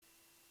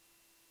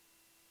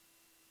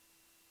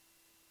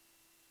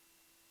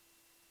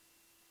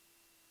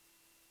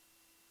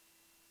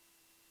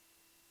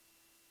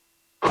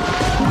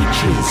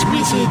witches,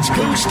 wizards,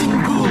 ghosts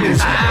and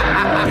ghouls.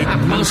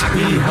 It must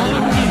be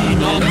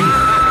Halloween on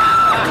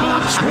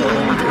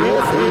Cotswold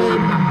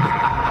FM.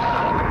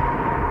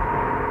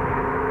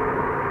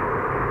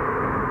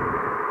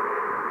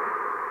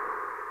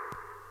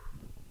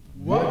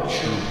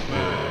 Watch your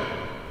back.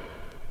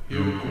 Here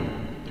go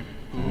the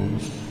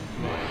ghost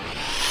light.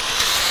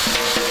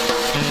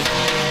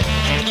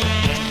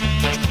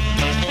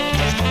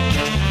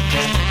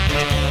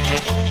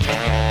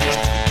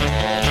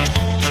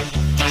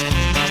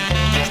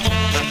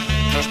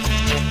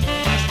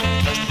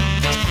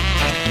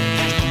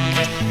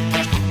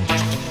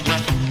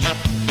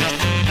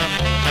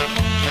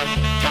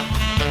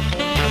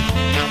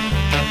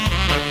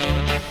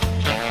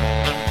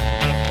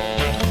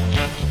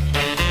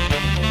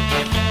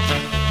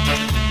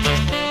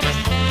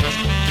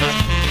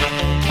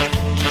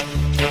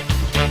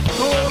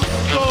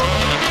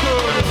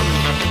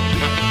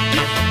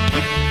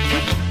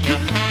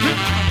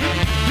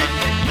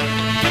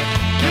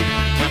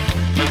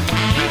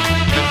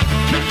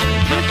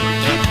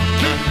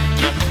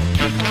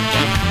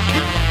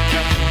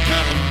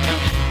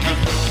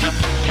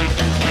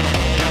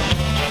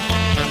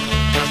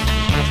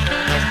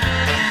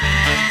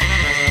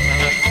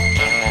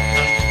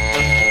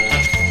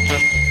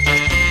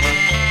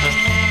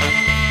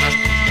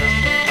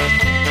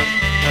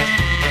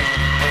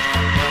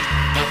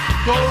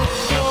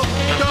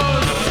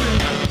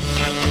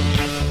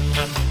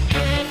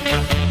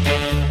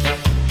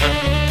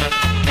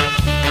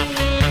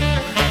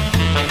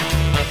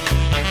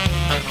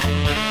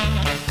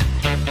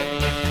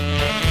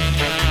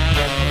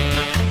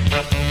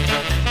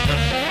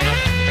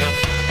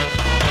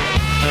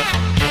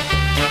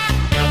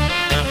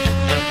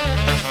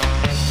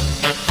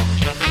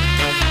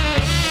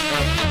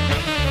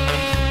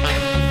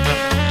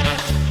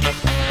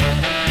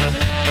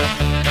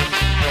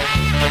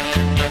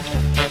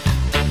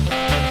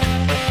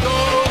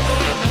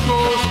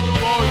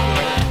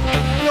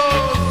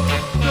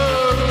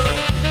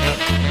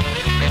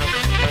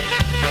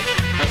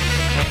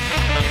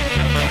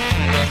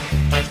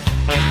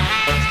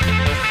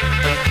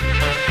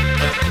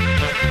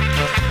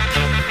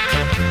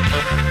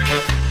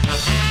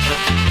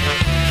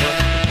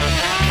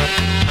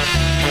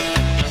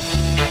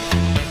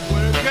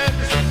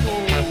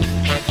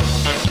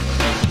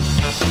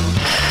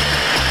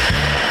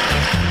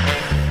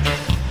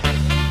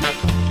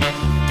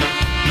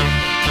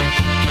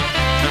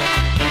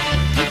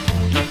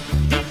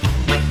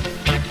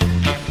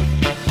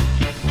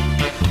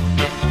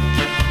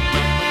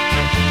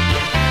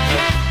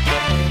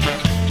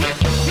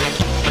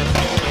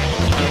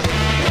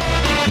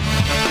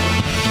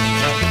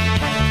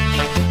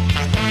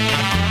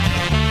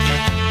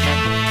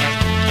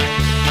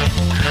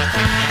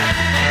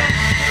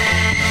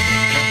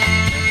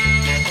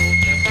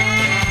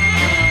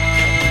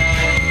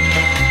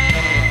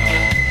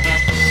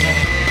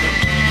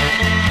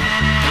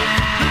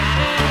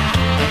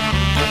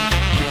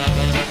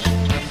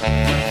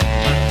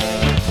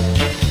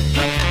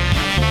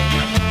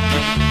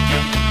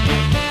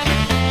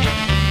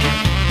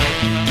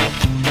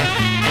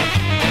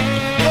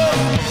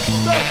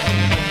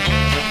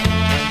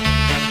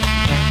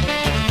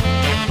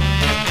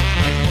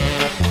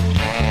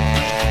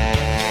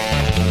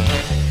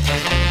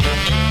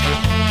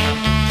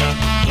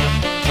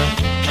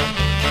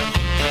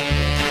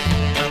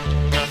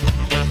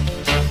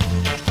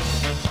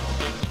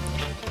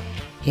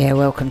 Yeah,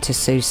 welcome to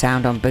Sue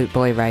Sound on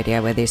Bootboy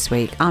Radio, where this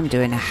week I'm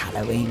doing a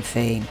Halloween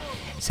theme.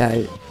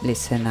 So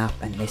listen up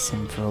and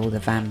listen for all the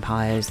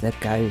vampires, the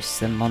ghosts,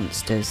 the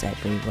monsters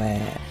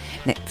everywhere.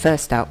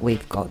 First up,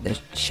 we've got the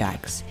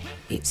Shags.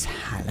 It's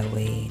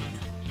Halloween.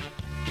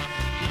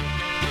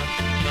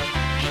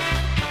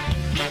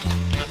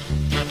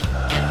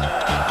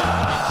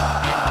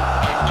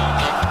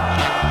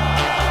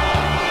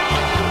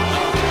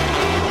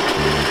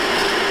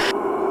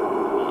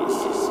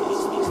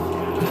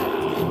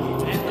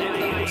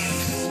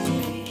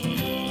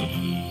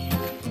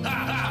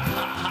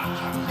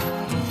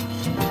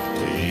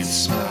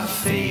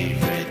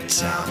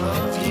 Time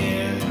of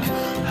year,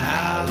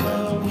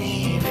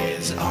 Halloween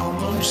is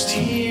almost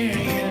here,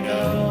 you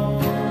know.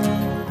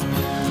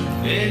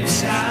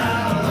 It's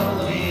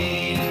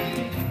Halloween.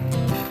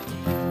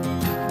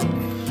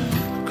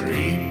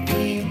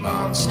 Creepy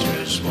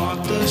monsters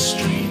walk the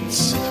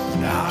streets,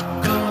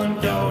 knock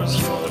on doors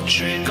for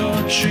trick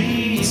or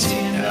treats,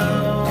 you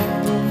know.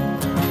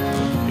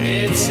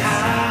 It's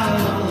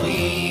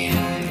Halloween.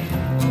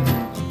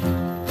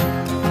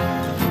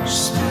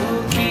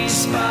 Spooky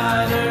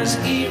spiders,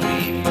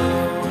 eerie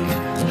moon.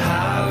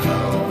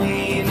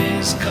 Halloween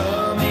is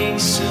coming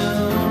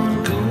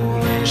soon.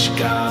 Ghoulish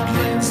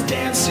goblins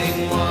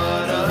dancing,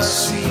 what a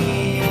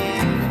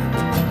scene.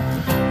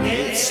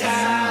 It's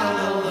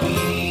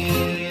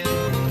Halloween.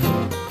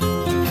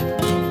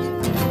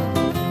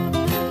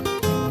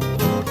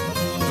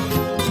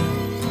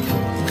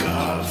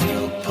 Carve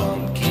your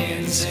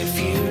pumpkins if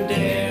you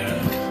dare.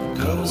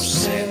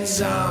 Ghosts and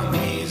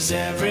zombies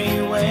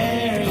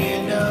everywhere,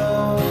 you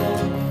know.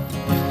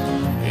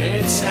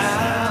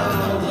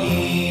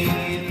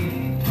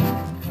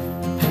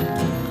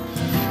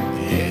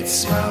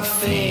 It's my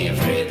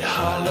favorite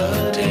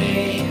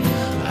holiday.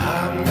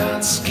 I'm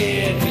not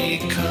scared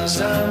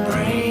because I'm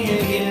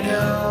bringing it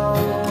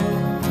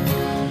on.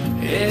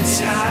 It's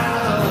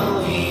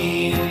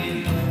Halloween.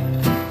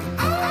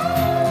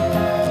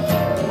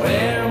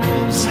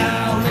 Werewolves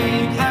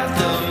howling at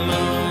the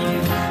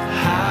moon.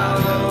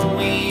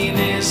 Halloween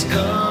is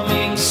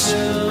coming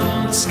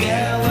soon.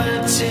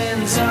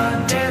 Skeletons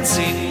are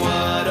dancing,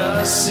 what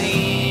a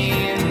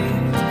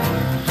scene.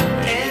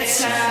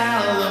 It's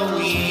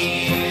Halloween.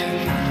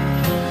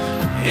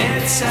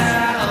 It's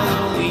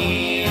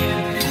Halloween.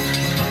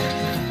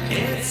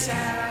 It's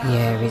Halloween.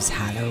 Yeah, it's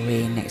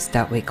Halloween. Next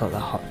up, we got the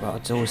Hot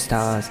Rods All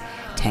Stars,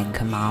 10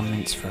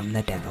 Commandments from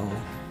the Devil.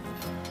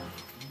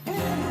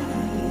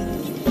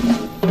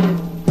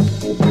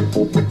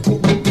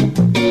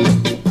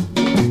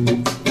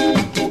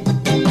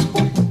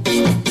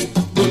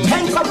 The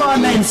 10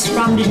 Commandments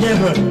from the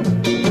Devil.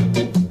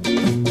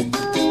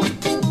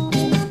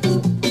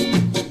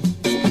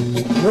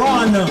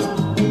 One,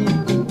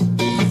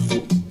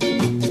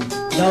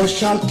 thou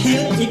shalt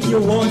kill if you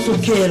want to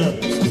kill.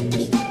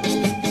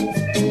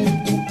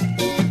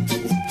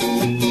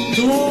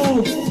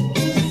 Two,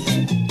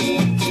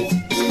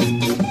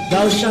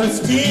 thou shalt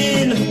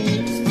steal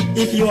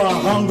if you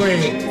are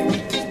hungry.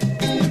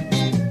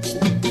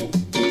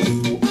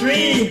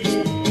 Three,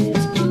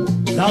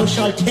 thou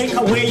shalt take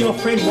away your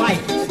friend's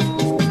wife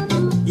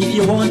if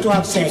you want to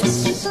have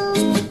sex.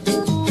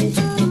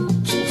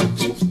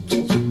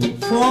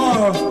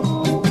 Four,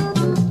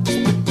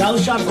 thou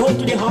shalt go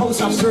to the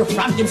house of Sir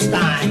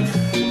Frankenstein.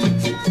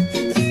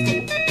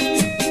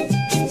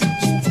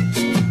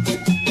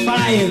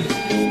 Five,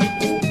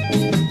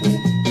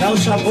 thou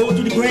shalt go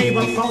to the grave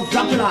of Count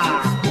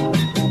Dracula.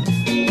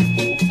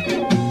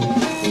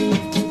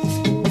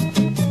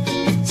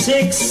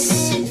 Six,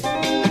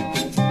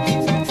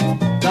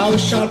 thou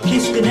shalt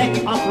kiss the neck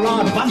of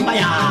Lord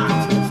Vampire.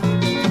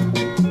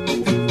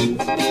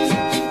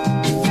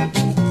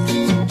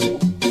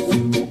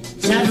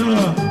 Seven,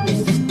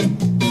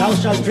 thou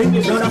shalt drink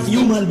the blood of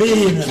human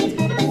being.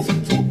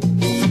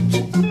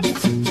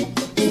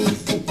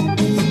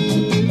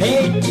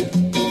 Eight,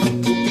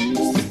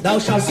 thou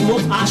shalt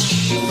smoke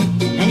ash,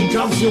 any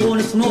drugs you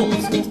want to smoke.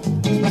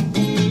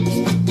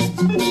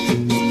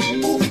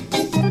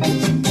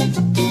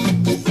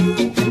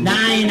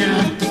 Nine,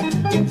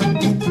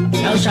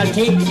 thou shalt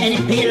take any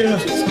pill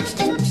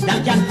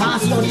that can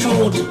pass your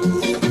throat.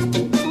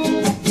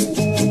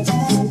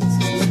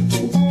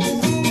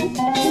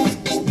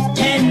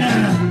 10,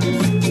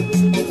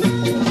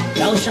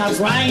 thou shalt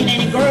grind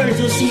any girl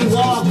you see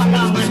walk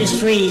along on the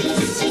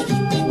streets.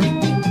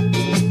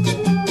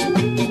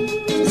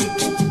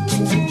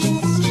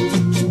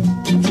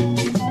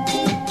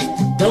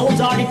 'Those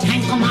are the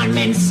 10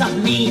 Commandments of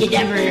me, the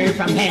devil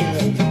from hell.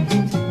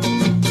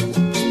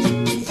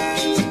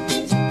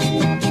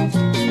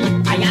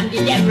 I am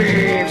the devil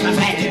from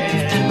hell.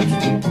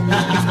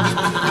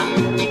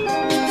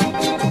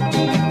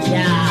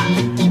 Yeah.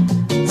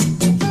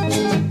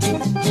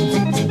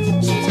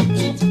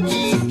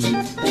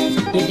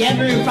 The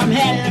devil from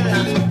hell.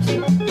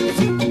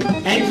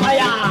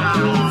 Hellfire.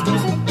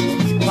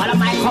 Follow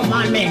my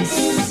commandments.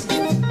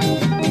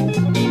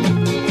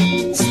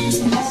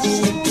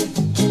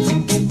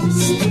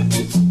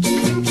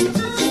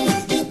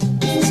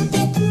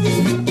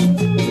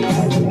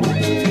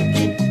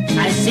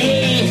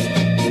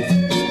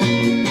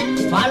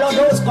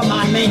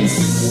 Commandments.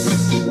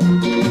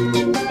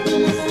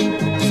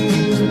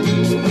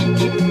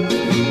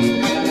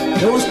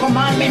 Those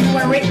commandments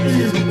were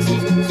written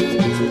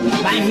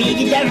by me,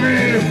 the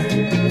devil,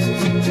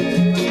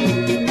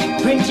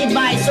 printed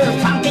by Sir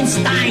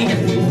Frankenstein,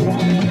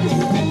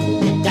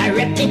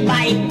 directed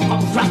by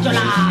Count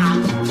Dracula,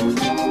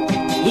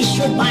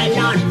 issued by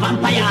Lord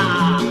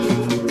Vampire.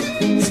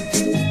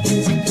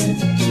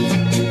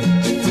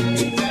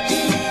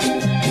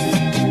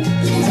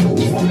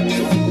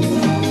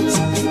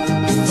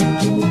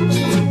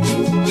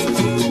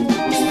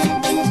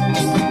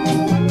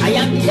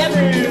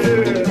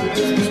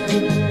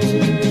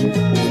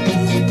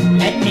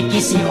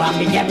 You are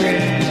the devil.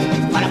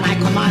 Follow my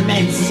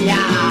commandments, yeah.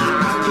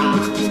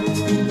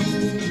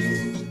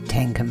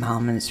 10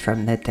 Commandments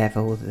from the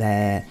Devil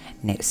there.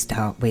 Next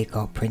up, we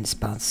got Prince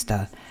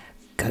Buster,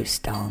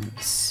 Ghost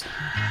Dance.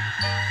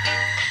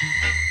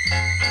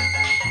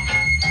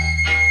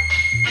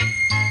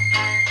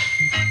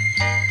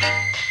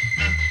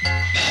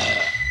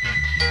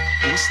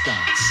 Ghost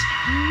Dance.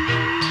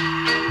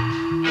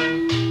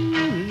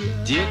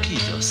 Dear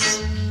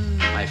Ketos,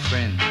 my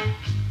friend,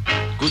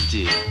 good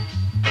day.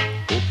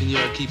 Hoping you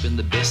are keeping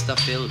the best of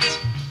health.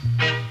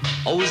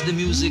 How is the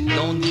music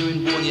down there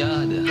in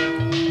Boneyard?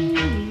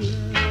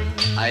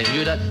 I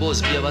hear that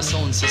Buzz have a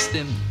sound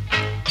system,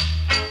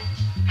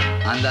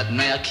 and that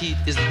Naya Keith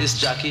is the disc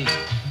jockey.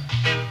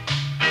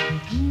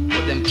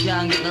 But them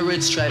can't get no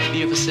red stripe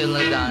beer for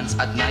selling a dance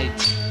at night.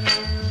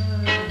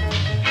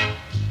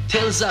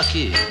 Tell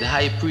Zaki, the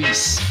high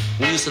priest,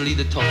 who used to lead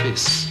the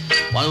toughest,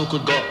 one who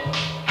could go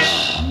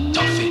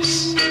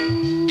toughest.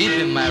 Give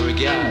him my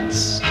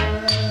regards.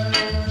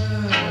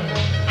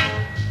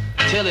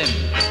 Tell him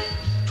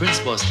Prince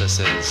Buster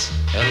says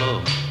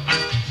hello.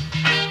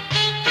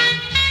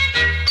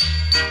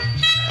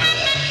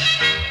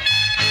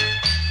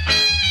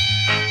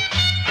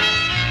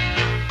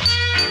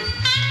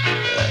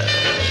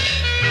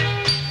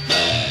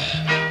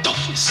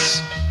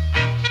 Toughest.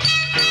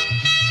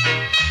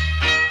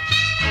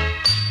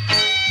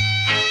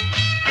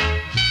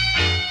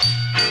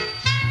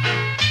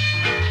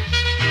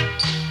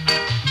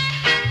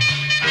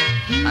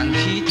 And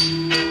Keith,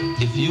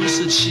 if you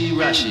should see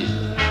Rashi,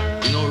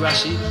 you know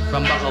Rashi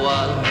from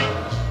Bakawal,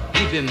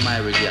 give him my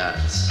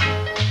regards.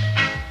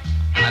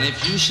 And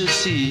if you should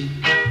see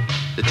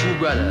the two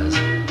brothers,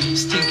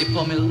 Stinky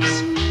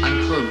Pummels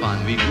and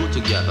Kurban, we go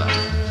together,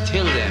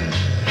 tell them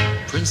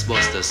Prince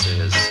Buster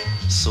says,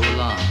 so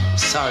long,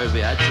 sorry we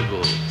had to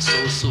go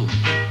so soon.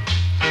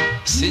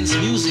 Since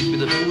music be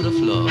the food of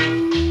love,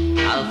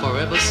 I'll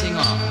forever sing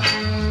on.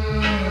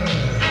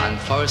 And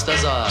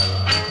Foresters all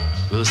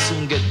will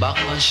soon get back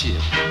on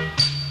ship.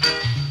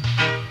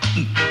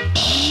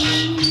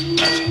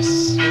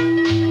 Toughest.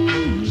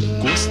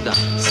 Ghost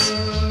dance.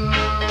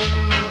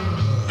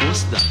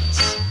 Ghost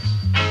dance.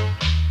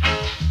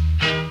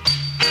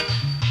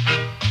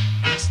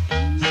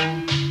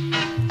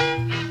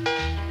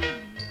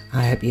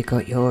 I hope you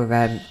got your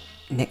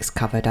nicks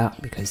covered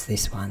up, because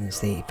this one's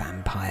the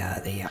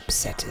Vampire, the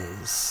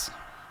Upsetters.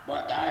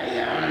 But I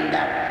am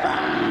the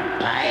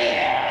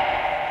vampire.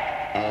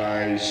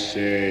 I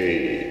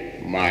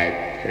say my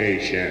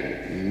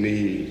patient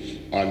needs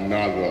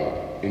another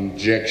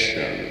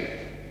injection.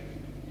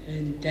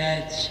 And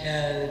that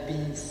shall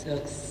be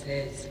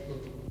successful.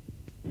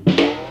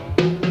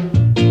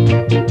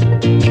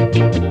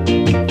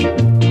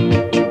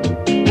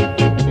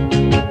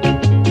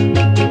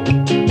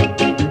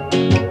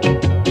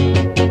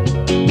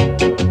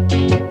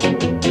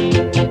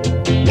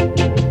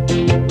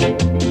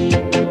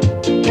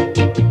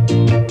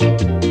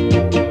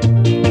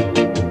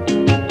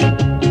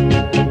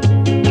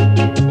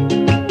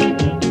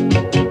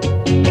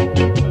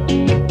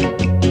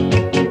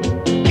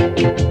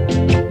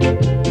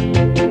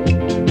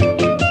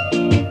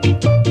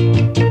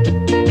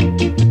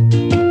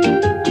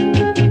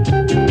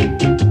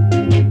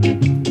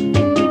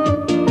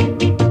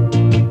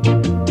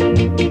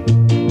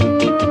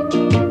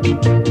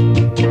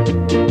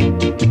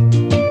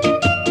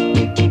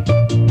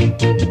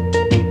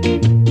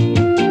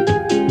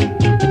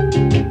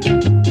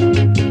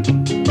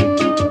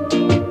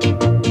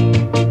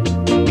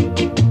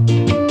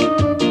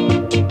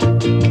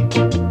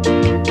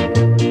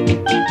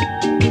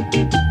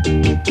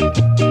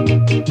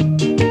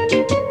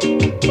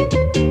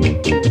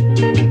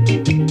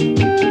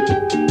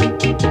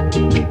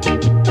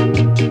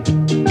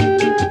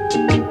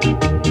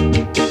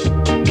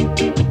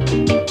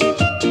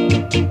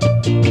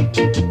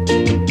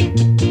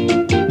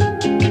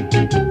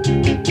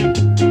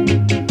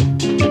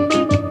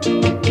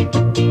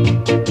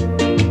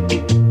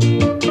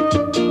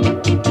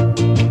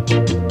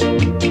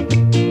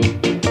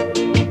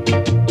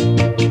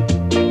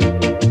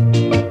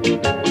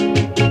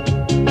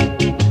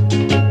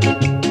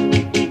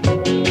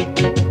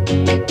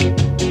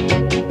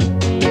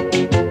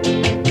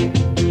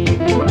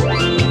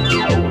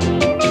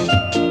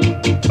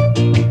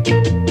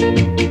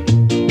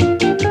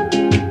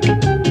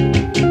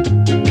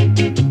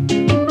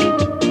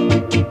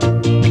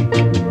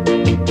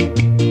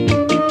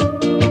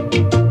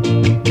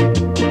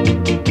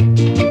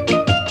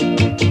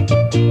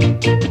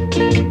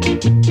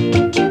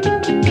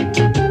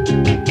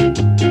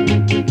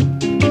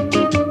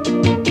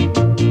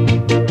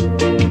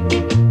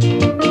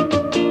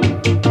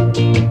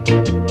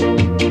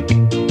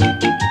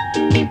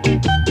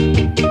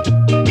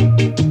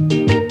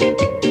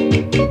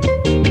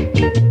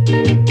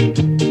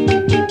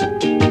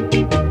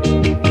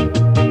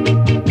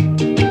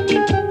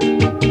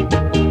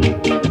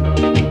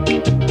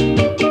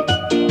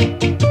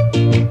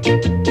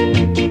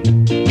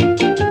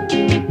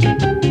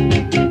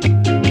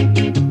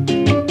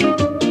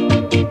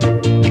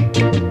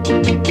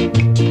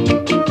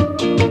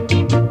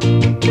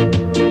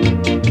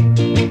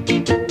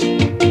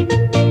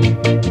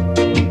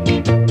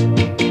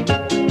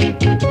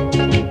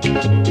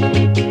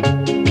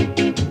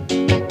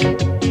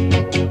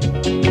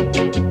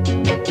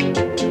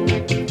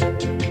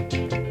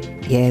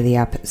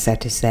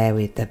 Upsetters there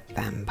with the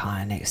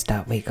Vampire. Next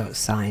up we got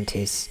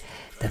Scientists,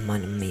 the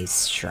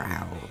Mummy's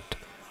Shroud.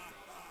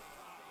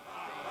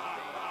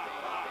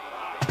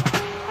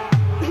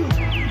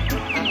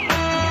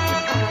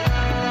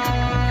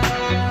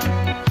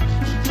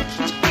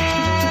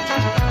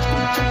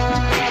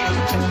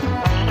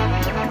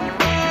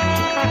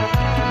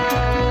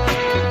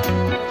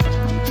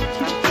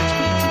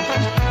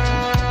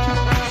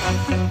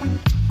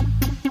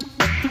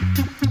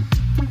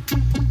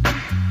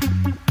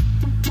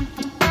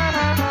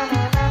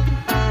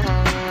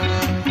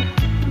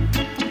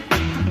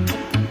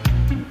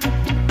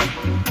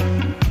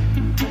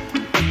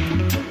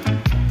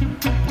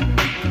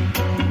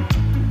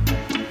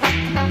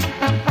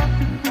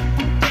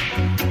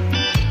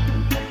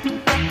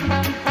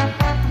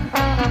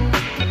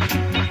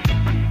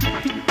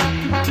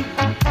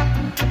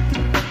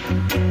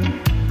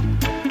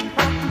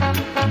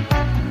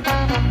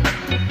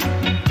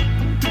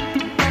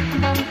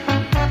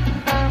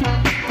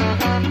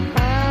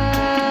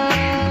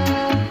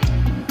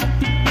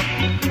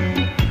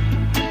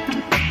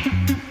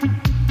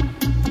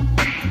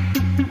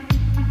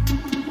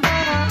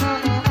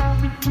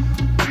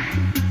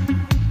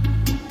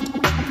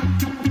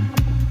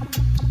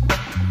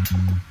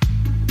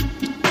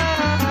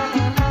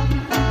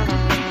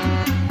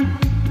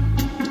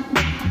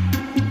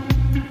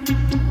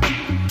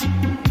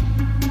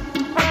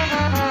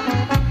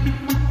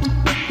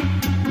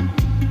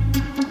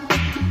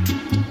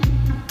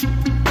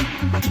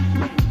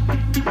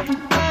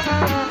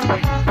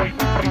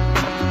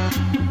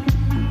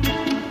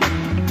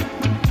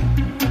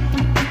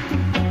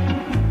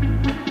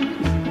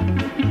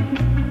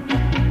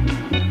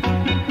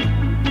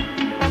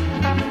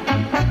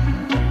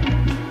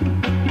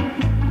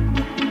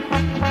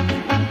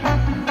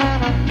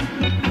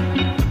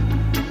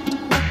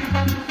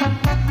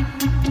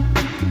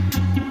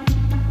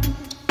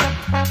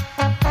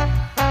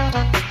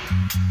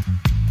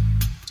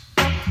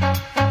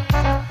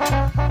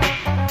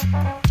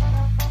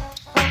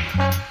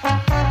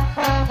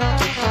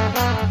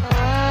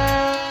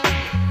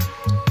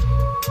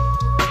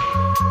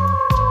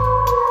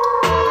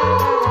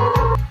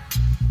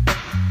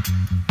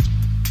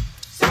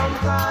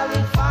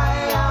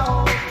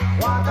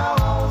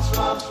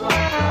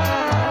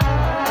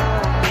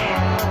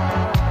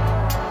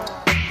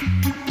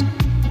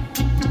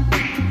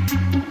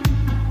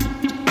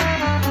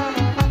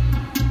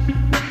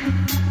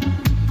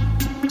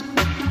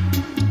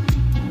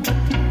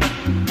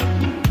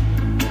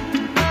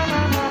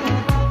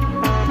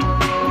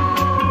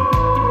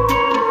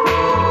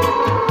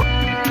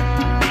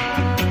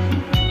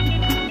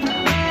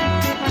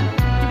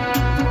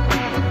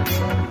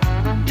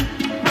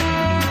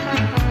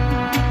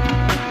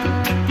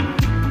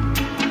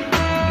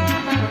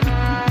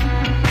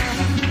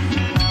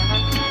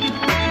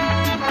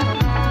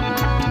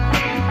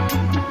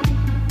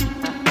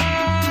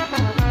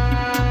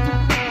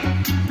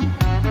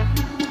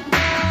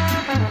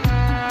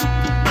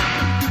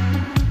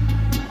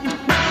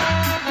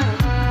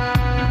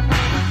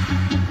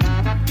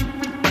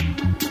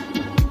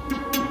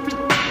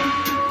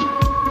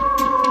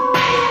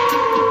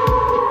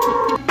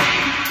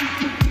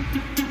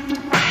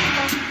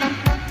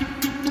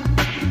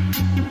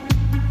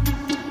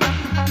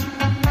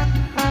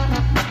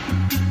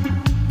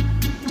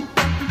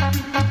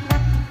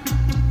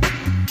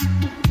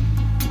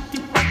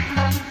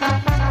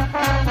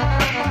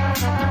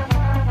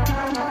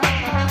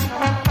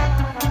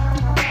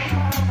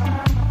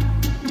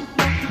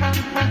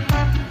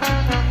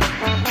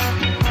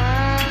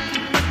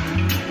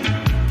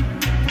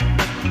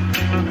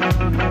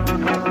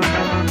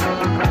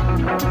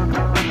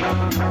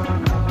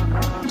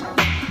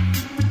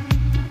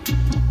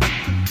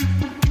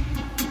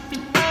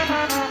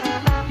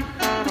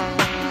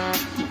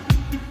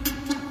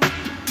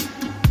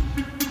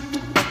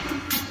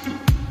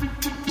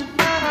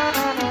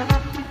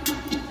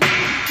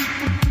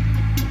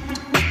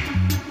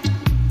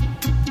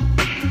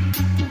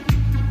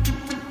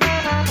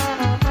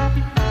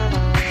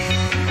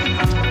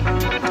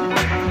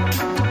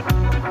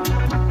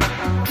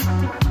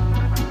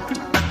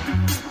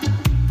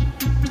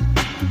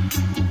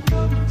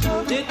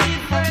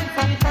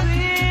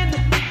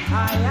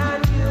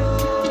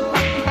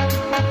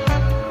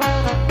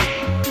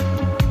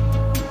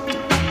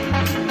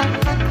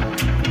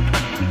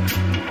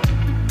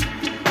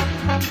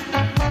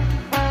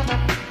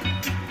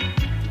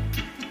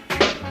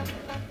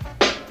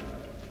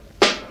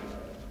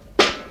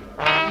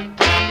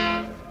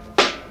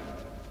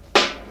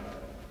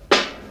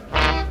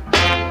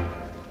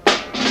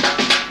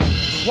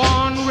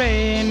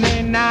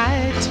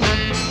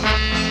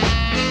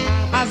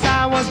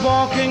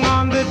 walking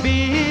on the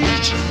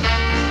beach,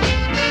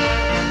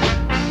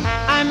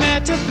 I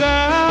met a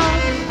girl.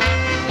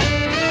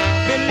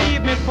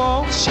 Believe me,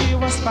 folks, she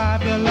was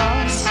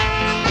fabulous.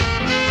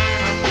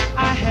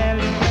 I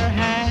held her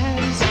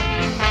hands,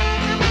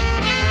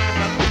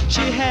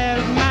 she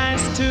held mine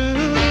too.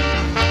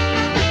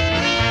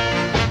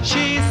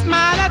 She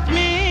smiled at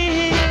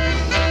me.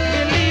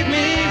 Believe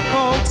me,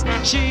 folks,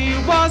 she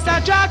was a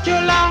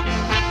Dracula.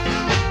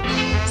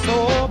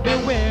 So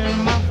beware,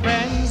 my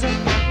friends,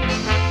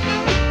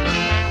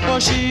 for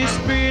she's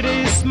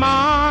pretty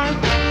smart.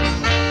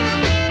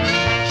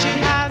 She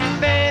has a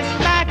face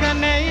like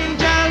an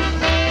angel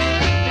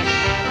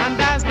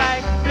and eyes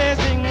like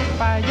blazing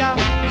fire.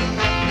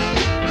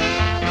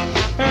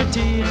 Her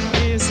teeth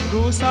is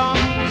gruesome,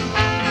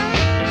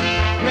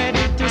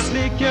 ready to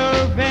slick your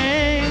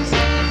veins.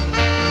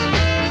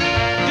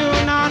 Do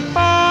not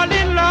fall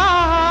in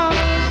love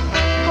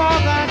for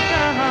that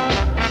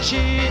girl.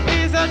 She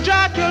is a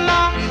Dracula.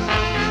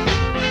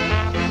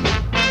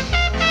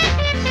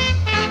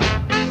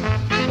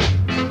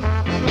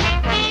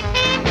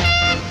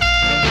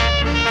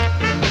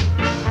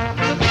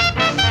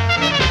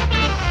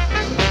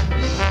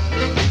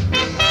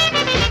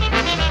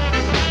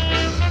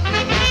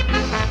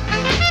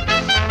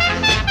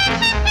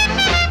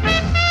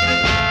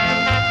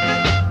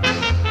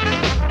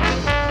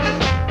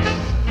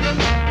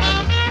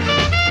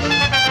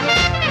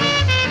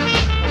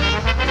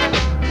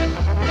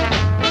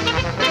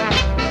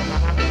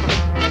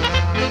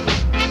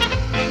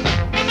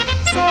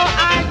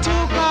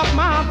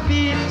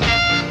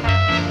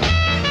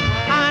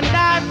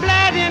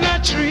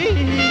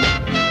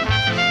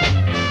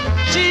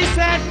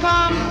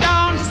 Come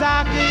down,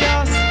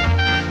 Zacchaeus.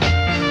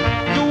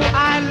 Do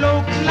I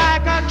look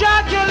like a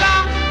Dracula?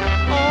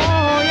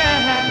 Oh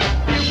yeah,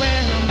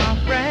 beware, my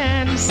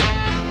friends,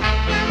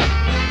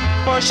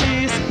 for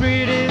she's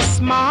pretty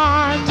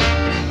smart.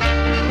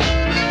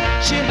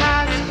 She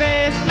has a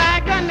face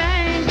like an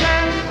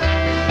angel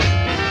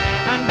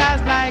and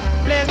eyes like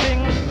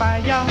blazing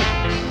fire.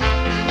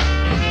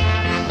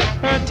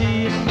 Her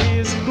teeth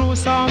is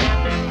gruesome,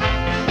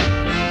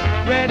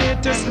 ready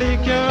to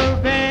slick your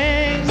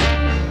veins.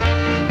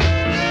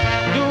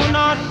 Do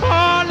not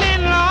fall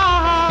in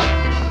love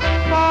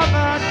for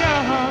the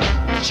girl.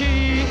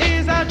 She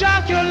is a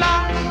Dracula.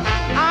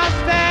 I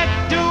said,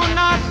 do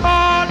not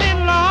fall in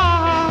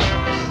love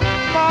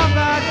for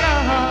the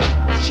girl.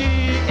 She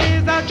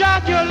is a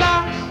Dracula.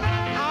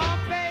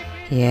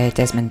 Yeah,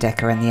 Desmond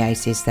Dekker and the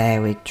Aces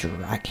there with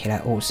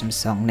Dracula. Awesome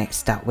song.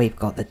 Next up, we've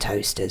got the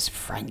Toasters,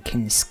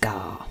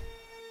 Franken-Ska.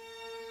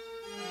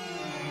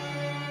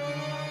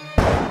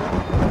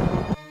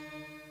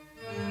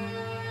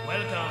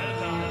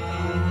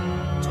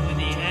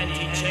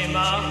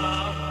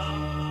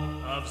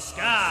 Of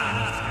Ska.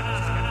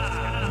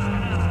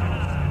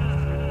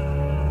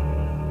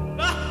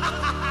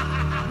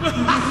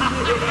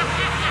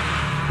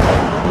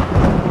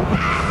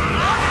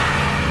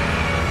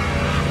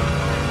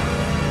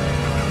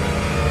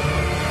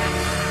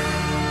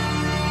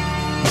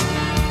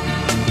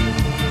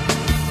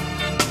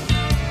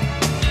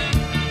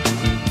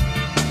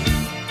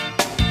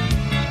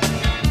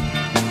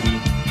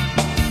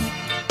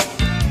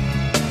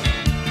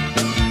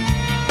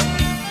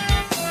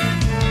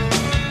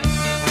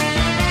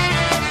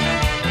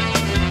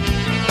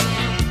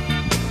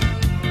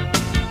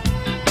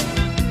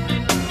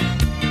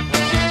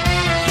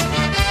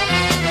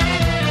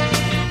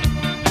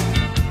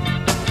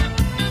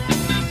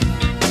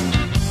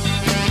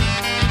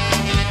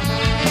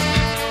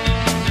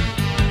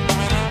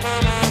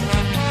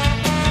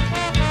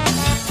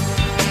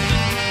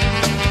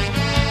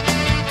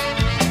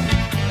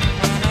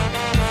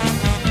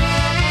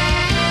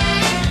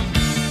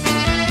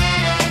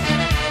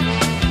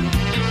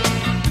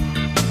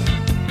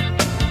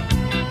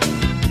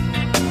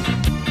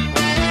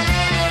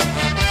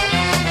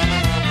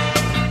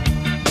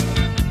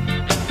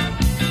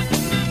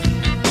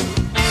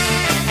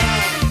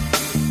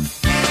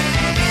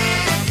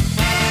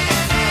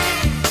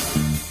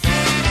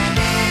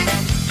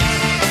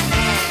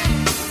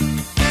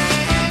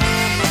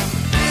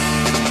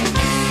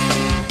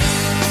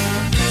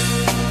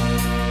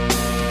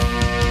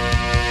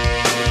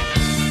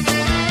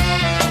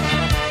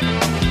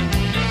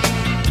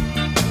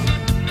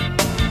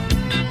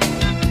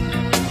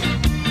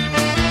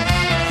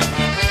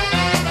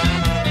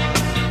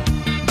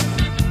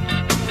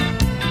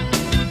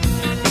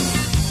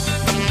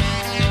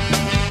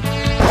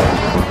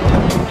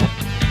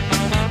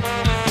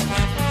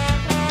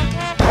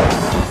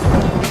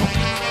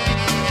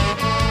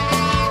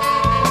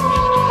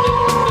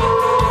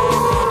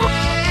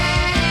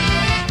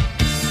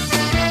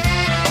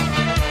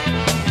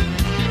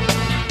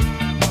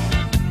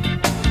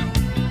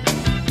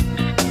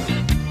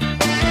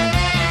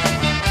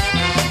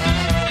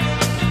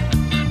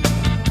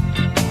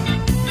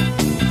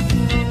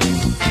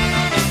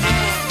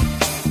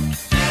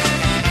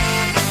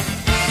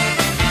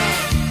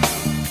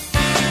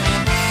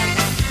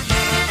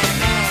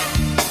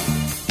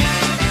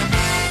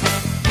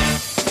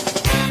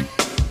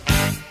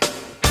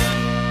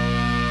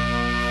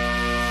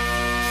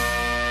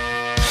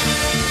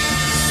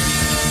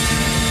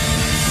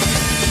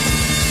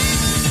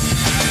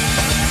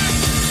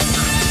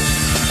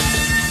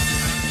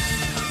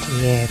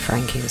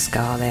 Frankie and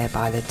Scar there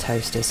by the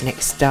Toasters.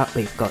 Next up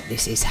we've got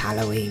This Is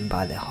Halloween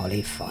by the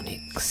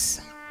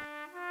Holyphonics.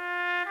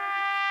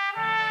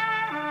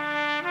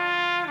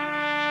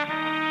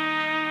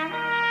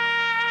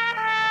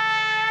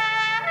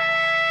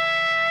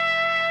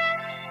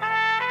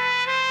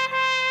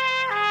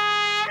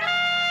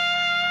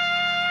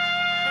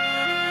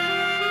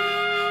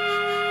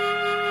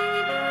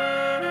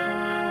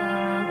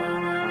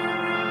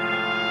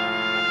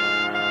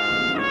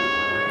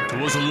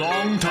 Was a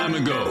long time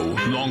ago,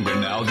 longer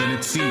now than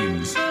it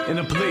seems, in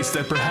a place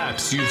that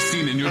perhaps you've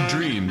seen in your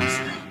dreams,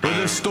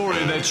 where the story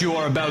that you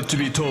are about to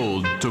be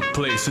told took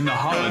place in the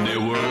holiday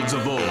worlds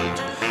of old.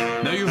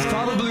 Now you've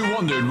probably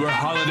wondered where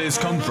holidays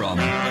come from.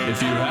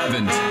 If you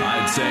haven't,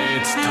 I'd say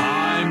it's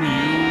time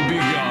you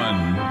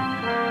begun.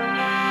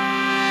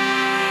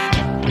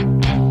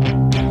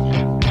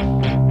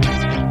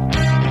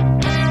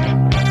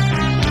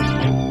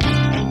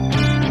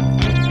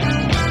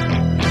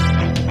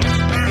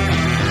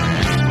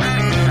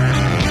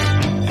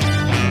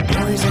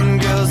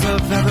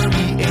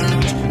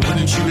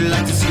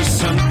 Like to see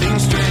something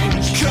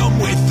strange. Come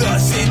with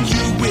us and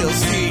you will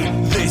see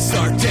this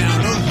our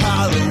town of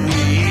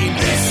Halloween.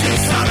 This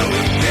is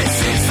Halloween, this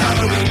is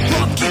Halloween.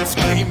 Pumpkins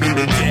scream in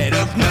the dead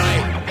of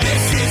night.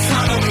 This is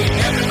Halloween,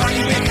 everybody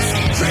make a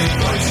scene. Trick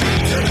or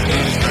treat till the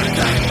days burn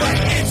night. But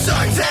it's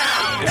our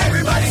town,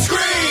 everybody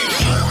scream.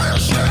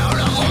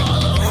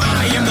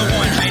 I am the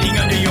one hiding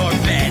under your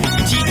bed,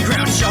 teeth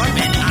ground sharp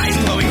and eyes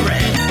glowing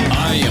red.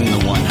 I am the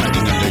one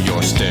hiding under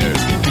your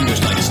stairs,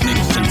 fingers like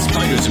snakes and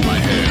spiders in my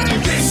hair.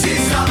 This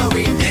is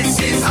Halloween, this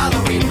is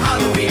Halloween,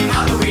 Halloween,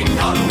 Halloween,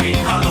 Halloween,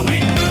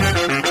 Halloween.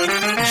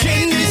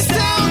 In this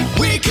town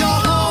we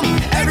call home,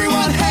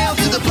 everyone hail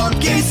to the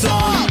pumpkin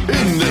song.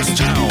 In this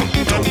town,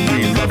 don't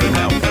we love it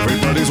now?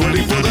 Everybody's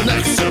waiting for the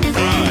next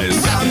surprise.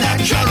 Round that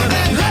corner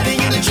and hiding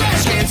in the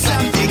trash can,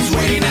 something's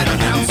waiting at our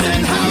house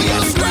and how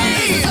you'll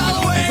scream.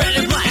 Halloween, red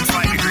and black,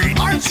 5 degrees.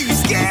 Aren't you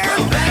scared?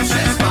 Well, that's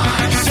just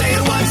fine. Say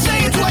it once, say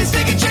it twice,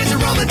 take a chance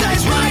and roll the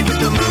dice. Ride with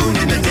the moon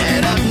in the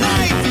dead of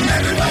night.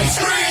 Everybody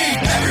scream,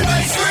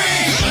 everybody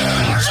scream.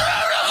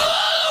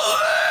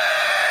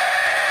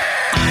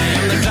 I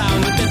am the clown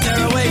with the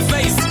tearaway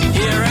face,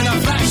 here in a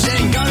flash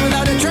and gone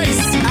without a trace.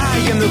 I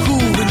am the who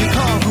when you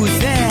call who's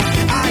there.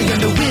 I am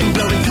the wind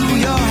blowing through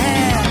your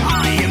hair.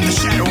 I am the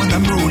shadow on the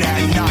moon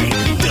at night,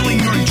 filling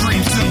your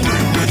dreams to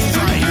brim with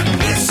fright.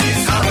 This is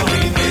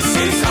Halloween, this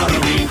is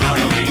Halloween,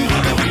 Halloween,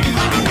 Halloween,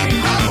 Halloween,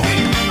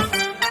 Halloween.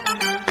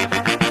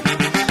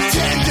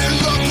 Tender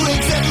love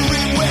lives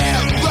everywhere,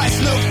 rise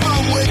no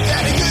fun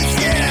without a good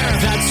scare.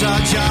 That's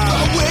our job,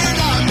 but we're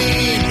not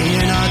mean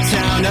in our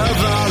town of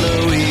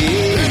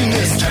Halloween. In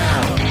this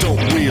town,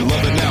 don't we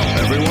love it now?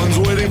 Everyone's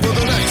waiting for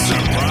the next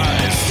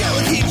surprise.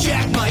 Skeleton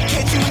Jack might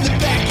catch you in the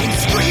back and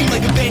scream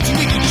like a banshee,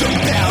 make you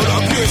jump out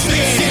of your skin.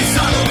 This is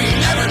Halloween,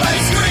 everybody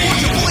scream.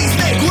 Would you please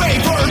make way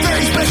for a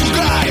very special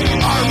guy?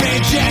 Our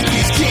man Jack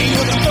is king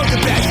of the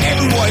pumpkin patch.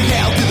 Everyone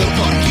hail to the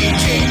pumpkin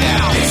king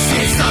now. This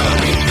is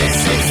Halloween, this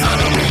is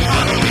Halloween,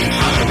 Halloween,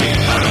 Halloween,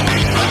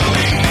 Halloween,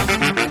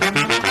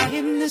 Halloween.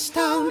 In this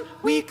town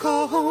we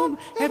call home,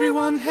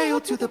 everyone hail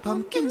to the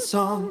pumpkin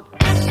song.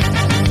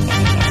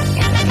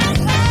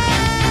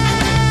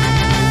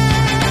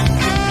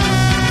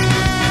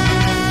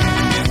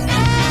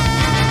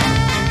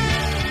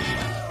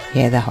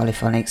 Yeah, the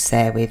Holyphonics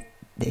there with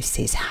This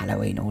Is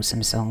Halloween,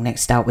 awesome song.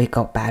 Next up we've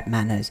got Bad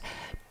Manners,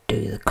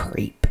 Do the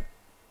Creep.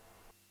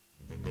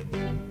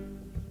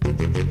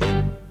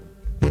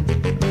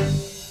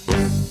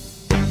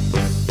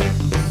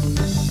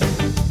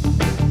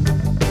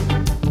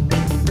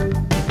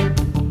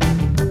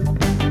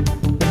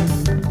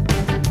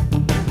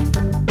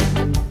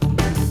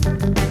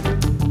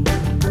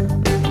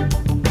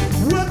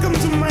 Welcome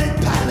to my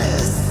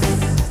palace.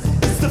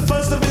 It's the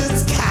first of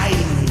its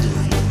kind.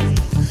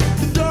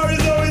 The door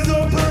is always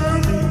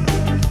open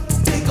to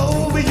take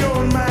over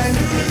your mind.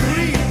 Do the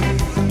creep,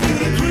 do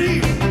the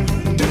creep,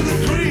 do the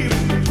creep,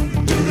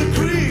 do the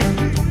creep.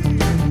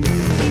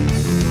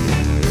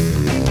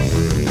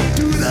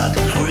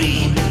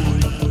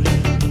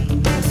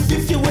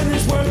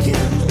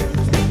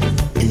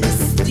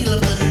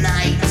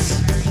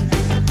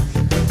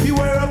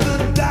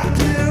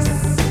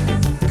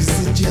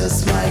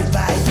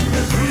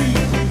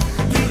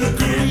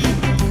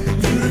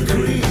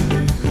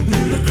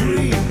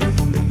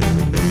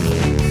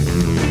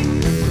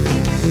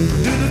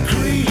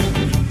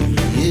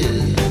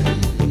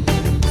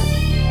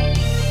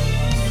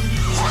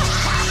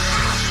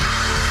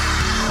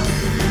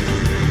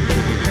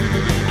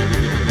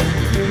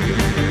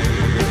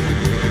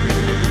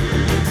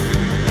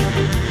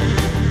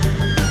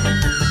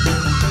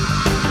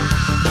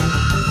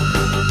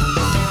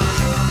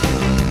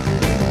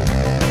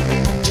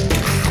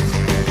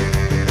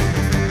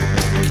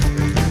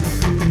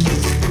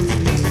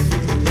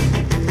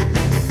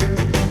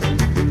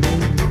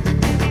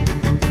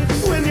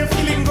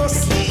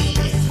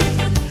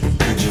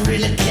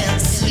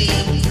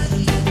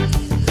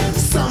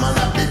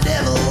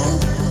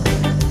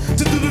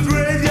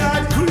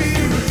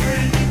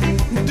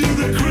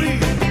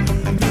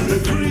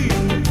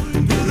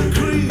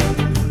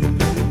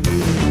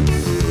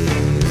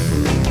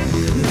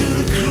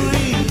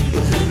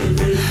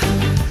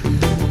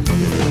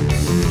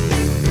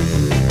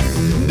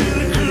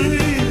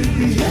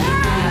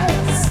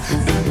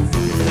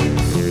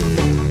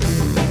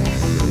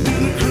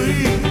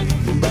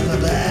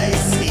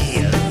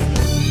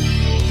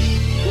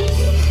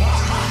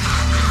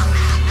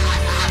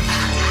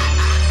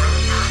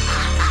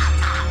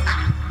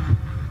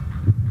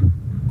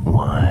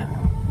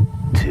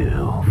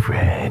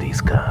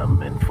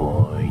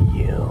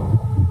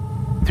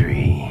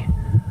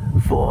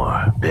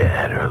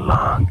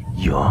 lock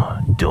your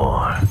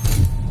door.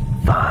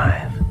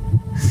 5,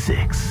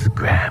 6,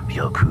 grab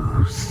your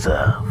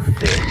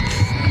crucifix.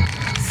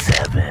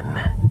 7,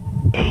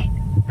 8,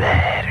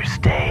 better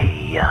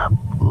stay up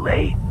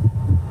late.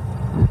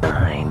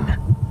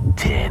 9,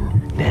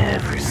 10,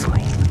 never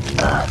sleep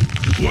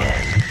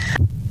again.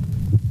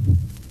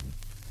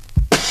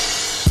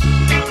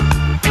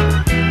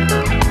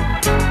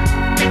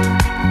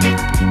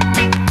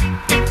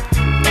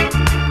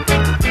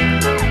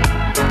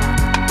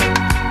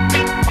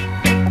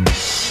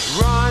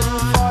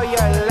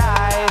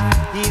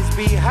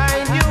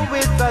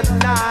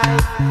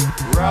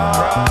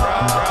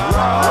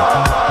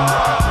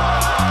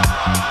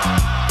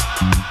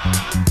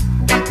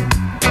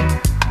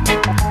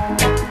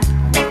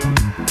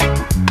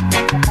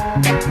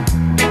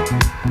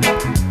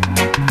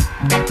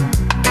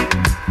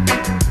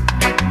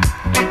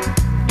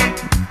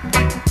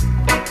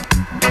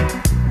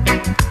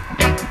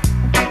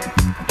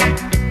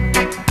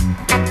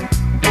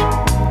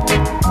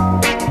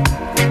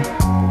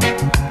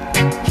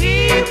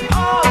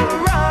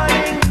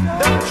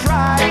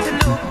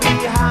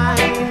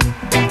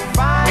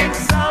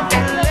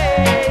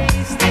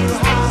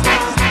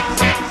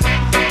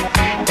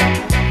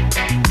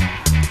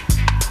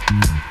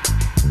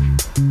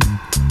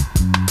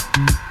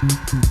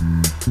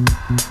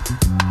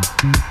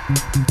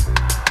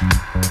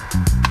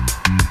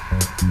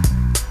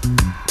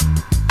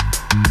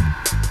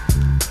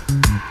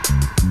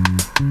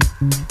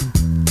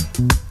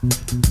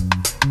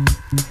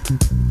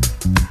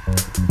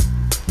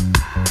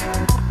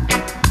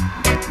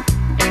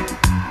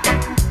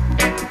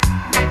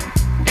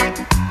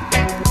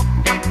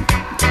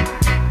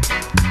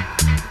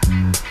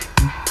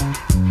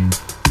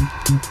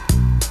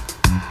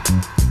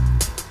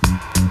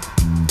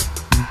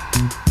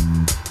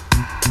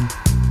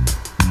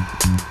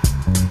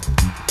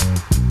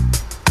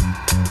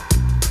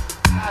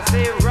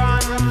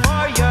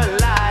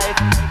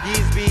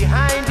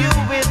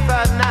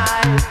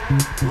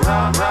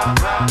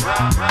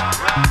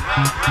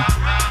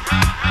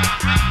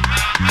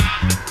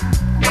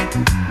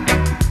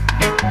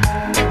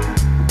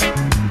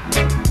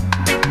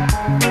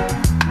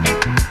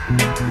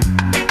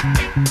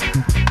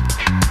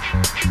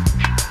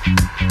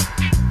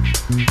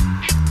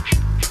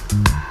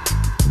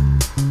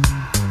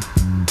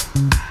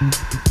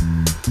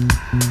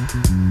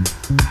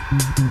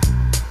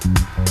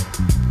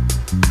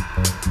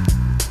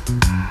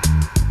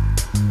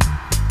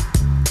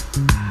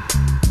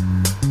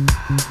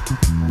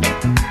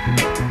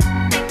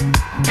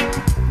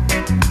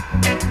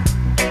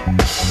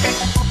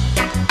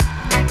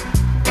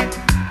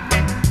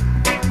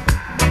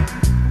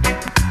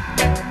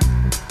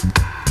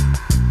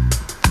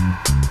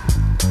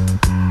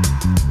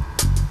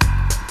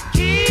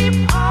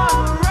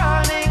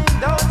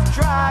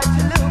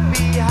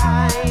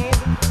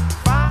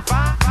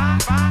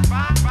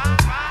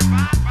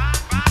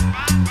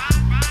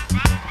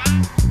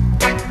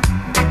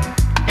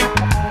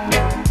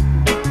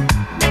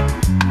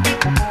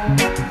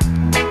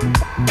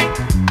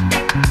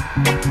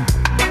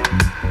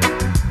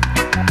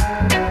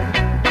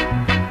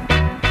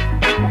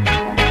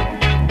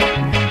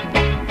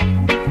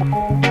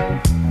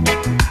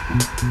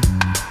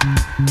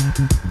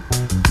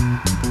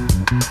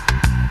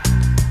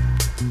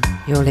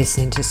 You're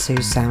listening to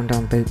Sue Sound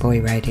on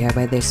Bootboy Radio,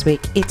 where this week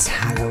it's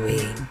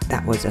Halloween.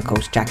 That was, of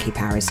course, Jackie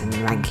Paris and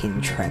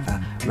Rankin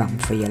Trevor, Run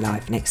For Your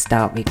Life. Next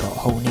up, we got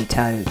Horny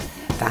Toad,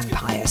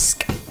 Vampire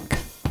Skank.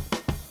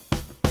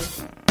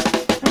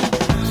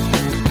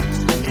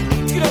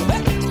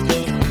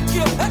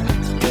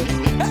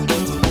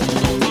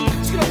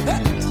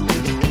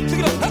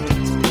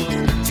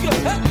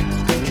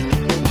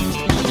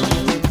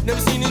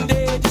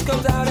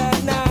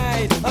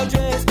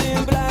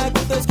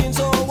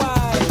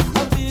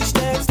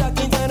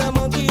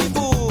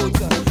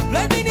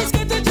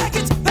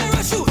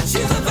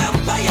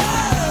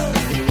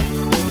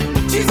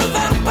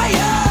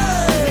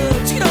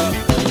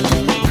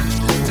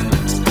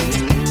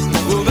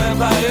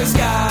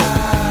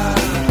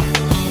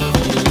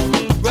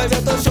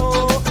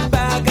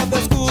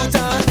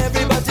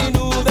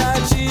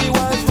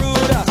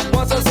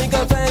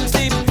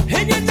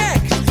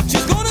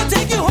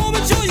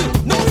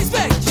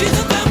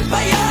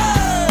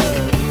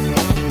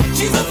 She's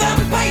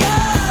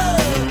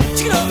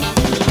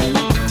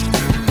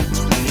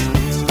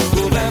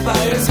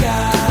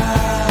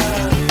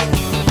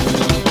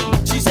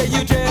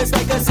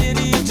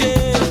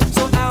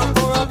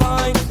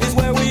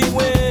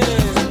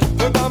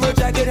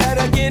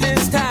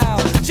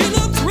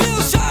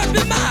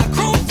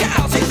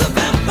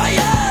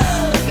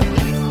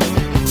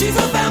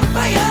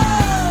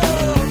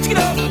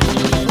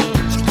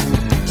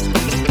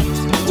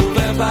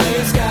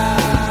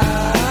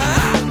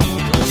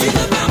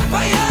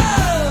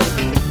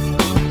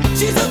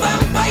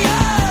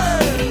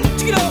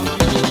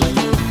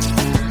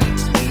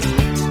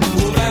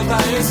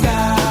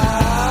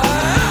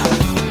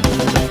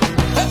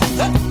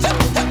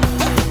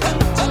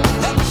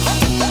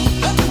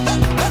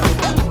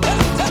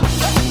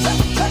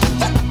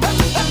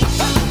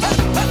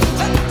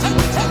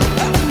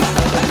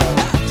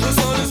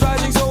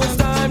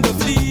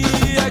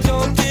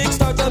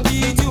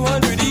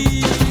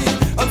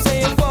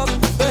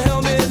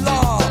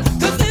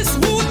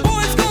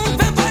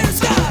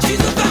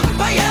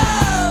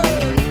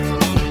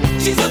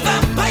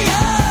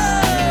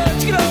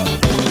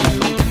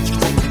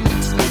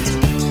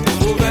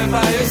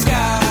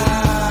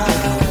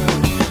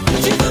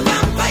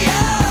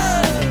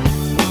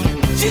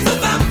She's a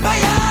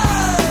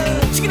vampire.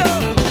 Check it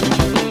out.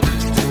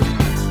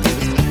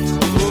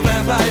 Oh,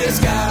 vampire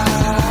sky.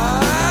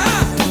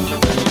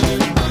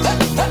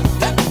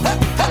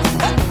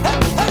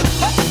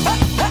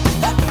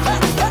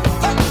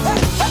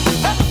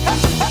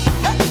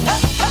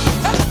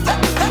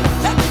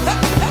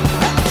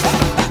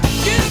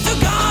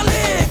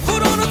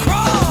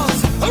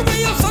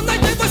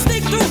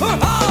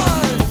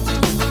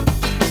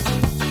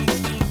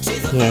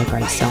 Yeah,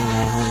 great song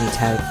there, Horny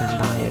Toad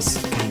Vampires.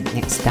 Okay,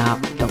 next up,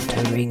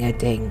 Dr.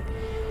 Ring-a-Ding,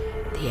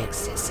 The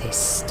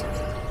Exorcist.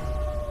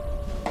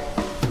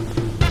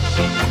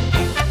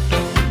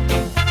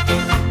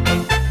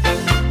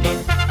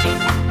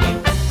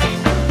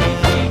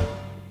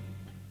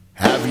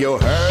 Have you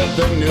heard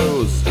the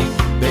news?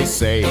 They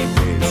say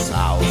this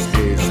house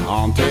is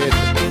haunted.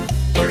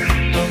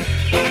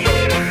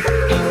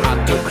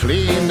 Had to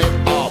clean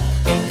it up.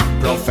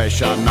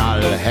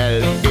 Professional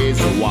help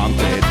is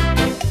wanted.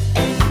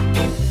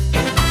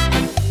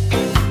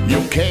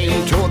 You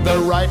came to the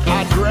right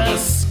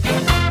address.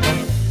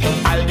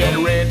 I'll get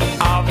rid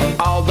of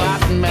all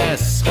that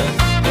mess.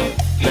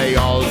 They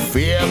all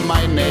fear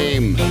my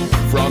name.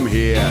 From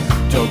here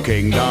to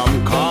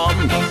kingdom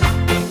come.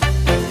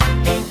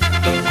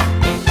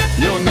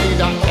 You need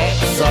an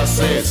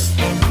exorcist,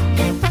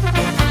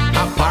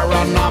 a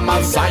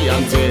paranormal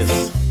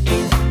scientist,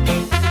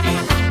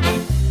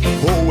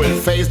 who will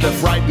face the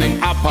frightening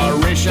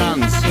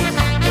apparitions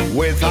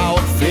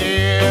without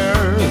fear.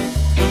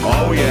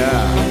 Oh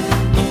yeah,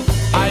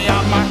 I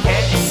am an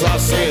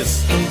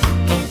exorcist,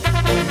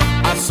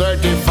 a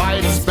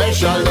certified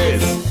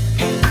specialist.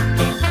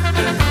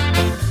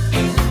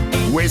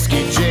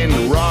 Whiskey,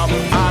 gin, rum,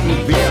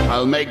 and beer,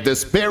 I'll make the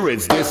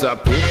spirits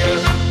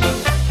disappear.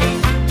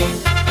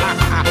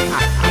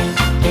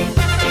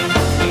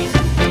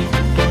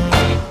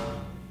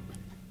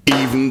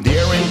 Even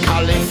there in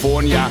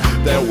California,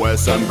 there were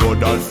some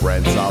good old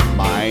friends of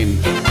mine.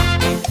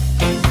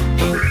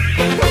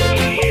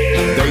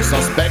 They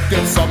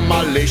suspected some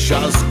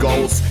malicious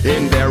ghosts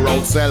in their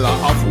old cellar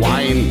of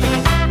wine.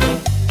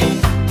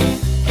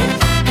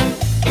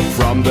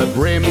 From the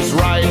brims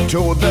right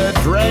to the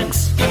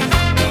dregs,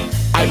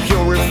 I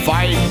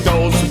purified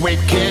those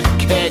wicked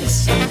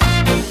kegs.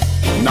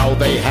 Now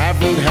they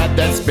haven't had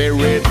that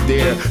spirit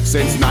there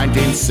since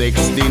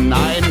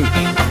 1969.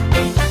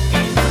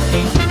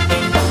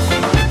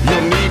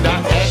 You need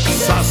an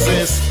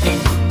exorcist,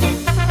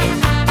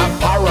 a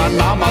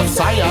paranormal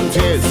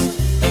scientist,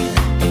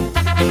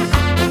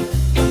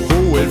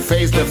 who will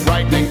face the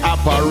frightening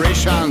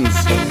apparitions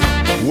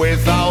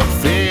without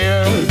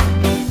fear.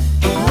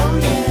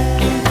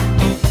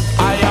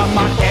 I am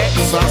an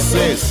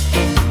exorcist,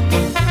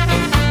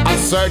 a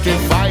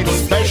certified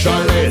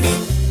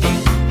specialist.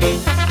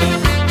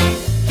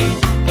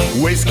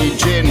 Whiskey,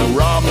 gin,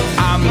 rum,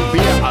 and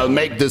beer, I'll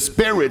make the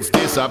spirits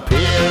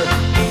disappear.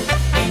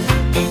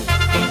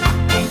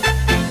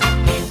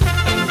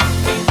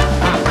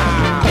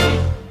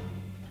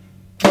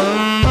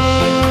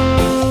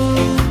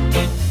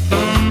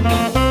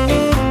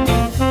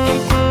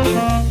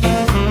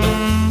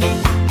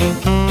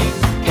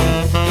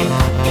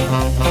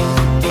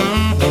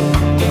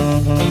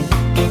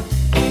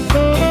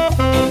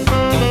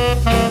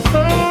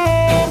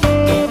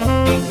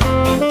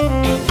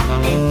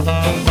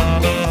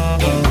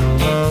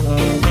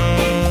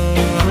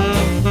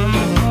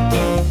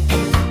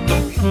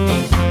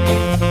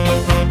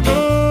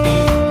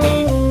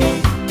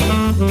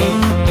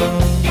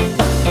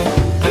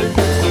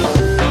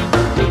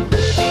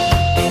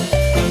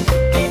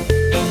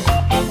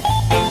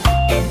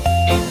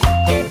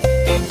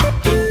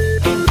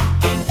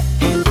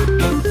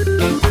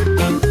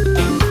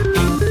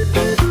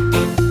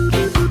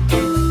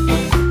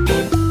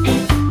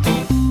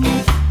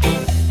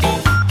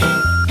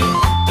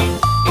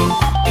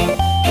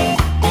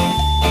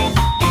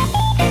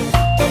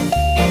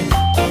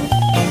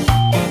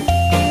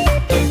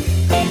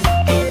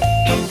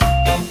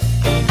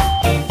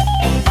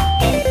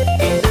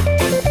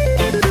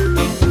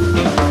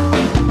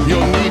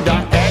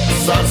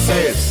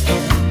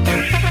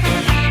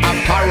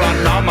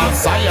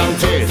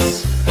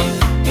 Scientists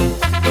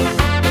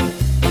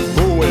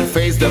who will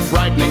face the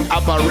frightening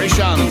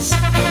apparitions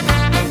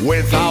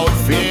without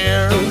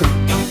fear.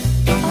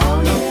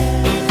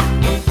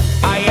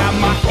 I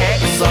am an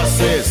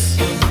exorcist,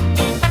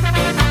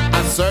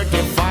 a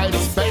certified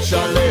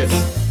specialist.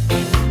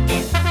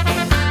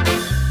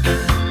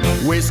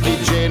 Whiskey,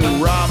 gin,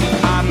 rum,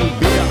 and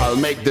beer, I'll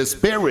make the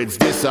spirits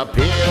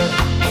disappear.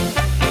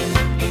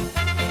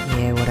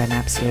 Yeah, what an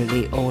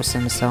absolutely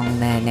awesome song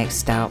there.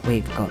 Next up,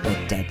 we've got the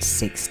Dead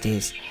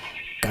 60s,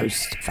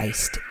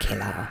 Ghost-Faced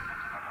Killer.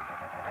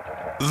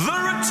 The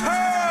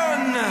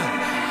return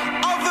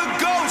of the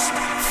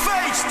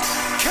Ghost-Faced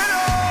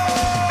Killer!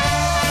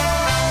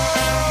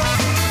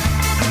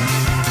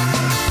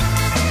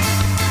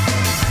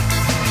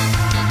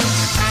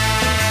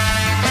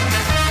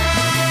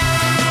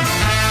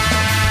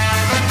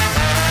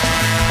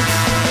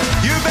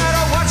 You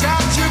better watch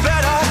out, you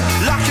better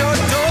lock your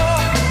door.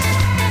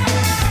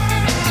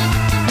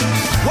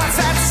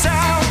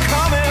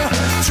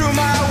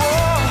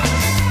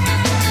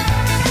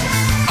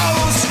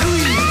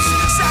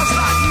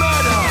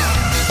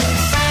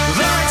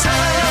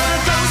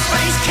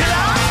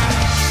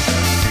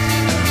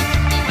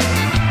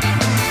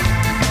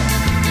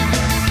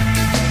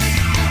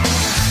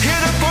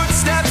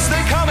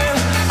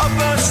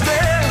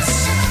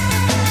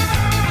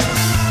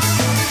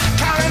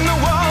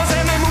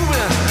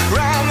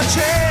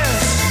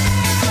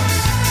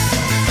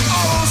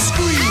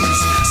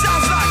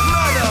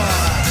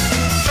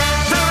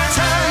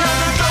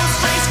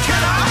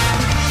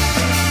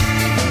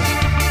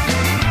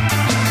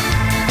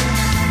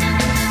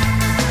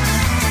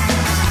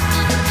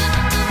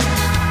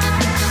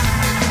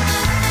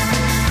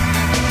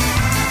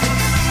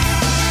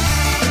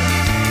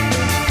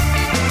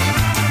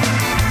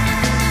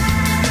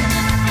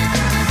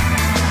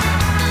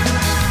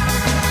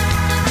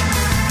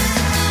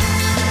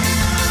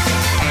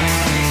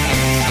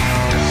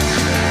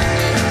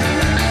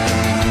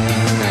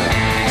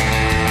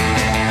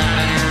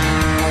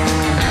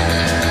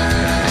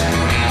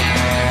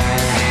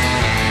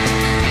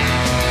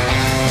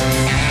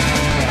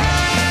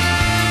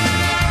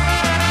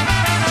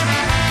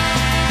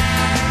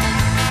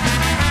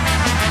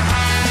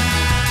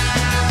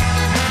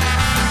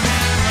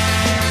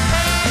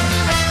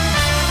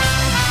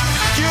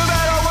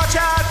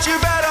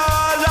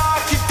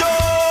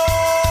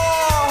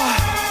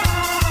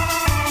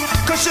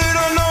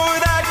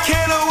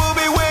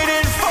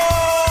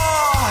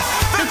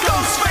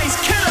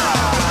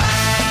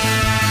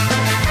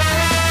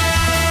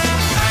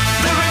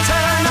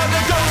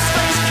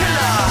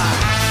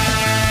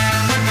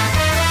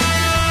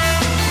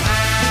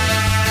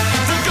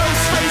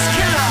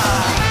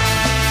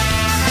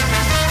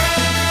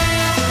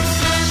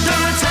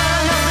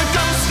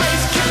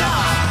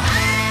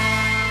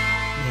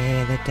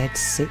 Dead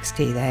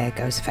 60 there,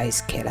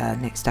 Ghostface Killer.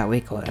 Next up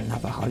we got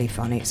another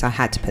Holyphonics. I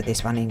had to put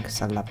this one in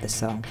because I love the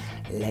song.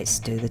 Let's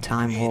Do the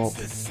Time Warp.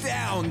 It's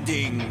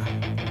astounding.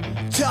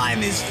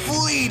 Time is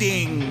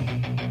fleeting.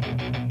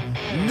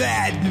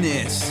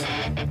 Madness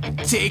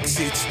takes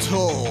its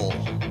toll.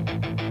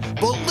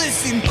 But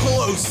listen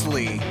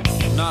closely.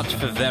 Not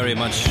for very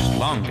much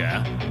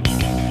longer.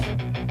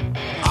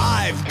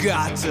 I've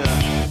got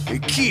to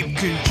keep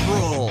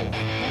control.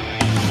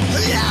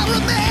 I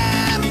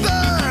remember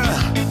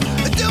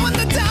doing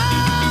the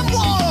time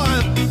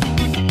warp,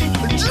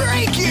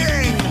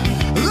 drinking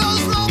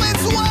those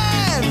moments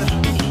when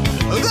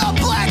the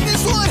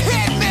blackness would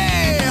hit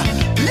me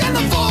and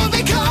the void would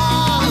be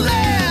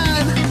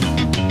calling.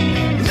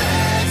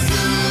 Let's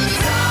do the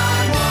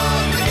time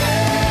warp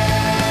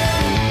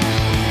again.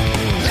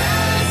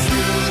 Let's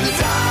do the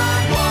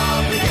time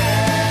warp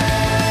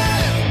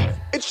again.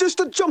 It's just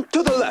a jump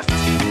to the left.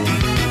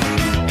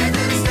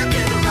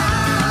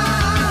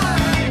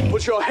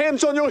 Put your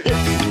hands on your hips.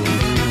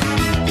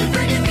 You're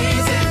bringing me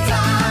to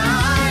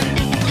time.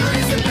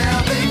 Raise the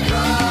velvet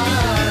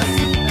cross.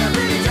 I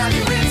really drive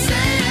you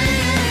insane.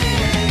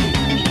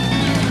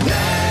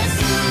 Let's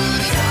do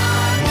the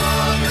time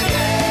warp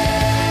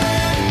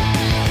again.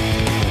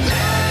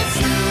 Let's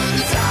do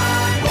the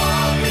time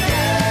warp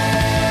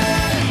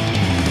again.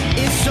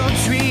 It's so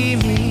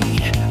dreamy,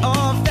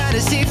 oh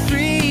fantasy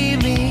free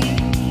me,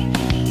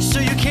 so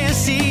you can't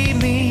see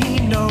me,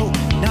 no,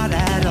 not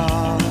at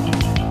all.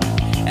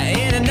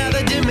 In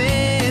another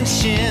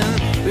dimension,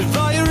 with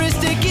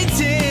voyeuristic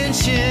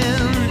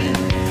intention,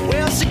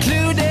 well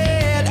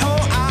secluded, oh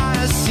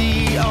I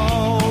see,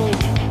 oh.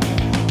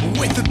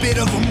 With a bit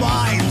of a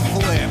mind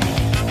flip.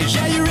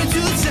 Yeah, you're into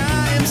the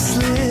time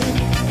slip.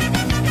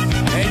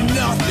 And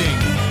nothing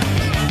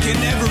can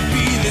ever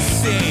be the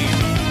same.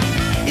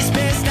 It's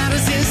best out of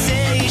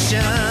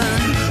sensation.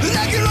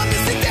 Like you're on the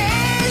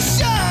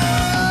sedation.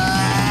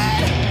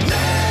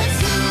 Let's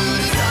do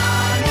the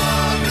time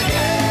warp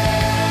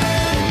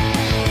again.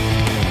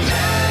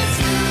 Let's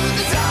do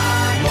the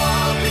time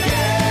warp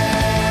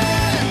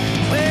again.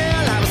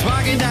 Well, I was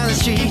walking down the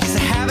street just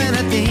having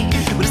a thing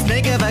with a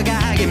snake of a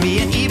guy, gave me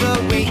an evil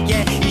wink.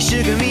 Yeah, he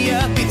sugared me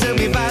up, he took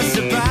me by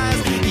surprise.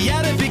 He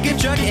had a pickup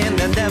truck and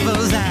the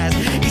devil's eyes.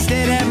 He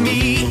stared at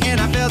me and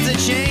I felt a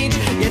change.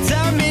 You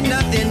tell me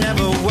nothing,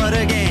 never would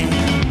again.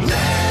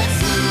 Let's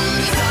do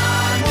the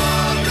time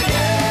warp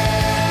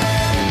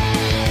again.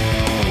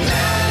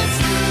 Let's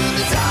do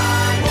the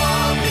time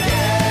warp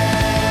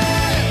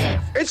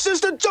again. It's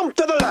just a jump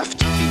to the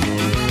left.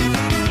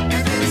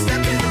 And then a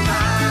step to the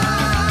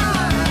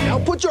right. Now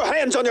put your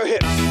hands on your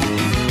hips.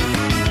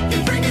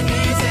 You're bringing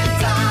me to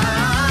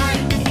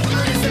time.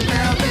 Raise the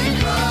velvet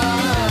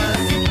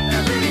cross. I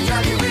really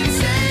drive you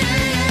insane.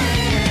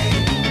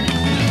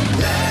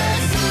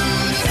 Let's do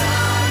the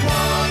time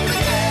warp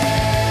again.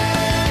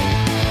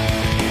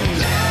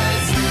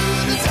 Let's do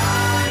the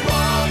time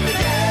warp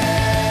again.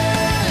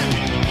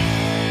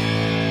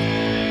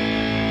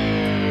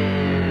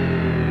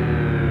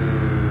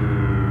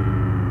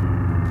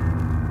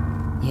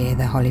 Yeah,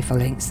 the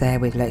Holyphonics there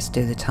with Let's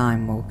Do the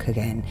Time Walk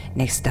again.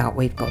 Next up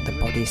we've got the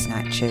Body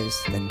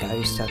Snatchers, the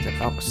Ghost of the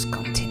Vox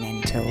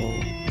Continental.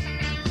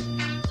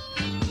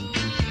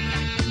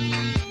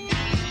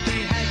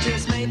 We had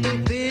just made the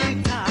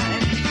big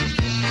time.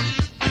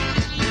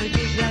 The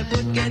gig that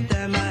would get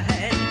them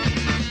ahead.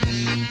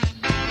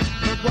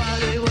 But while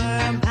they were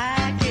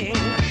unpacking,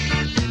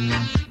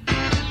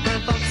 the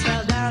box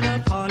fell down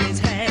upon his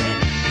head.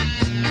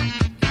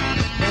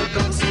 The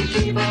ghostly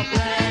keyboard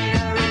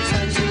player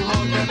returns to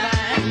hold the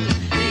band.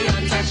 The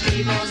untouched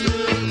keyboards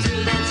move to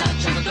the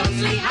touch of a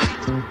ghostly hand.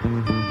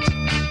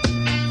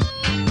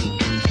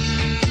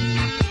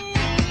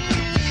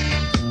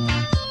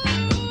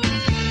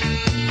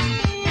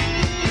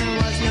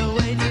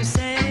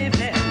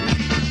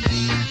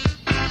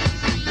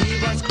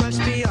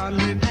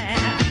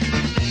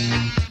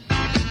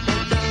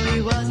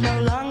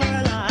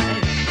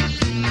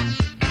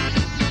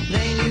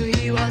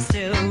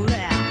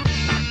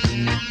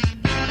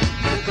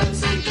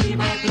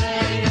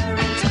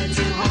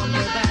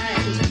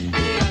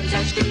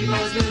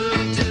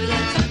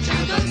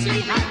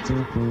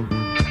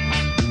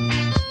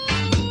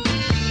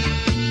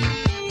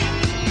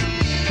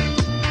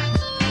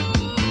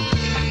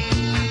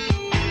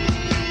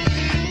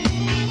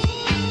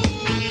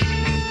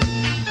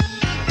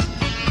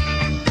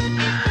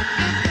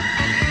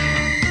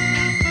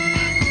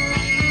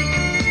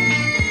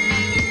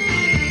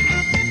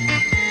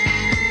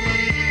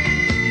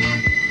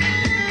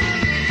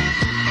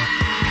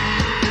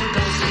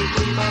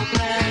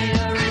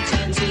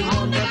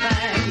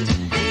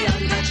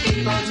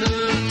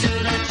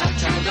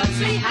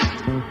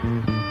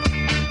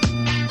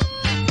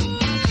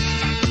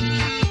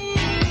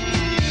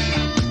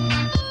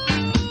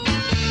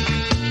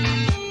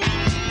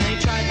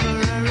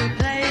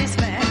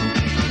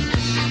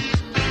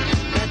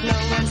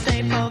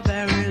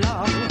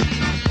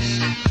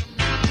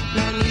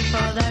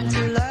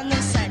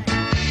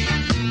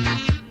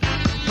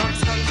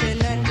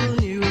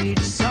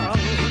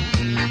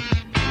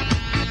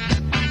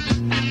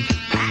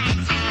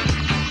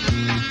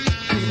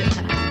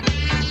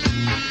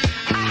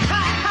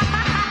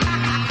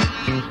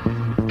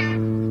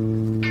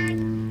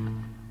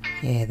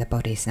 Yeah, the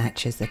Body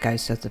Snatchers, the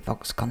Ghosts of the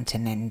Vox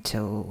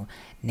Continental.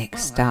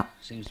 Next up,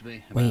 seems to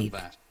be about we've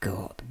that.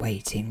 got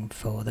Waiting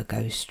for the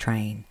Ghost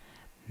Train,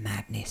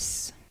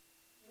 Madness.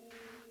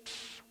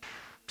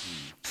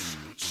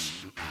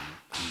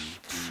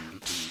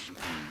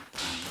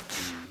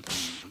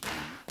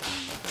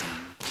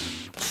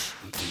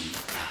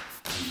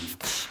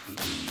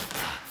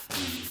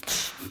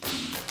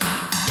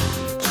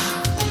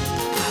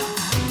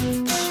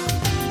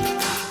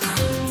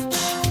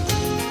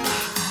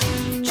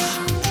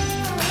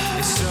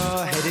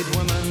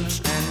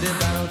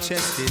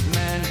 Chested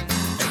man,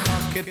 a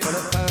pocket full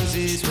of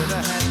posies with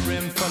a hat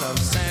brim full of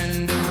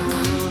sand.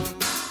 Ooh,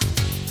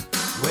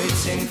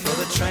 waiting for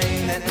the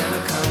train that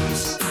never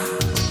comes.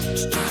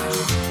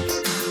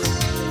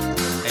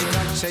 A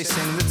dog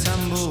chasing the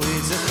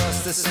tumbleweeds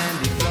across the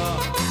sandy floor.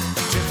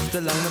 A drift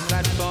along the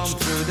platform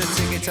through the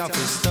ticket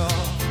office store.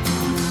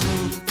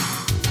 Ooh,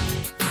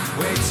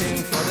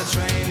 waiting for the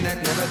train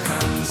that never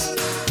comes.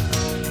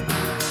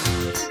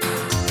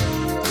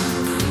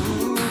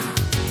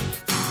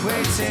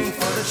 Waiting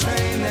for the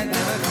train that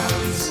never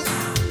comes.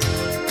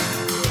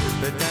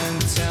 But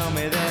don't tell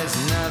me there's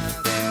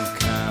nothing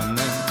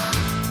coming.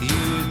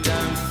 You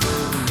don't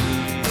fool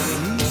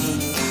me.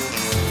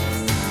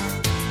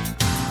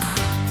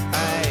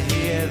 I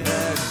hear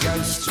the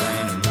ghost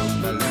train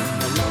rumbling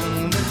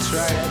along the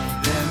track,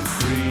 them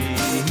free.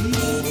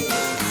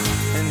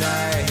 And I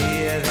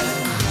hear that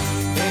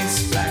it's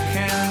black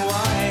and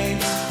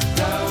white.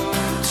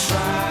 Don't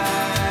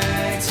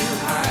try to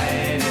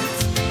hide it.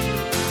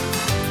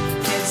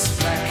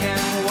 Black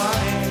and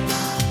white,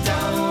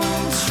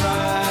 don't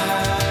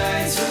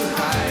try to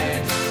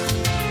hide.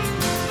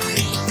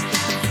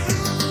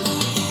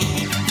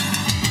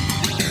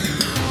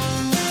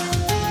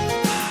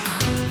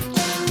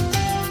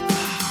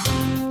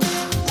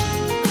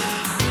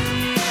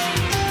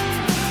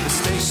 The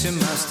station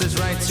master's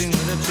writing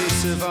with a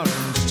piece of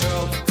orange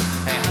chalk.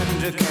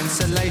 100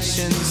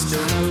 cancellations,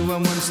 still no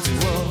one wants to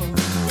walk.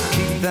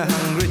 Keep the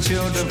hungry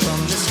children from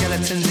the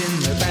skeletons in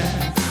the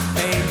back.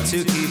 Aid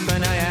to keep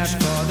an eye out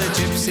for the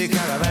gypsy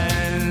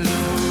caravans.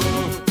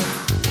 Ooh,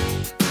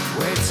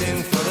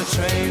 waiting for the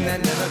train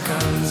that never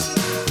comes.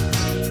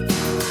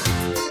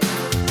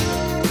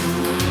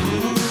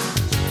 Ooh,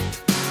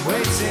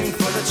 waiting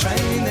for the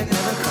train that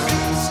never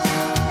comes.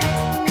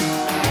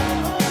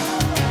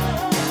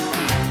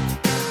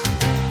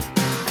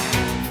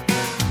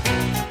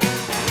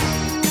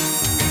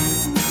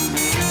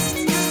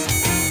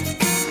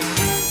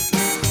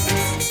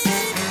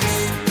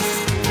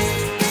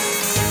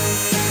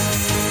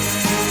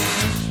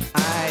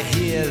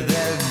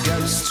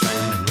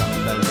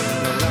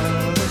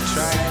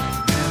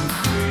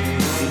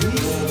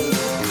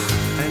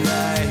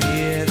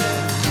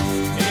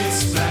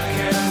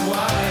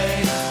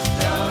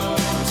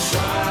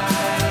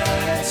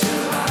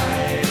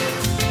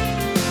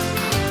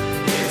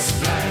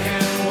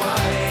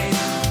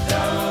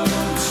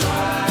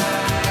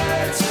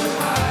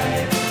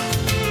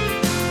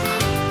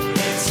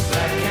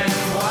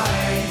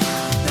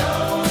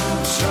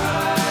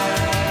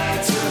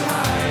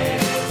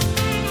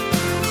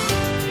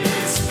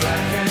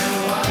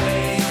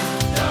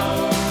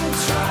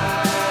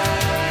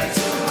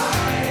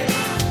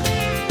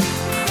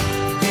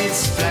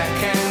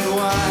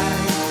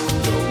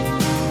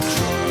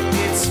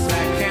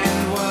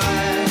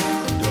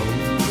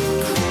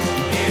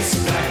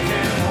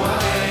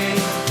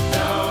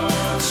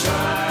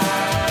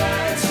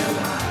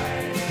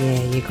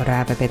 Gotta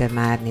have a bit of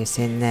madness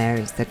in there.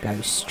 It's the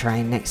Ghost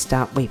Train. Next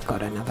up, we've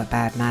got another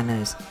Bad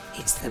Manners.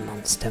 It's the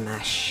Monster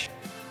Mash.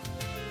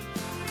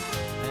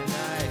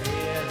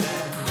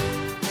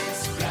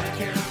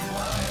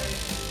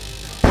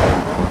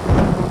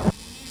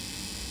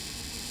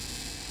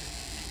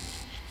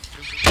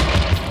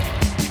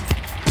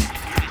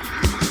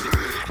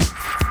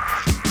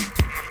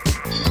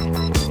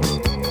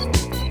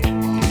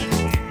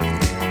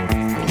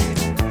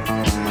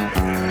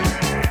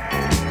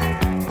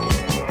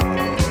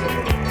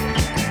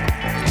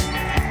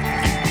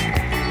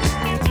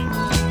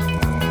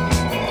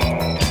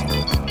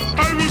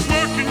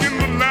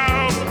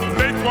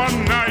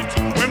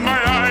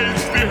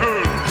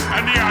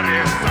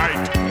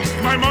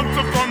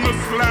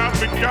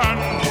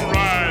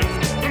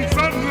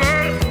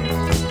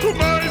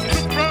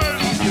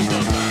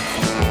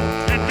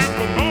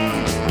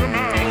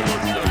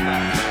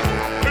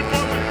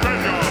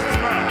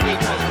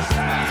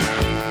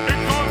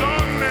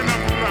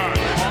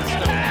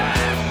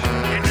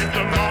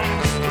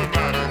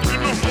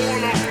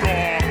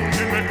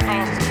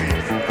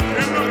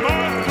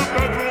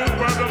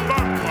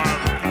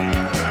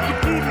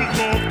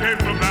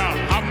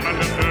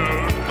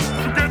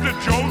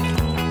 Jolt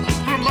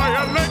through my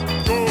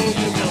electro.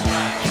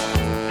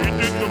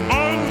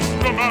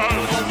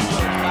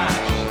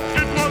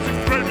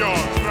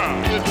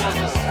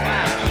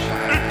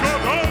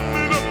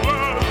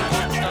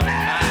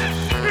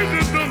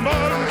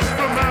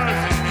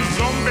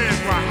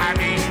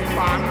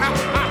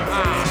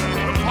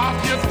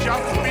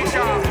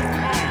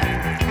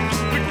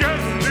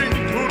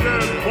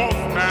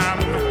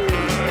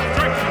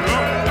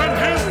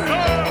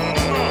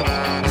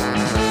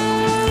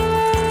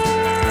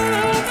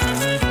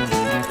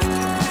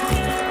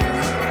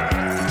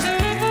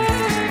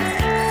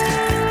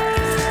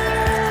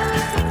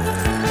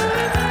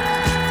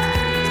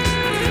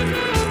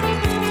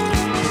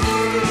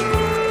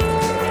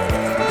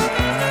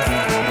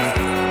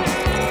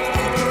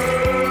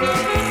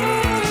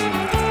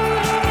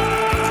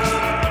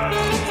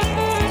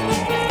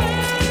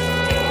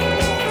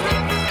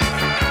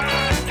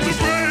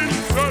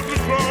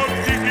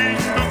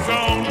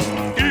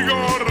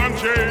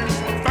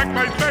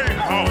 my main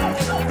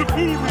house. The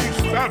foolish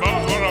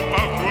stabbers were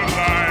about to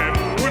arrive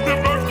with the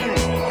vocal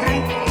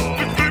group,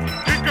 the Clip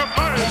Kicker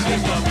Five.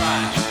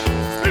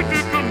 It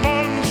is the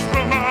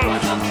Monster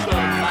Mash.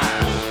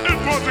 It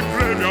was a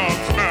graveyard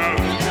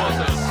smash.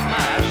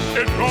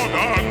 It caught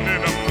on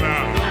in a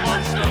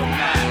flash.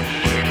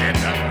 It is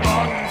the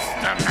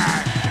Monster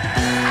Mash.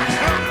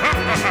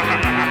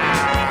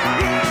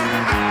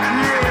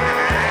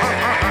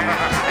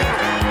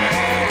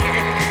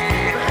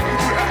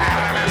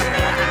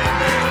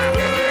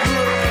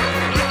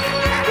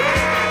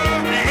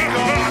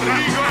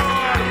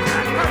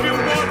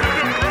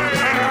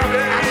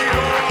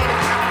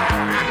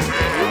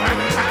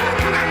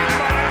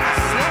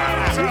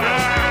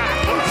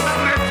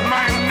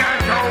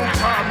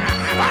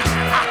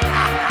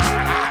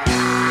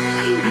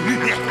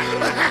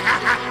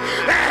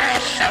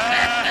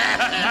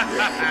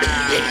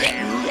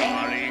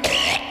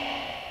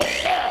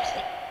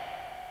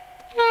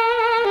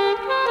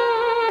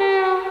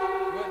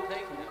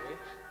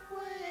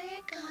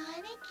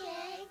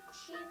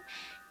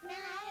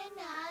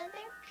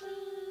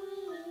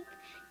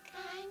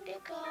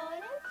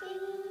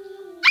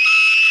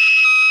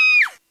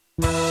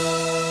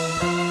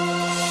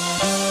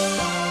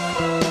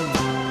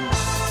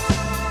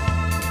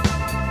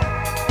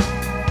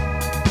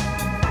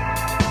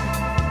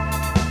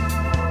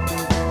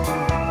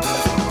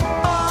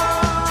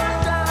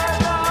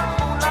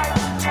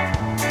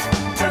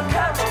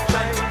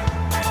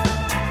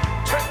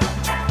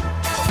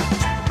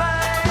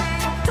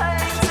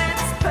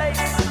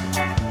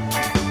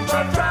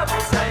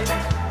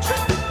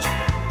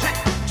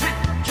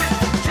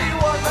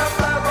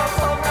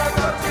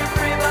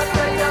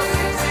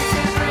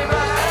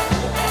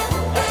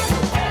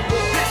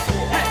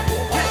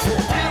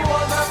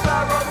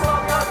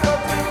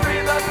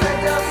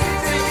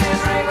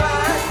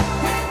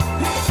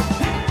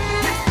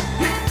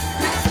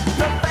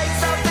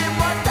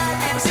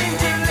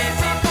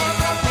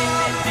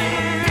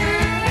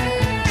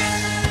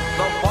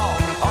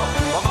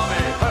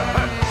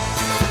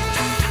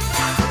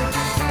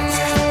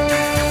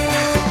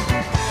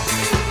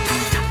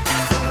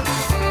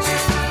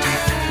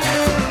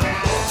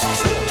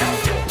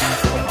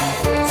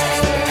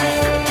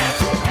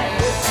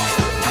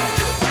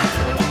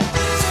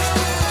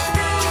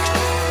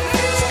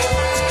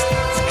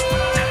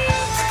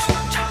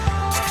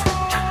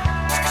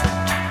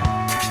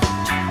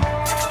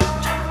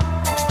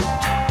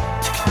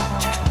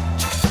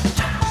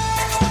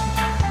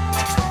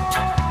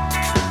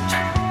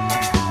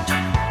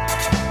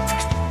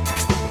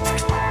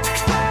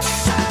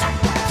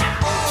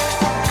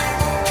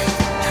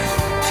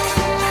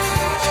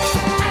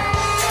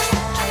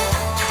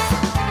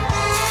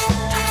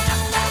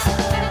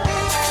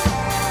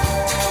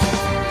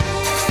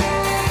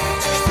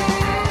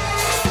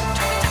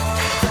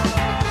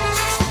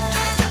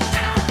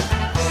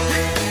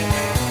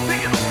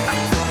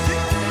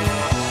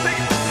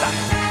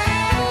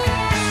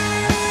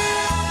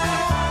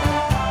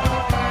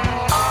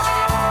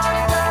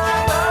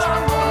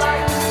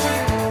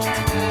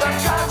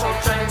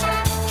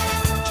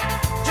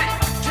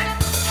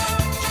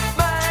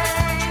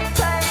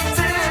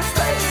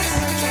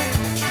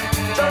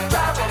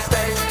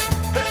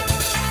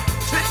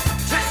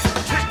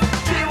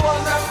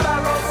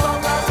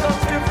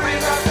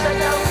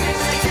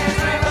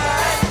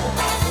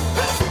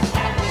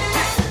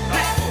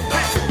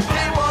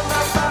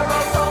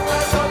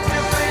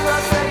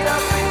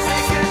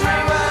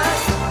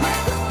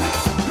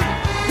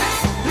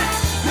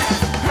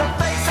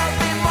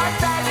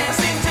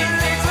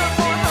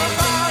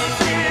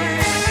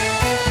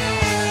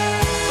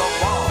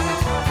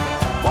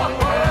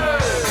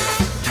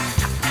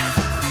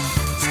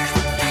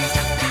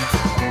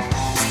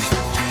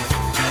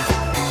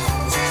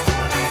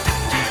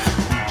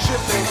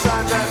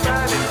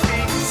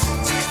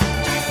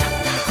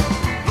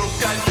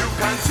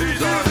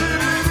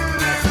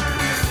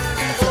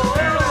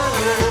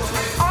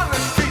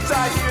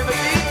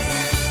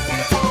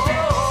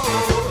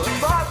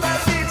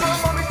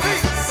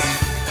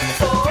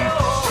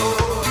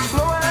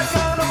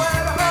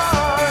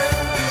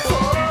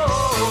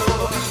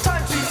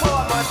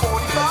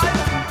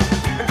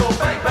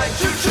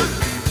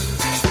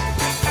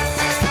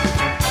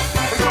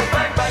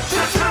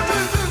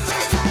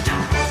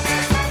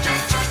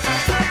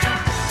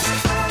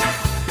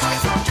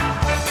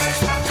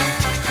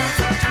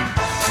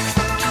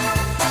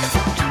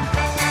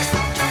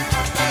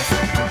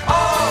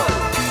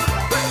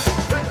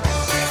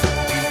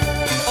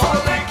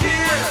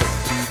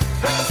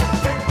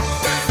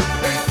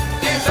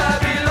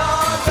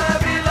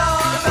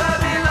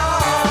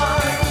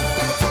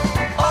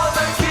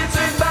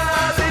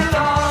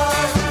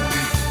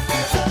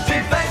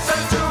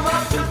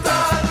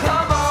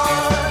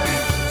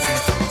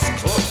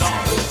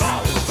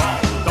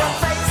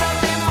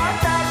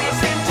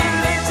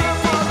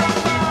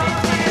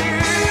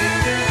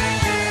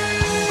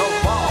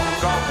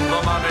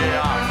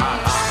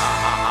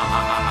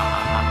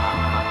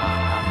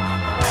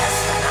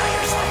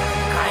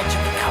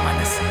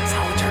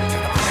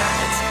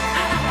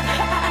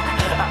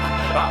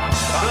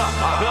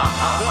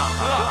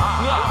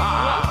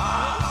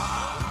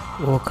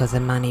 Talk of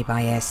the Money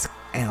by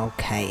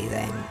SLK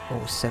then.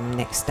 Awesome.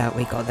 Next up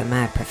we got the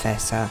Mad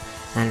Professor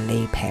and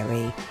Lee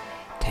Perry.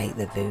 Take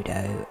the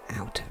Voodoo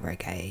Out of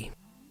Reggae.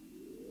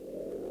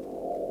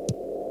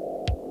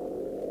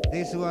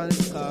 This one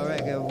is called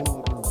Reggae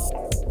Voodoo.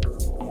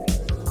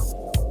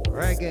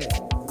 Reggae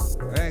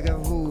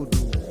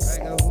Voodoo.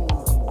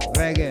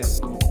 Reggae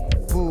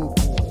Voodoo.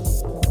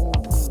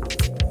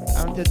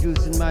 I'm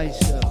introducing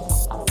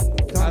myself.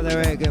 Call the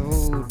Reggae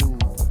Voodoo.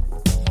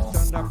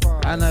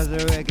 And as the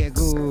Reggae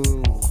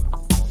Guru.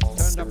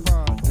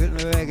 With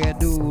the Reggae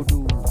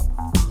Doo-Doo.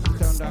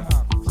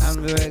 And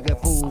the Reggae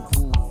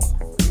Poo-Poo.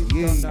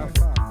 Yeah.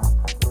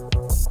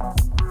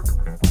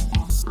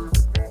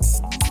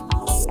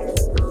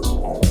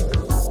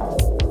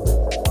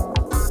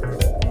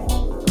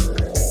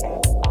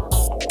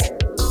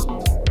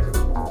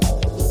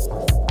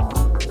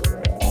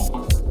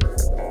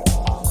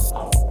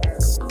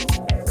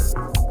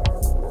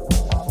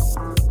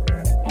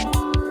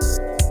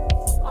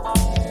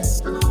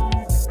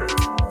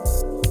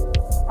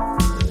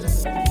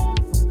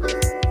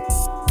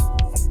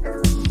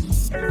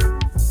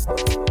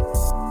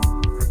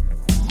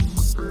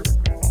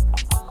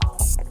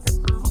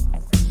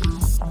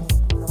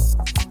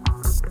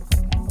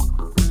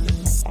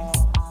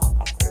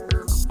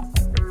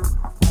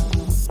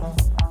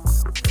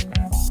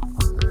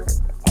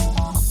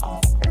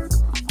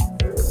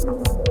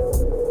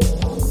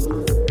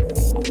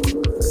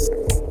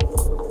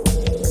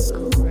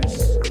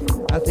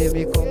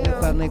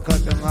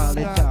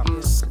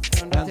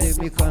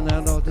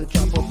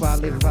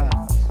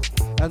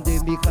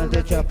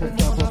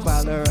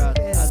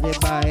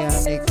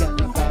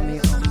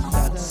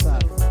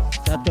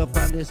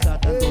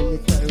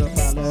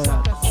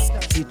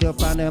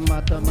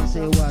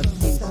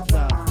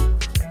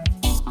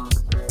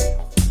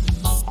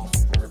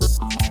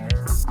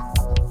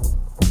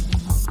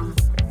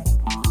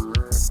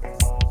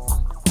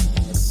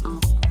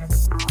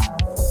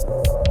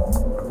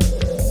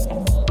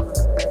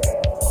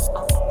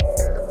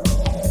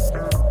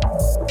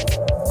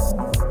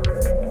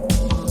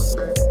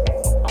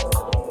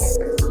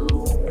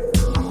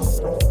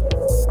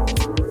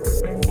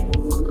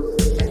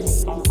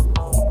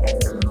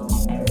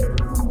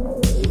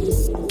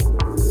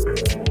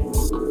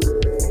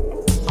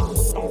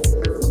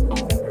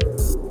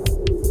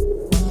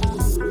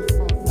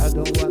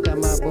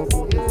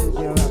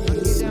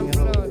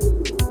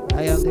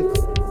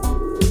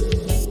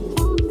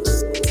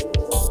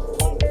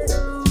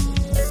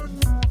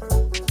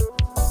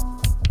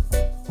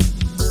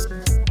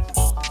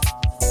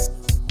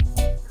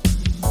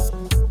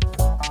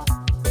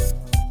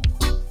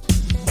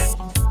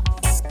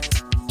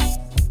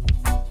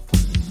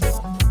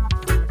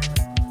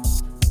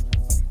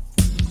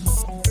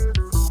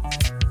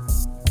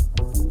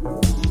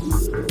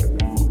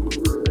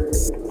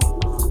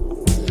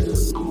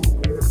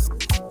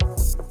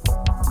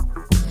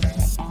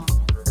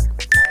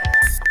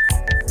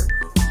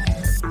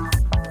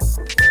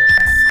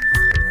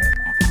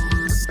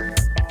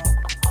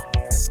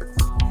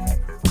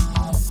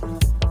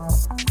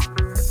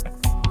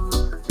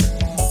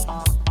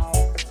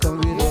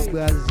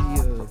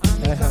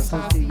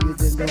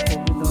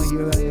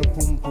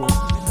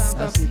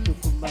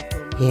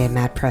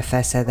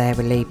 Professor there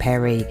with Lee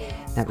Perry.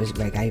 That was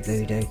Reggae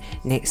Voodoo.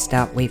 Next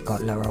up we've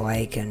got Laurel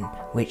Aitken,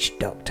 Witch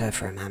Doctor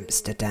from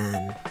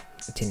Amsterdam.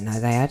 I didn't know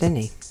they had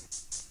any.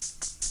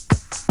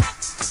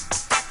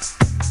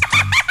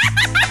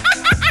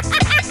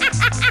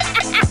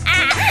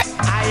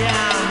 I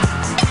am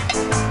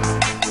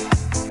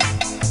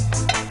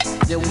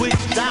the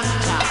Witch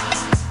Doctor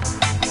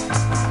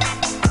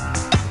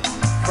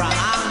from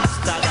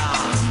Amsterdam.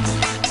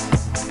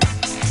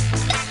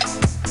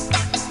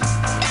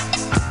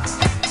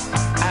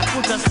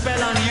 Put a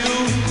spell on you.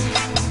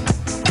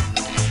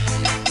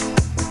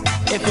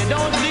 If you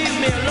don't leave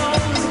me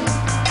alone,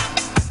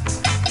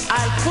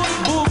 I'll put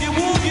boogie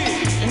woogie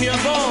in your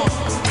bone.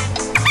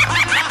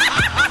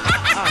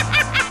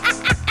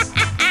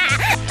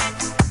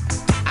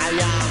 I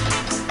am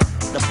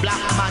the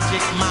black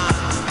magic man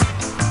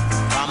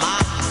from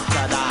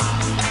Amsterdam.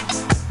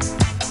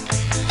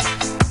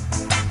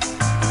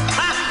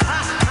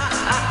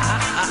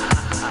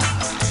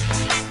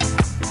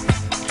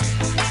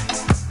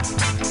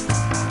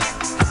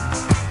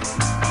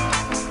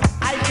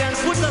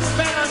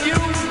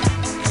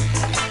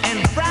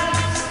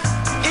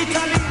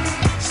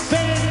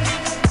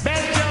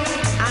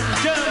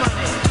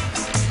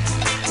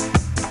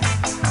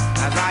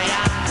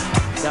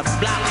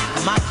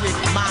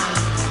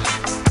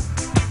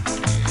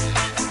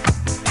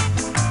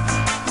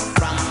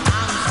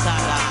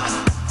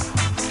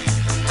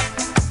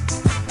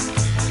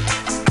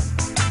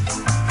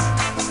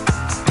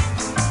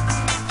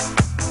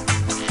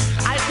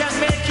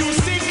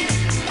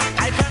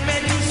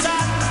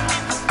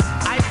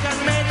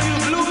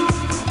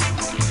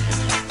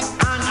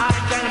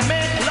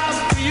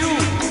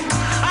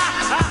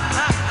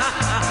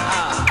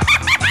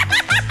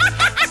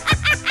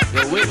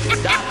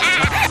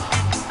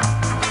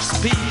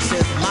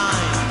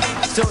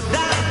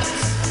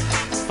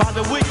 for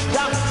the witch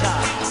doctor.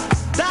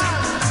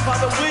 Dance for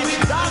the witch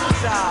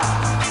doctor.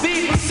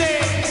 People say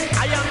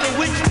I am the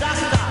witch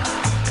doctor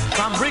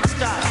from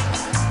Brixton.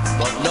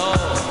 But no.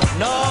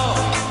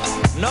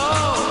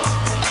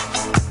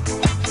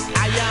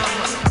 I am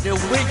the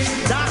witch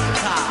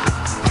doctor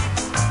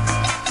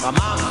from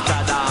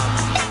Amsterdam.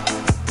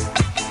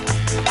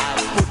 I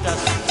put a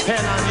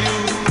spell on you.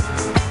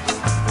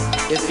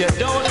 If you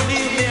don't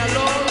leave me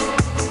alone,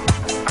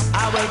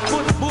 I will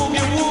put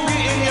boogie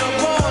woogie in your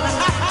bone.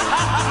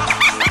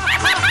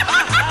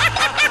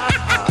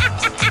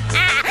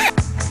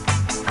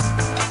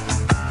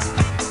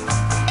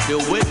 The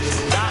witch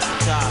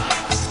doctor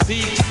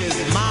speaks his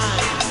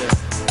mind.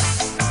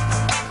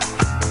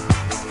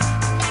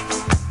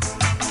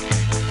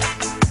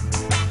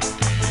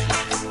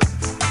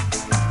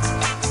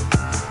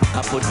 I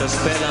put a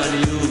spell on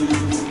you.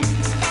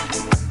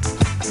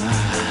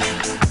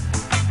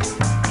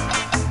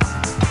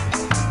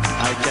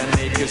 I can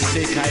make you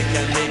sick, I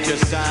can make you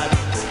sad,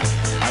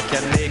 I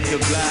can make you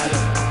glad,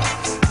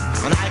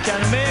 and I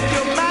can make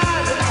you mad.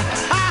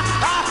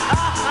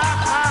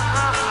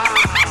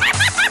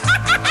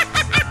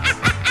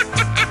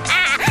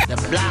 The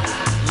black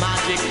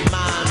magic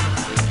man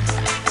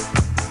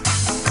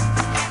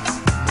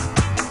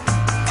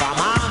from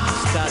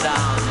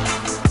Amsterdam.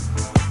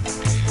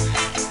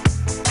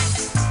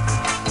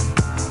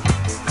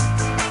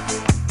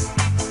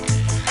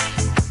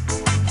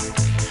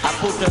 I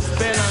put a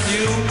spell on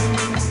you.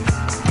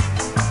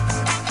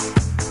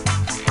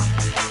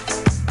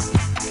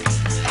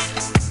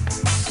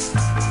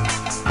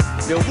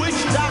 The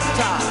witch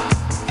doctor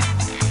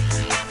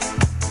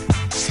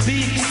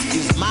speaks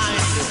his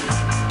mind.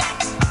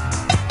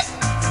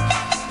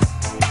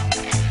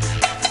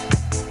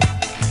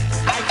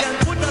 I can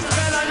put a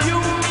spell on you.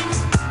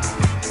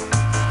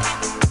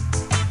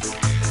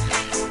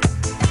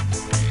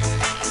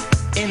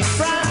 In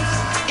France,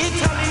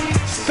 Italy,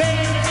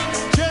 Spain,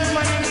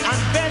 Germany,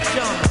 and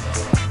Belgium.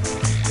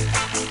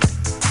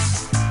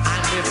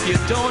 And if you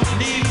don't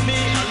leave me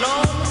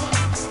alone,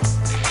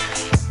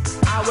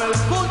 I will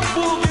put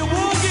boogie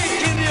woogie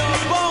in your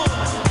bone.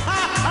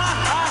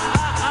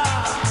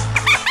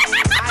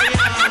 I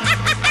am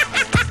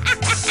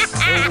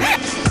the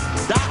witch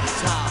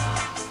doctor.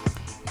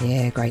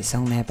 Yeah, great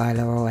song there by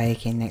Laurel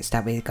Aitken. Next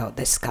up we've got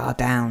the Scar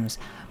Downs,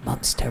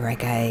 Monster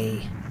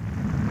Reggae.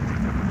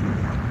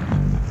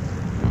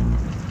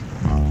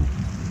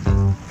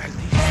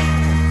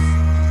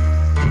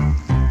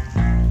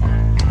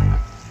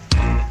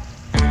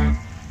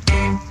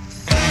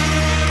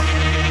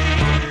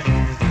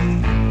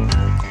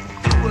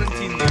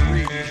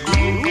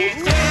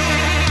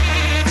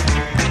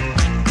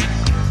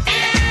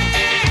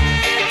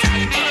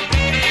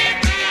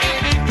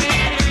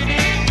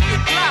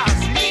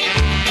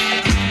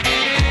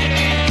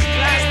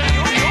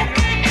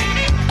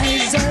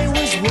 As I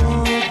was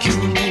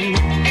walking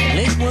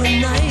late one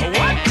night,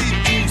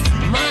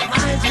 my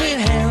eyes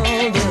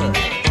beheld a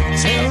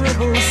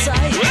terrible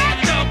sight.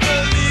 How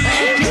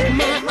could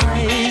my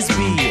eyes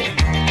be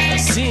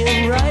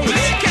seeing right?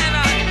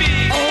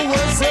 Or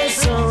was there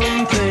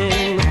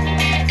something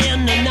in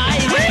the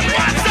night?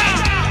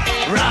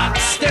 Rock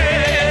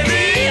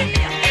steady,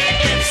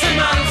 it's a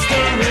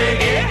monster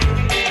reggae.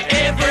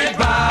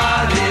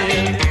 Everybody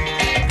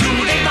do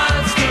the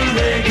monster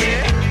reggae.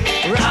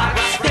 Rock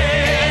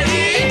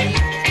steady,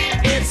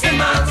 it's the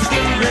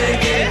monster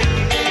reggae.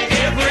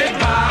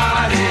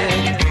 Everybody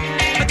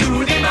do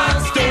the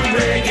monster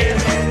reggae.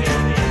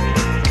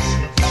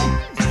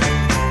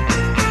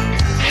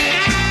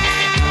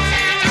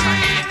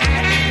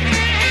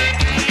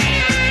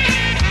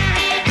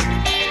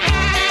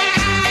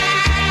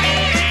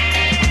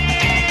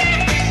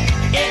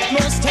 It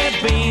must have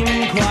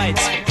been quite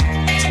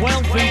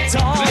 12 feet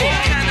tall.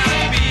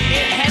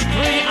 It had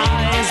 3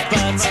 eyes,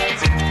 but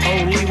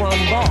only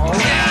one ball.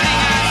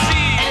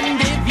 And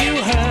if you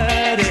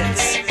heard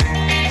its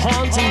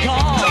haunting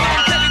call,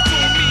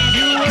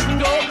 you wouldn't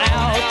go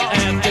out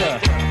after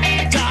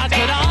dark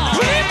at all.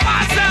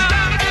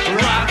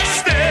 Rock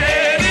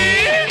steady,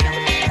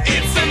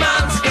 it's the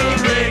monster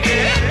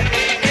reggae.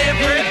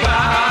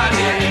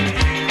 Everybody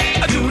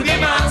do the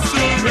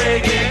monster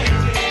reggae.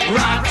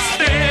 Rock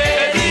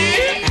steady,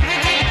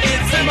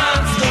 it's the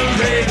monster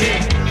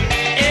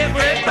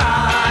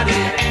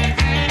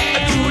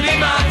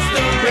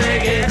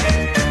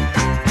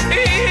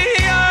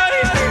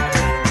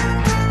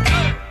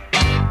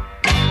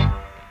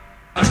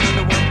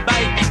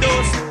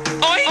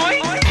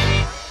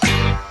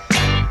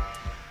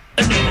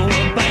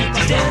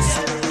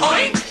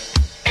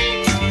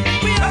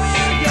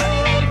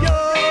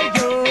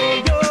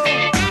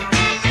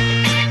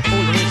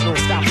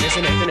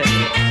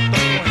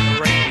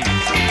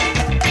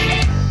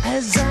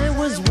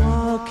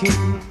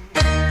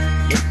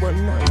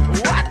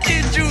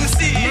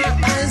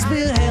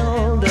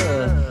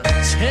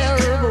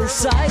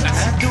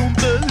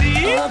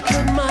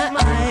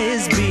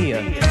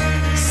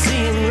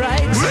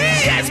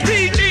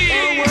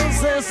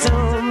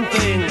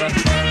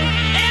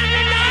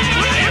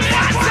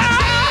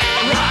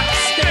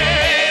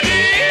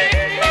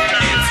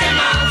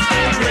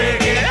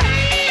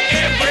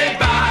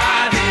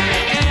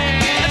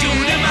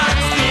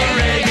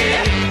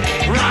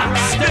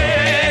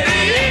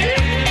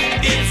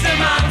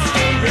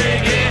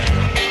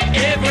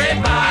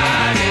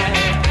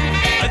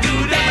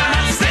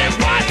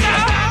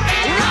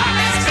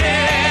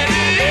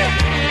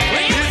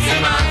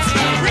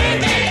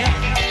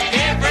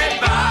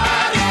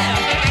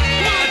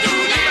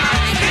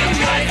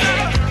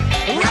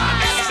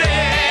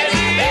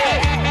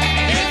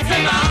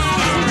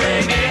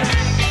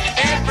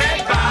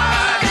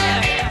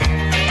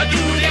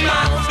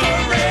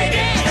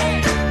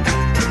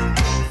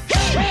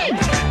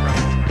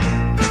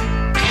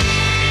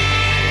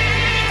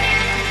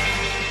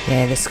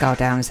Skull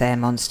Downs there,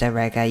 Monster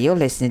Reggae. You're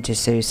listening to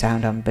Sue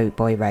Sound on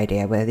Bootboy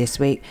Radio, where this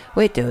week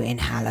we're doing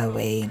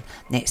Halloween.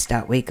 Next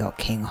up we got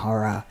King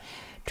Horror,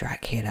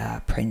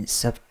 Dracula,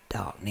 Prince of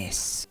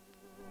Darkness.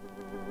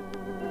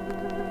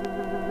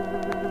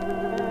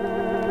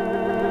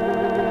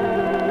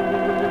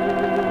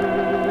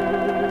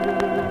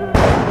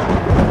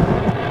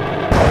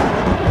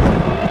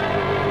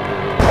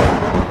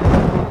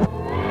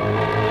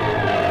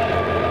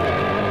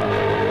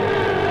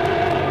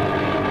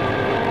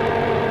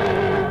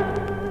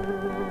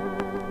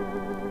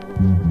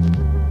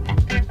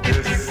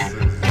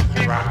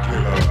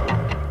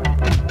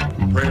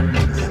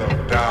 Prince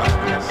of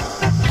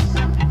Darkness,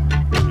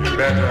 you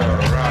better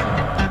run.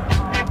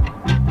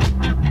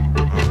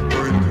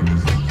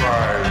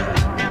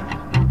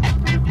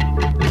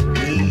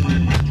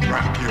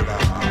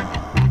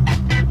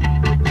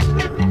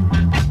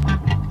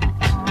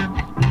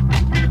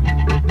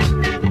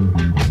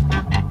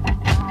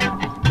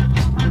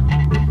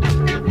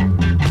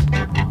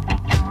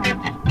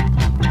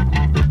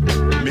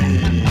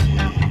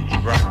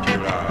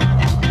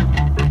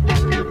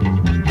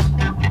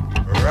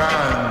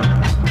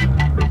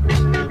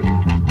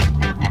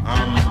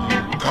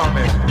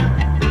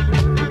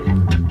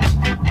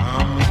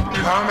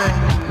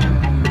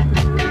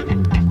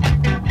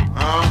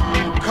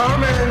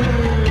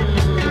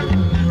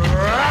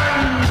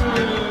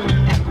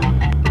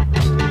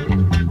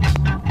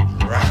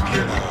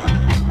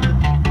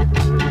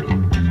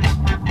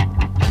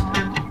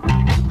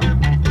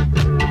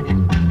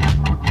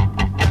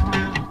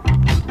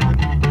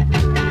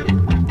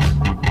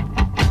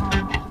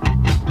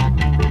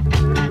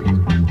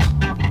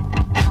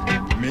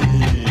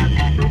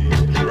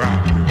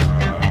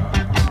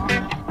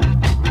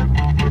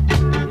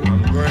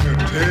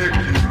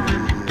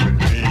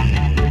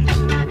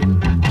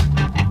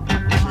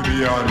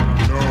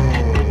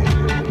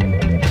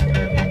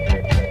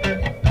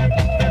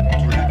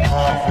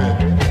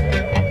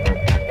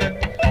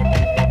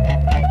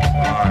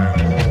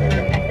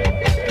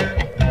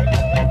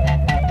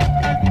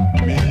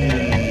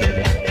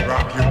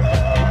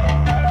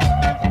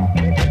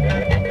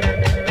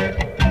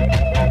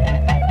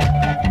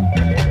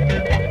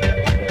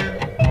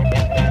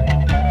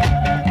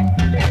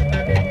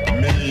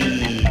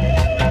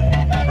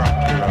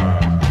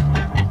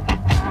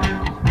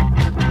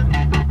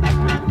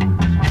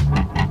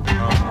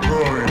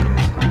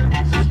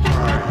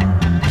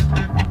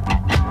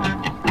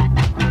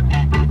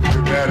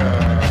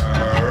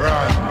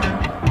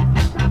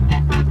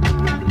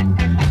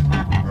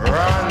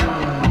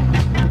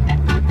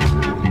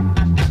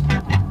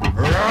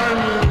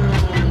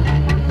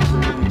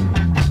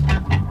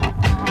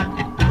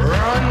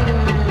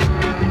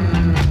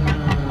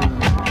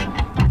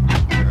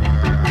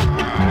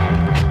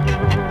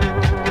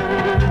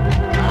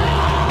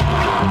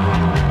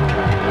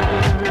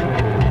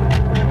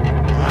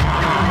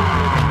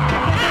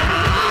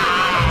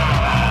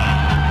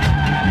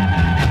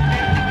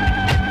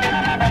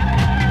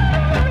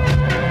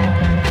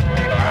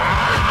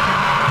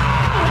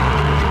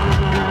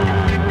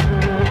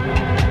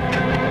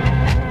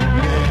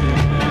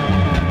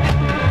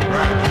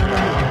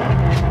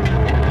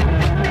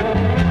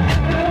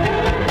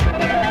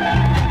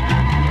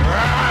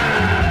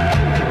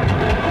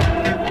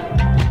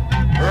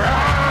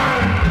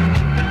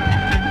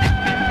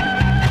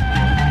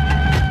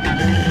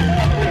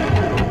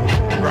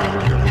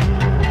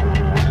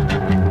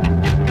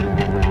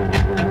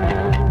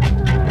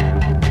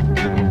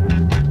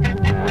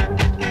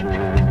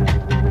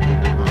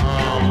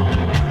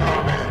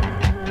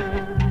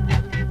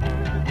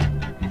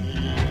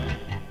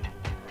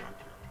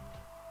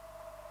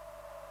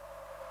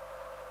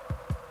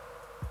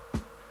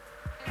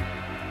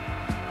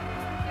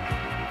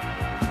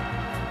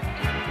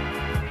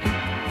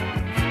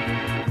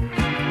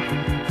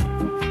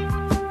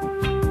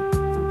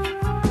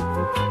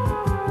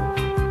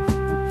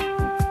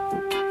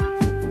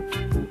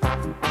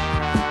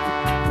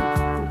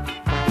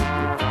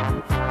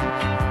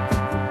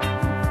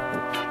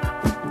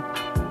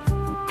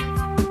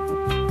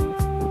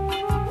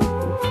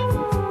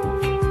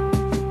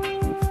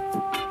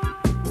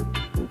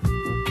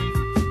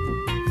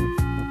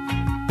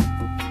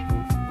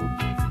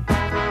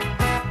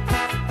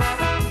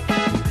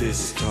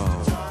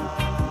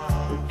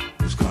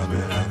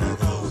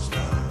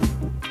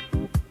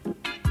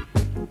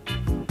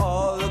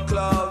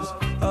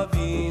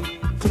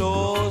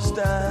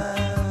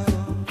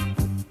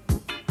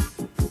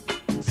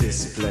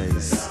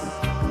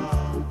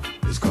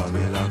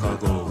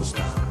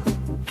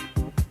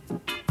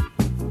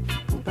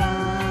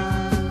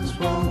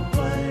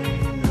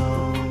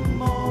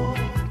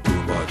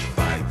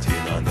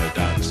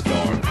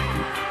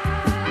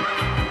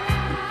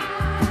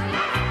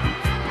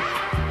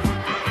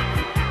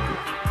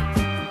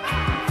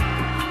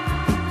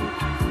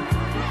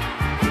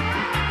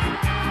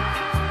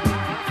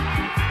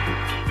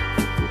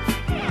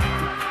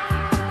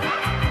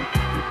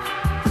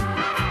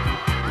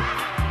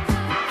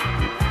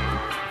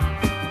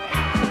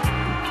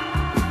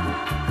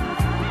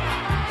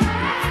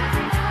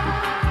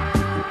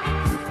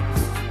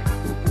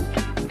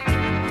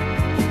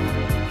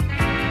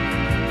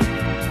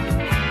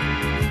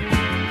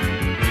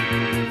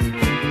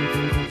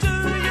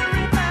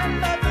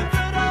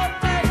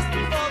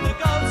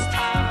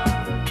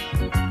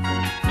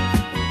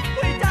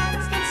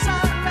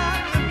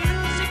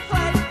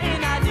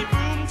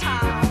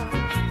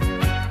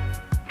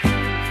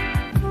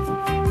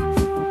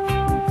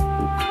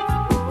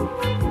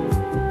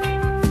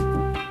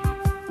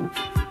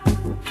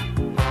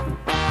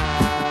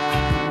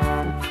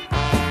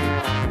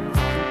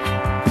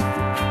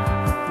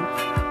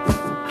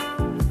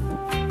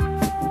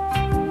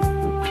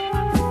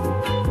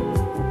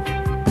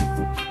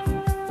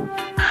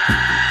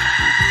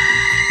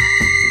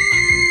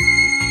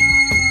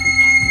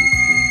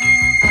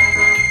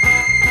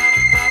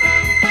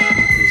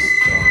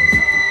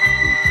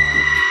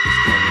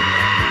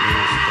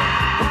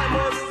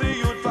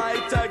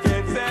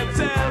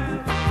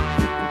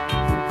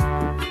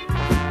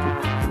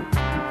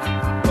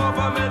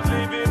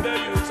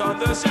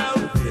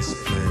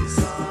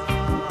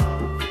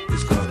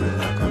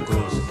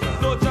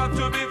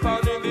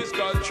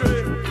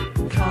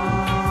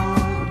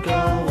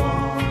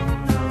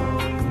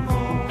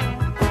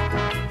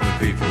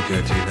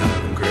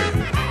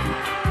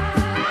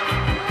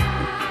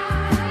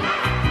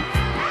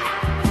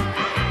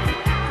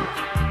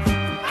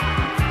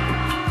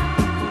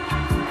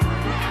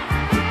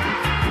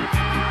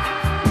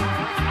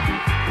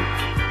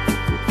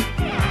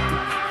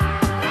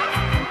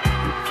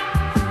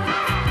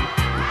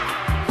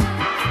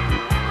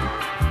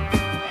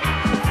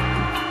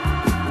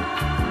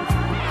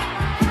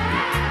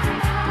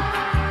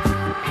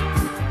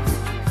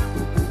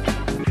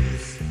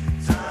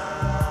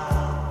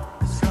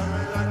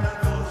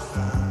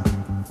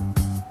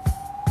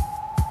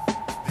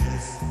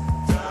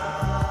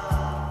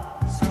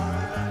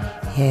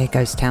 Yeah,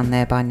 Ghost Town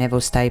there by Neville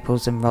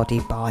Staples and Roddy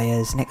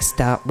Byers. Next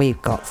up,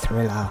 we've got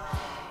Thriller,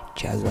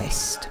 Joe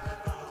West.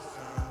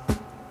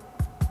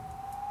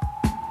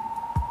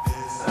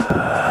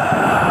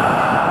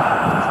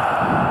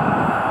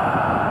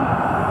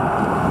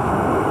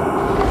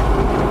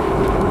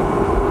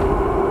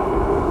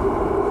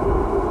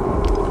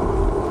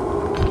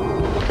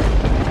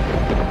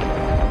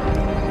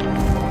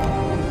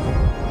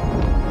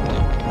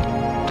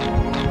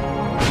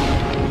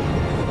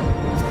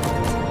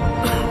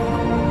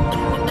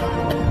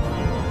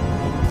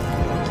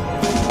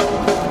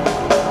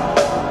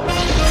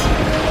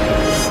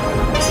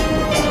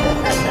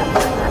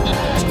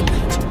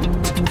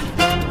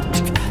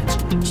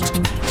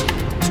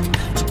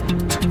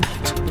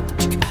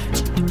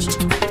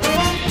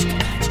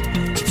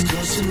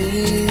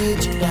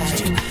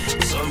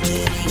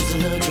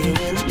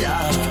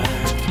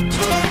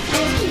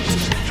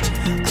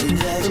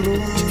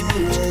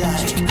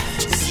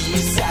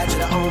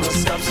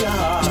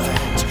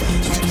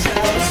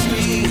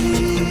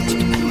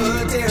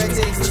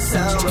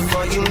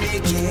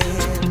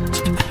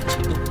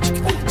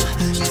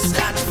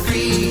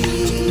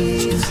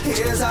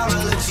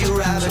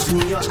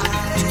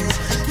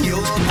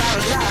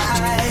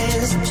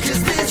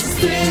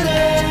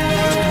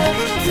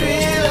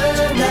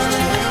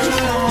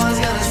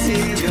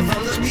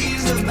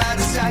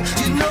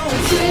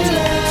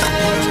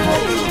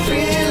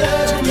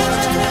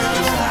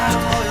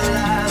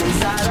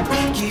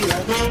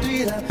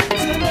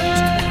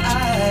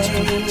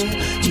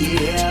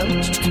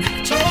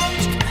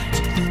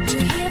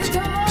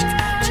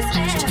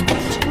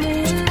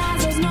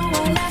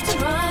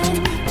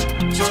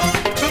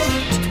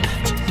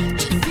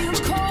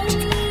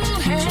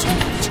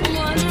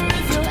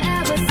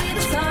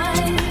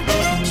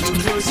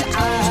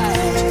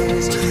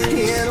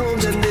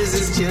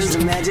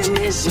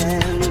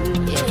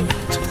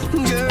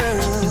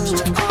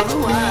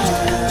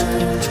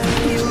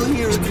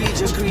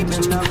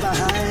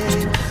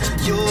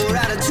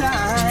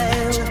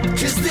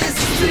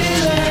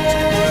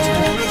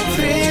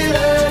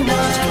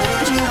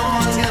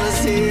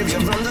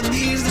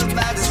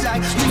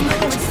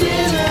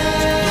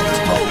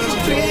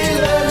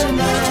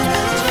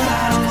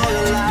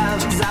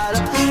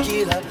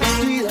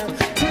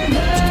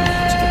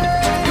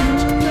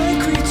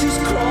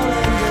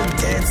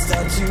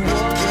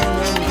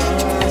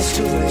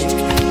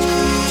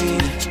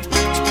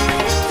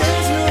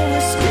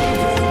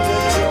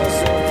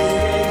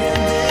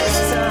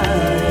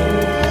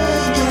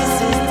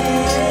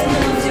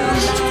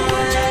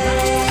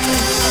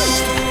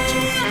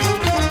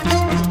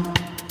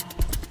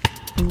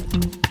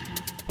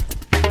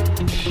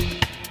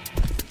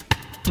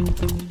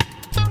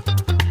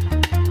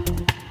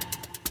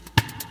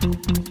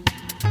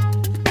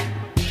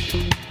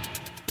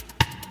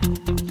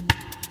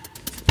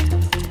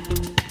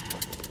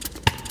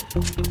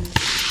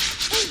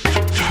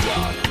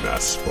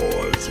 Darkness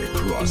falls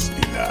across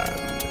the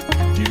land.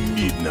 The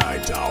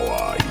midnight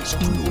hour is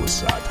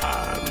close at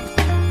hand,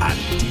 and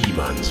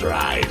demons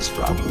rise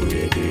from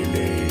where they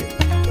lay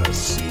to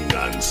sing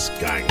and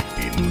skank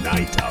the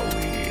night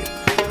away.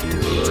 The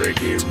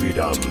reggae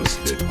rhythms,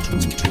 the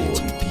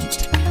two-tone beat,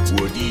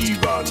 would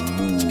even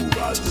move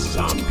as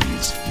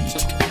zombies'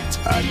 feet,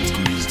 and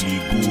grizzly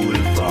ghoul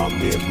from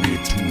every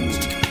tomb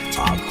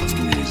are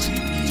closing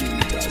in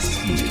to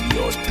seal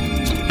your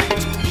doom.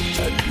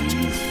 And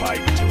you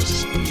fight to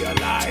stay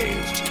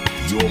alive,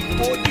 your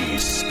body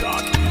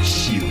start to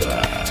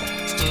shiver,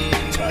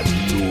 'cause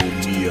no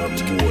mere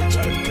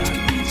mortal can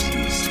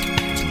resist the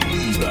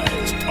evil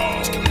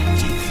of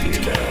the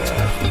thriller.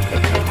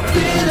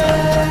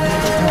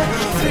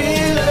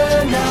 Thriller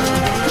now.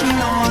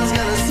 No one's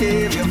gonna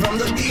save you from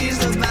the beast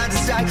that's about to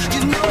strike.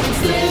 You know it's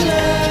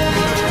thriller.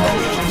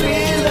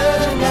 Thriller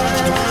now.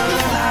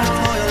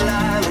 For your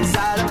life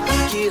inside a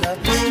killer.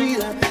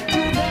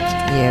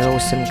 Yeah,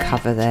 awesome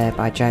cover there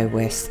by Joe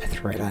West,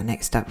 Thriller.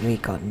 Next up we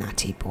got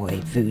Natty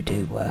Boy,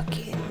 Voodoo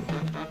Working.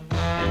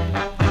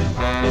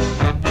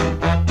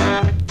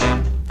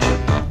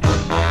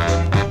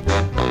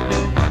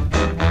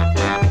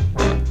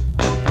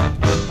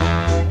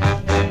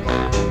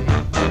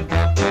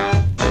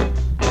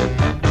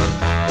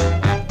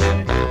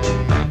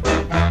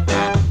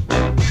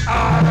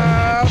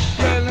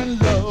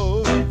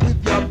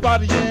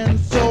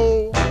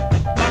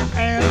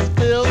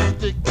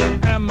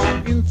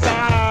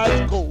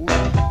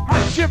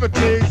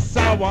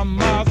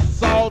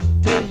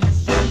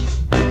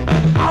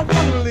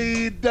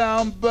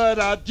 But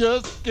I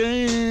just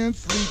can't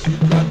sleep. You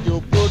got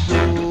your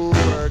voodoo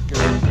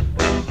working.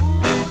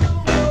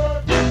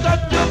 You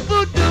got your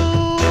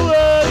voodoo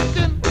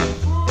working.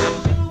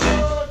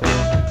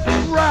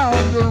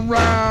 Round and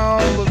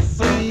round the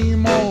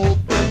same old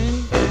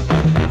thing.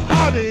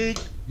 Heartache,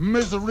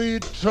 misery,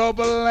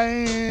 trouble,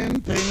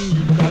 and pain.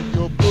 You got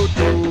your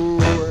voodoo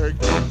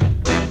working.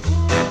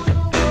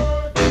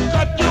 You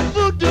got your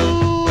voodoo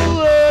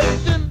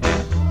working.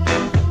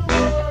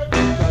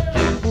 You got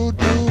your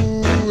voodoo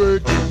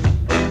working.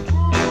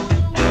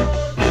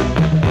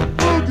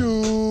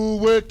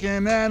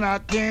 and I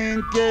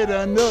can't get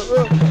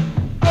enough.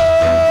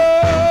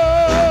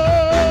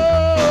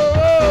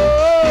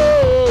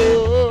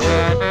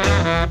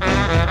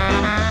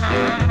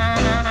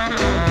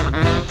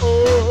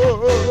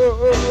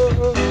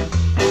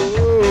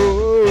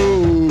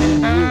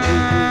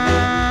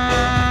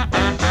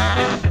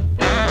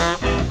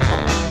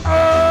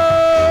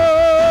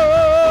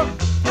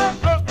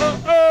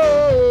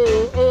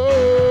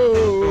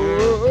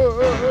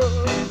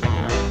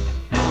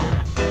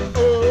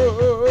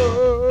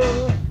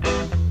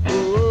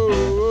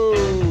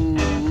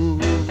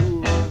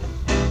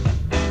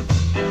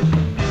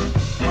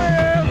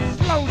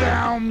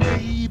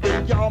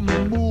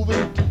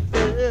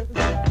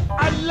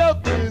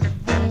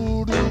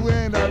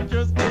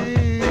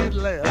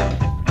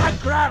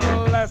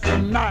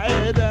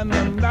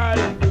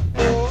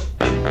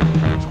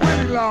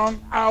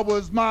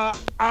 Was my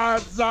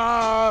eyes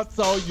are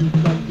so you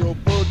got your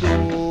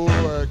voodoo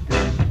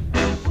working.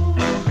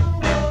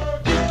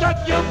 You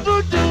got your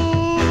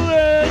voodoo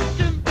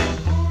working.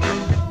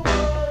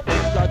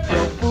 You got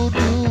your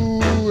voodoo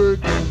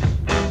working.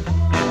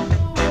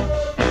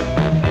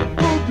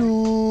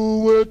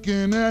 Voodoo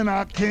working and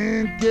I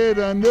can't get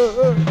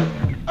enough.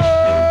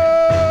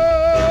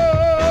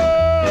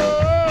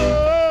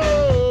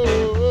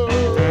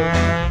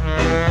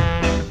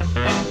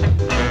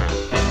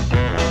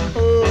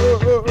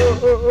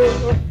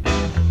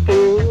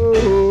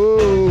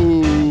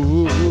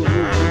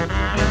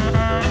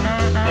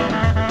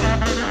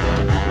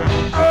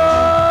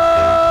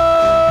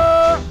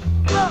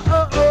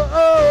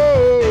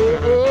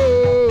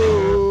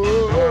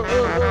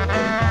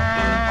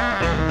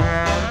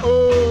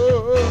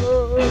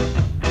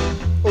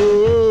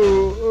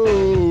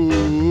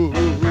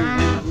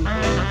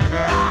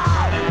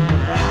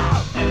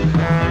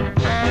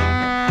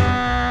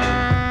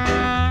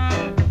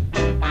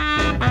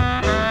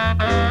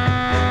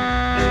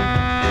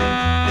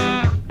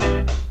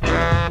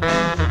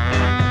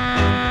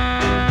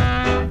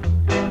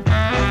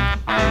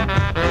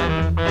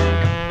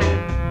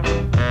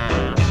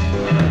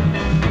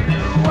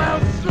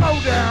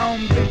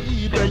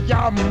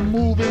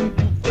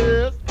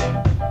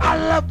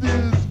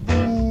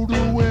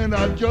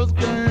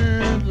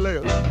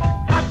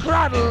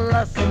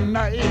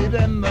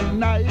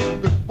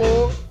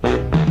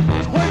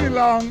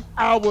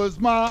 Was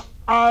my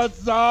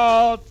eyes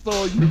out,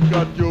 so you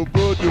got your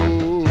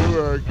voodoo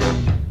working.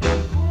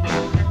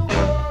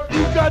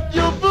 You got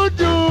your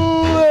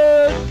voodoo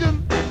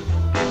working.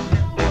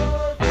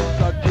 You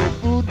got your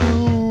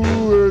voodoo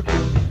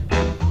working.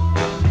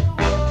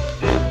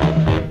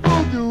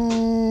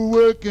 Voodoo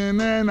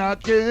working and I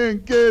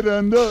can't get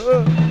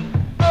enough.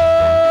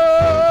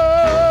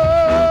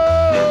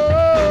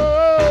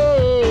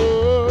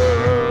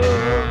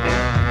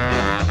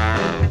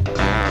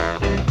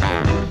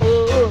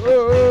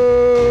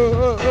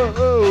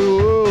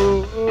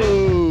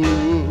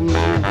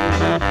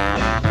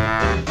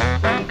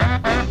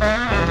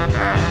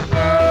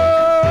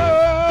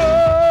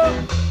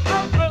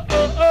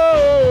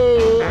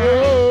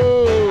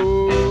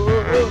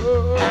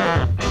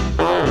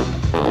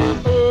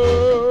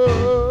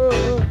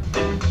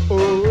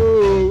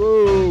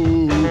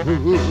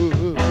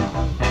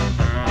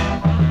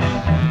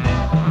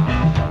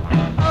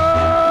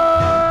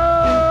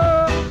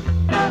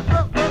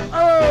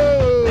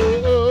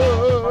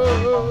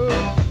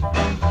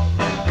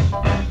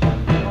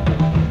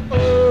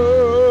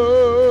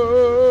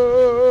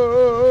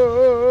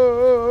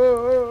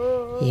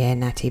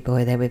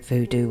 Boy there with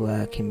voodoo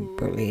working,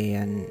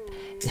 brilliant.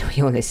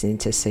 You're listening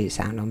to Sue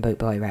Sound on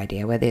Bootboy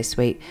Radio, where this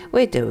week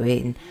we're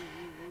doing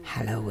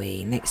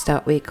Halloween. Next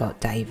up we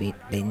got David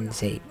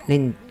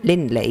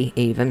Lindley,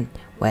 even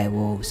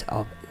Werewolves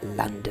of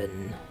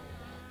London.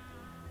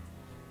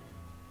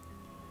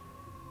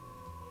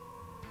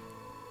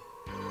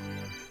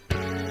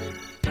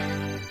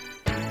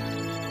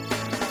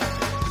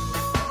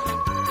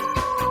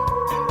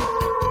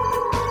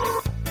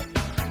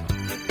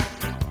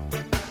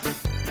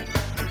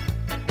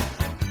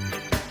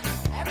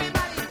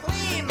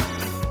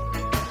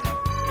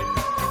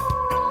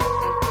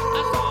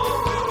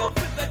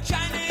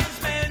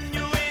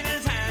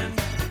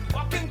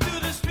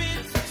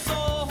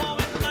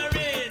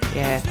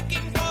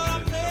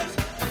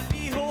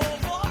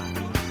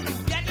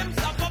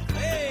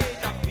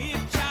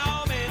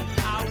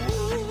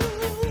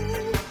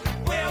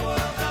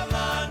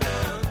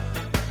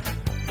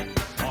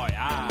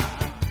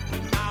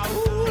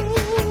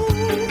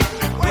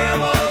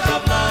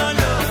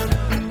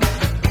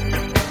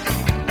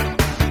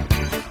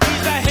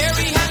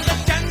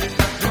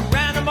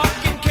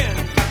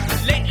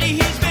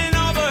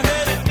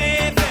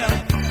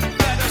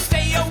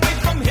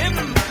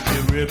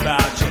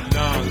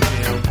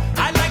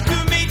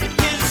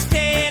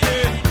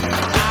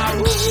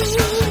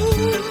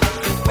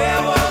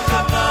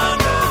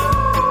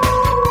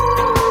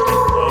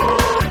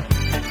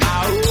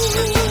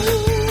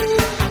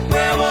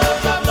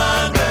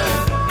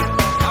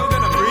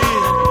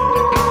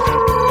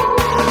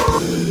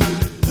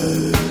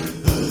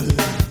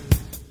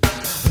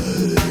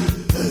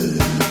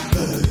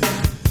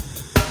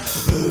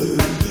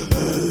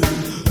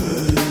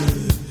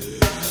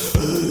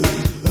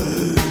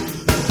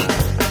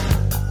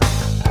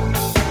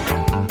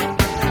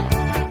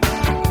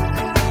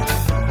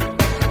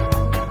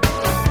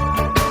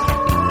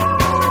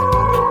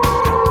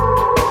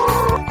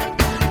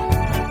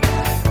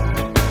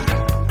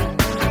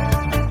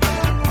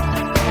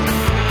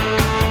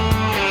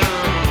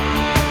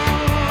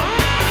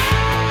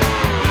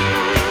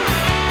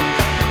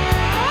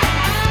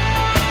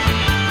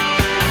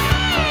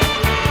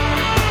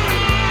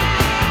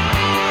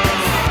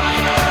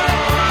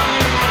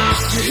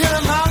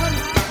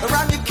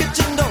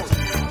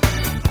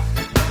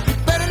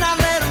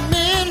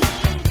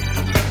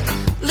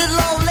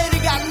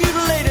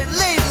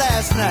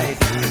 night,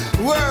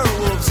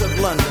 werewolves of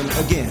London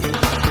again.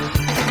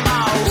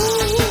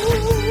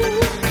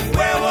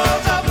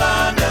 Werewolves of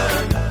London.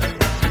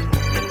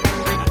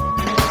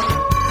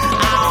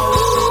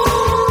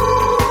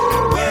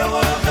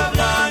 Werewolves of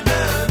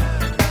London.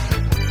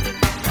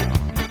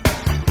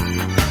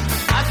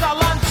 I saw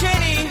Lon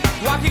Chaney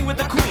walking with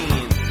the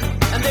Queen,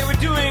 and they were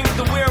doing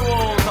the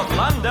Werewolves of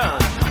London.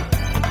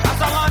 I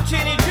saw Lon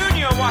Chaney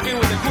Jr. walking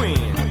with the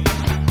Queen,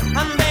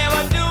 and they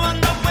were doing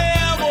the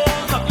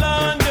Werewolves of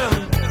London.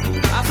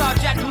 I saw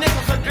Jack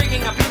Nicholson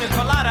drinking a pina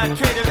colada at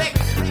Trader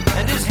Vic's,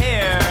 and his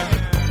hair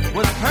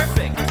was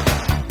perfect.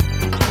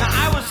 Now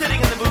I was sitting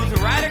in the booth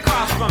right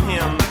across from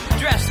him,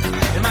 dressed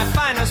in my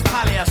finest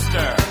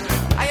polyester.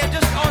 I had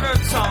just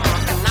ordered some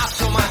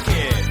nacho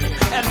maki,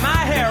 and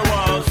my hair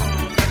was,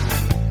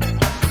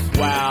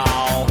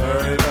 wow,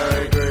 very,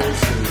 very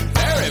greasy.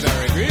 Very,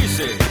 very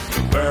greasy.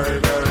 Very,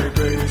 very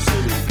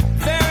greasy.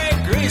 Very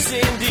greasy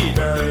indeed.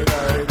 Very,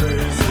 very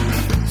greasy.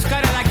 It's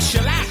kind of like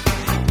shellac.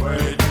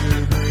 Way too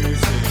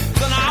greasy.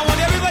 So now I want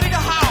everybody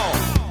to howl.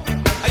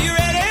 Are you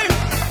ready?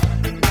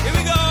 Here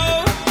we go.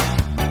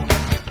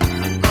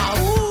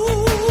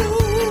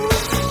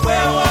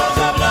 Werewolves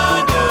of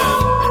London.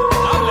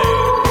 Lovely.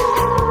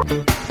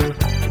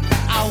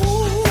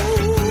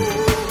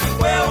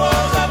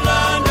 Werewolves of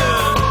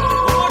London.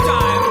 One more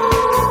time.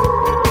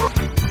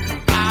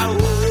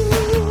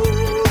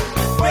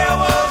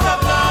 Werewolves of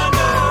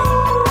London.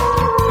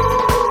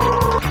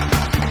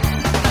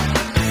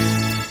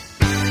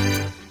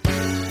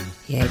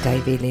 Yeah,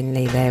 David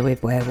Lindley there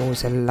with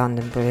Werewolves of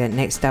London. Brilliant.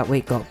 Next up,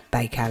 we got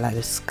Baykala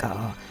the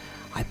Scar.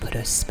 I Put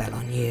a Spell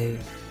on You.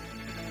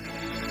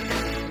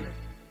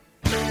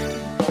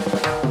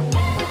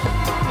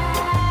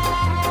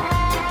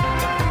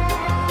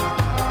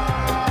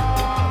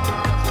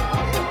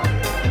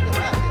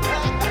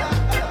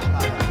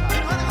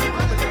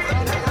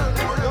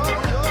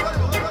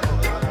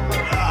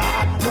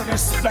 Put a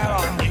spell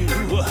on you.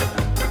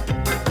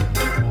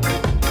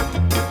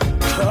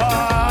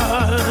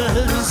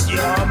 'Cause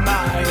you're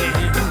mine.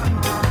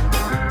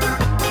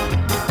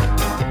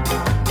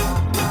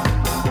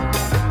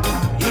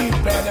 You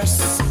better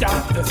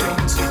stop the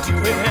things you're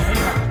doing.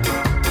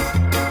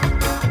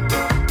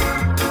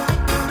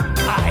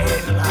 I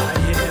ain't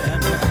lying.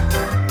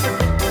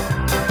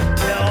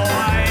 No,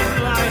 I ain't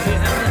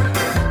lying.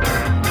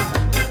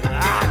 I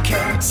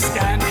can't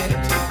stand it.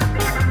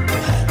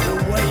 The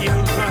way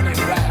you're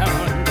running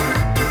round.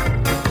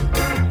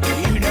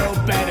 You know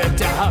better,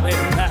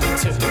 darling, than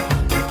to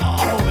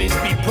always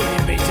be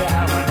putting me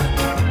down.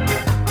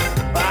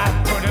 I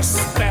put a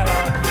spell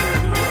on you.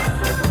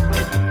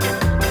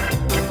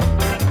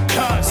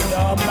 'Cause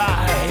you're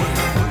mine.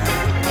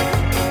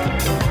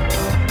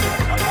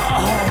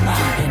 All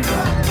mine.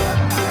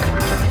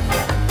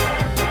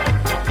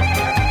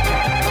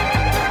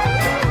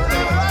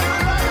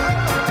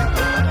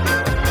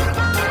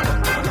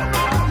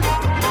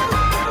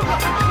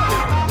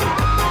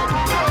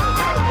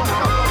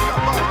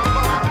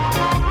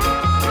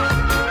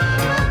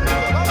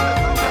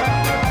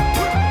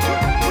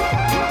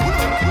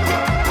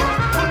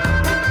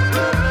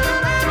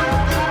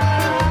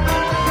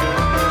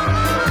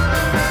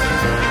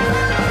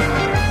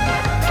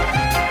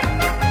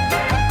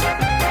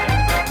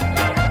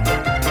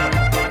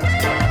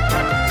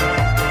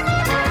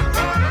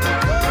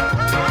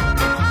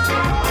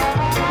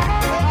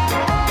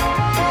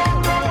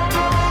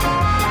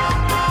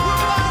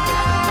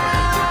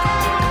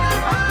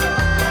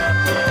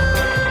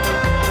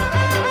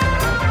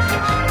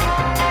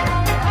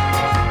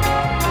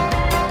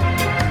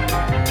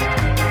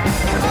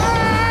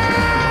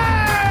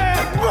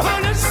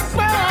 Put a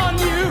spell on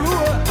you.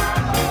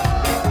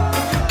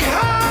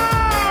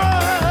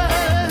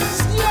 'Cause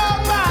you're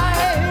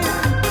mine.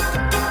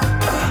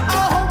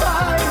 All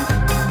mine.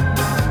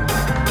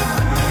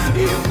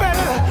 You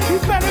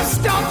better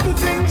stop the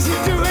things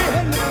you're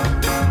doing.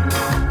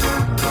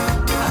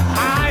 I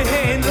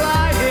ain't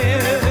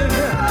lying.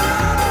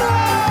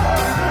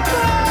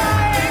 No, I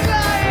ain't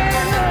lying.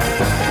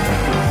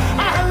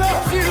 I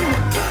love you.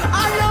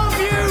 I love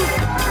you.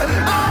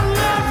 I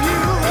love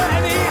you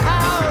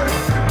anyhow.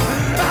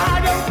 I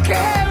don't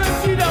care if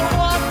you don't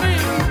want me.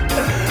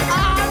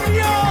 I'm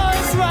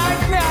yours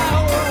right now.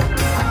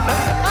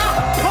 I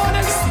put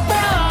a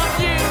spell on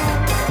you.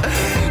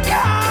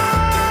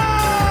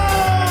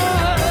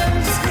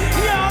 'Cause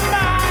you're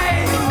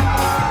mine.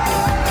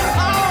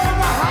 All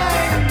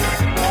mine.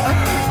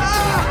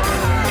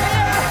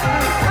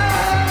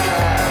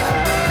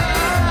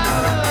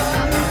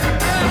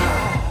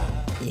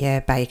 Yeah,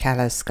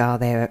 Baykala Scar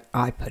there.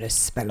 I Put a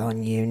Spell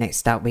on You.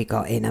 Next up, we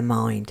got Inner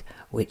Mind,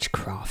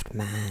 Witchcraft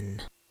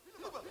Man.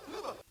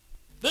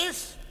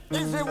 This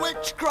is a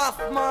witchcraft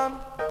man.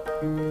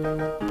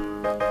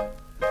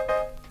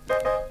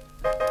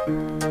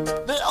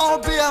 The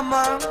opium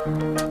man.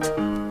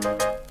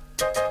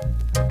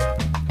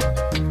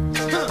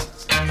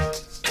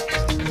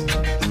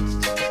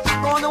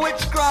 Gonna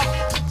witchcraft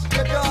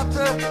your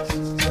daughter.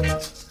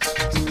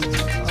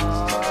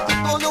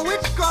 Gonna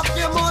witchcraft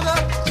your mother.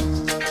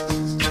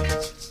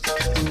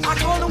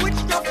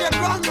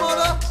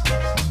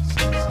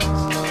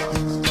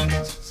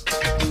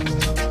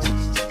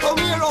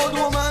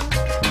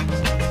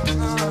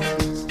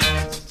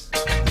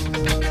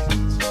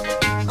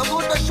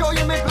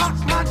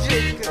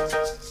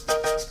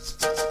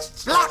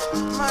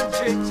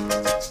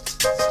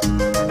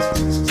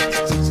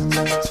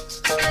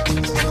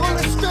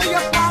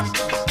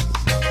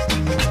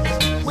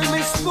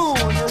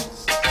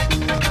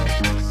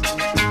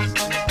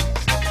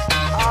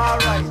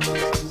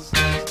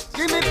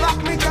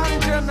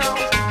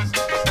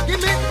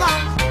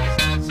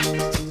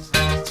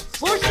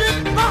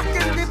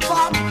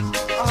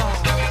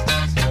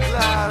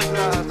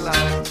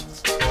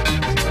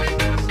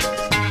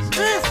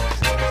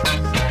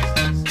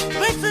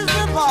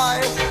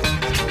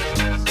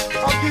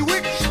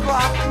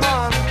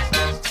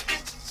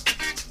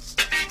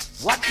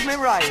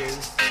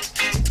 rise.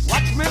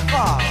 Watch me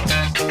fall.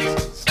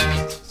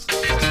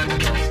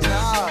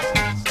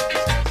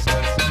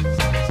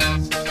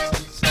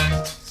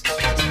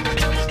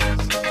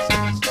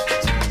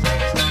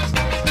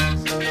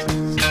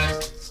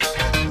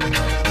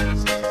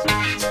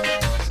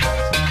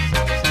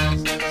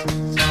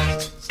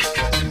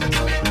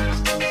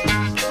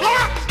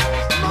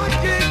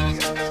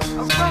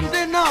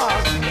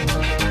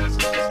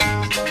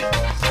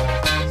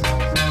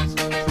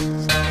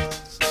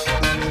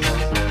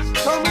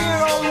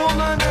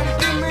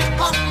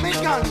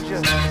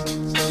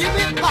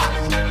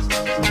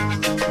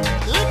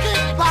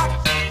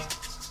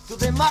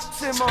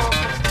 Maximum.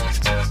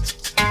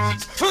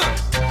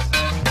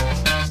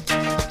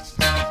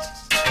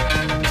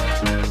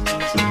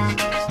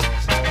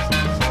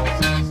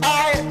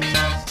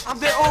 I'm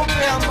the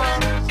opium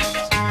man.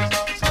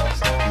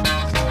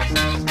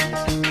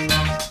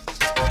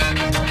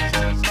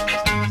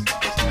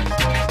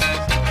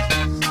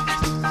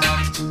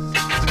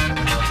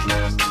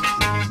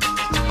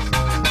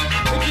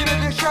 We give it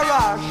the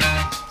Sharash.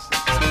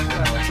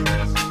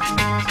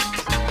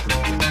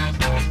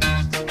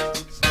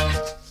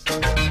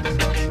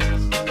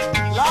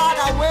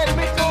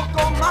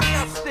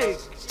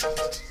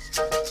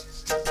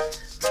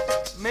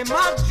 Me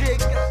magic,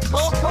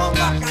 cocoa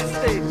maca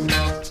stick.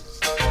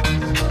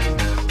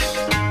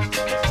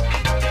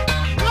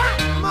 Black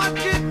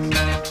magic.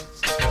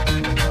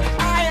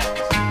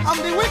 I'm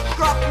the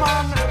witchcraft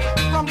man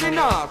from the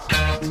north.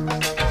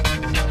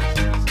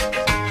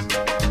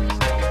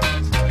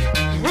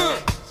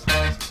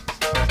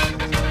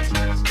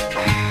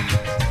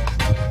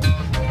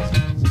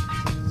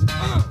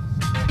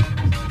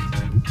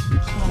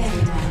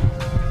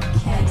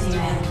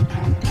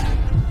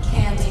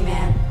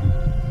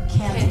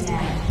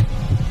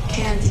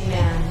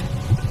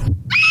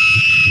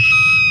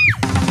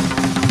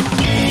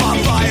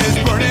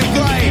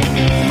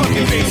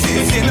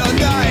 In the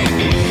night,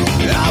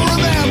 I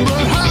remember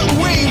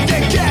Halloween,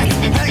 dead cats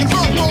hanging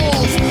from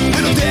poles,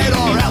 little dead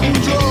or out in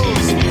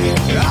droves.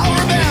 I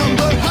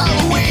remember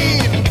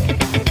Halloween.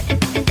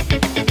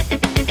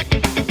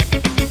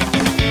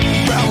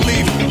 Brown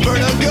leaf,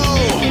 vertigo,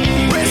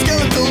 where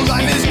skeletal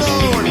life is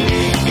known.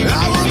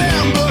 I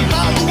remember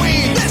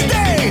Halloween, this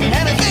day,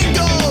 anything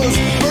goes.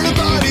 Murder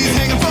bodies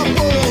hanging from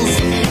poles.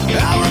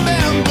 I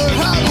remember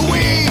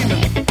Halloween.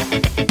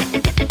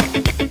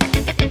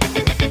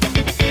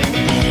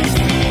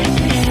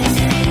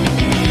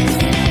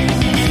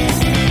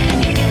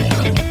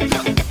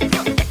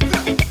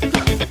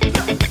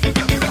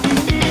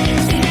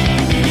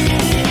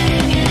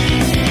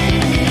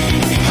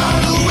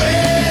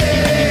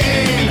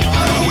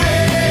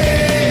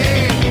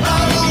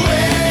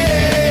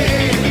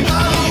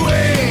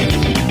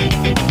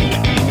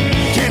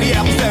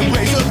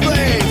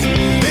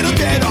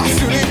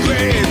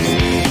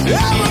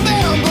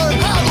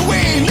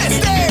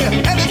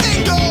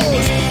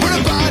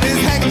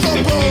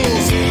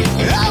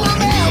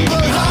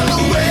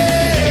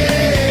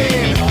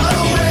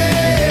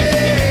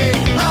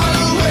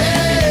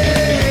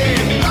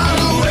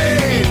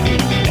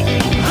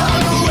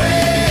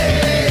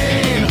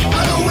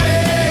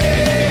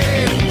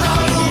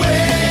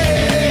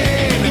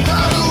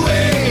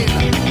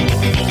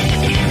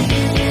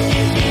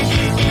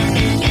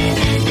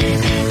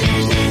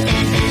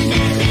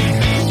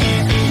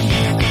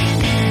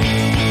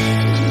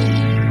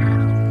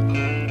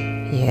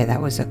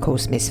 Of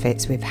course,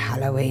 Misfits with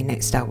Halloween.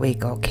 Next up we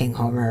got King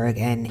Horror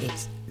again.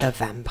 It's The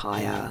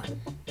Vampire.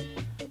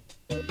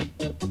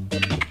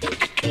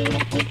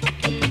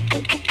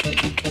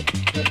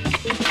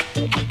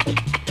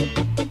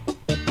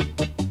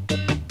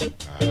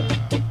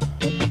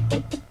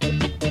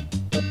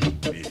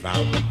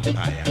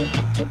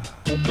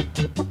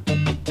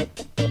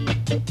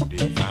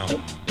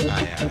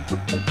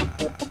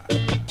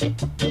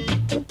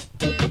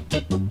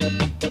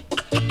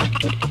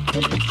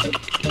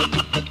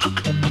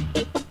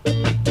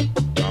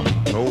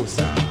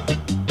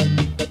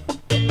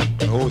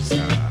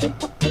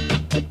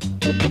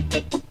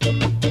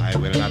 I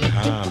will not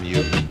harm you.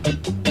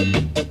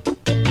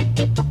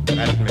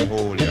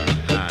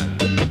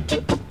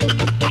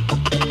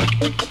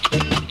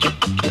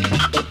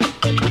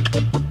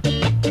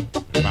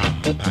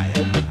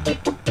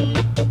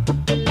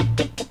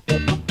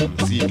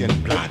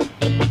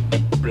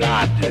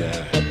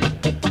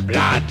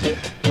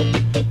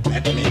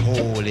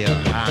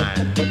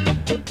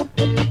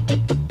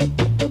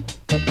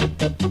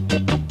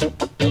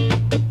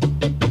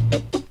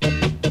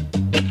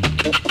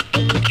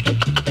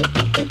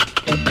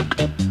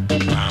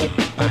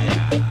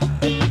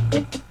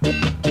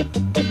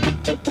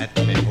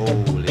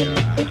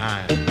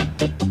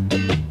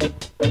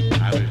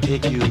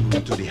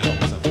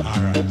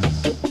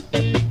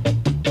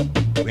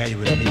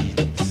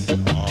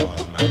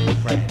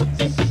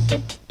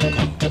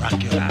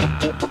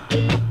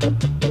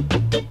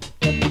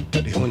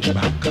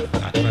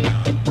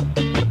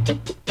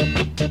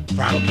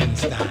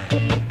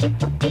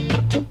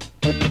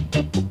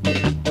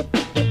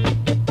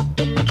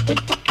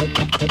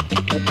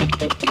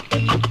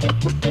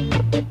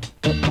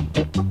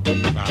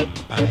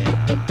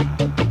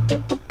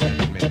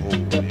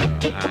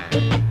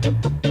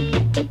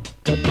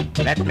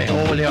 Let me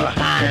hold your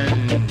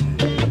hand.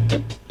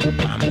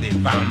 I'm the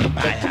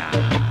vampire.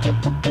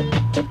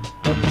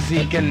 I'm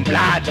seeking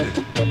blood,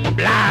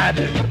 blood.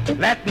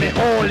 Let me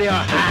hold your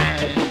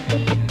hand.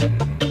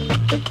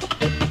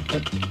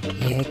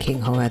 Yeah,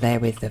 King Horror there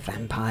with the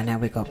vampire. Now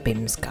we've got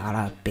Bim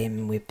Scarra,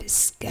 Bim with the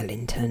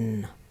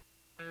skeleton.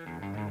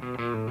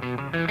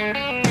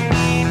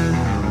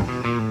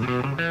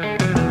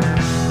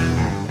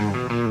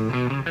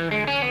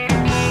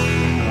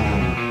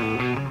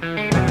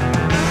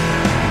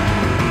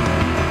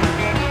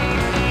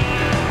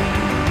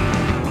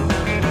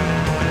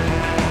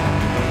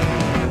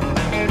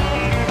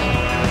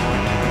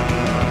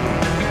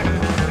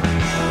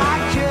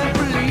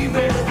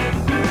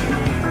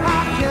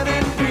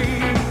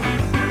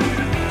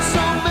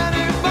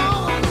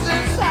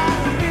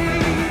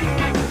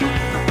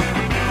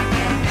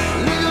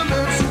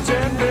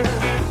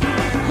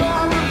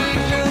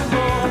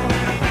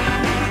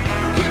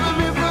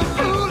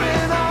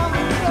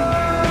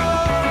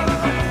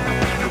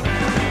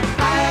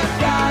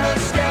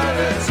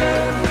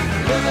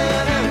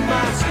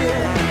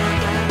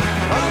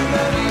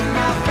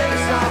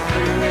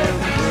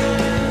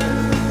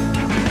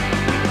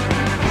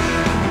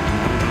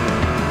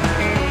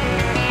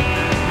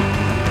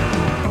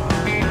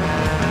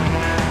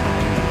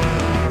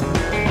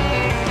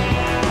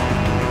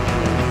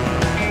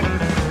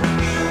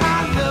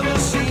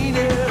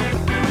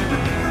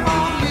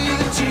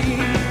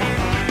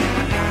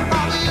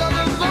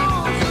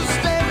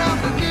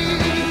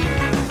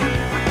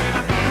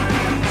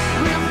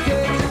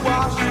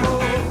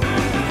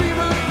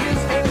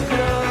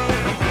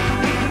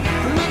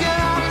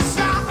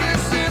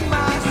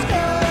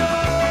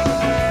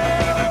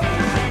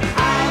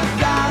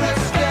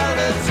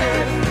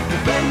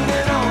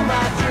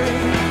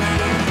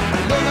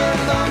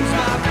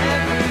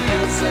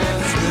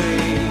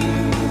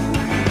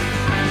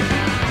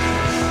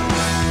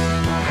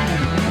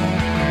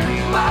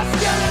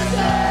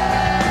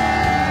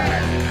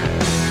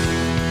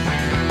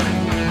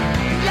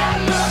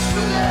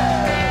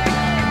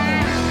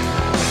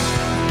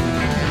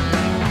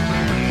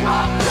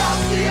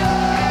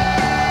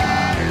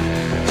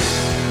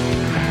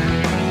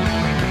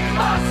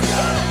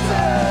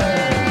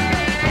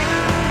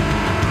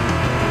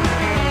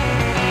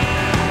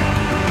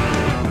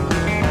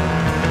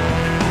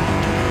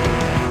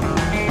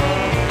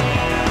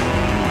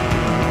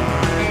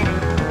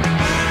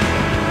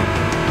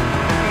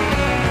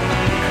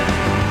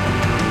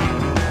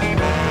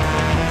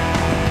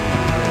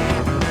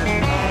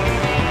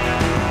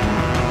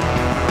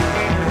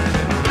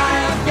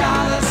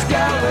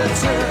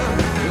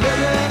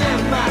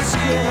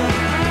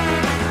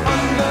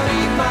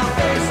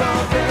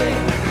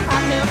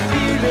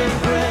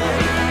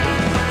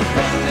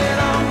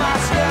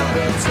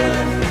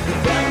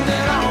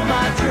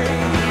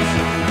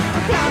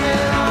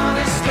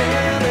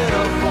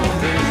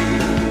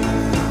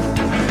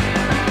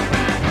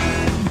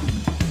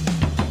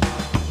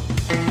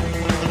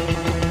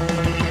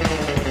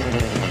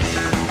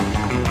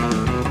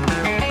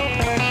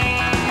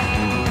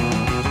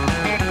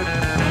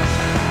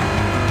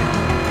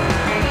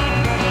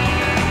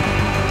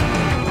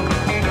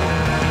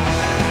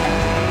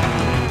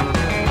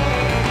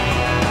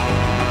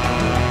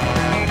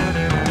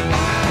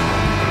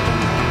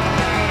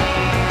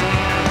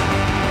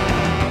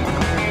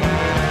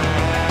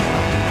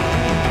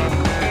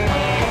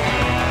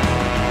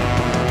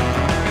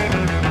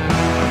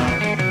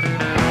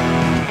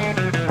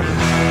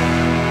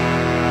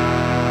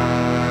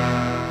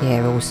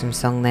 Awesome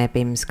song there,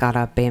 Bim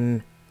Scarra,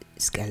 Bim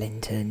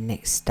Skeleton.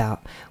 Next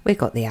up, we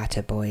got the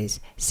Atta Boys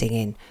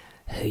singing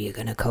Who You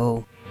Gonna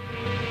Call?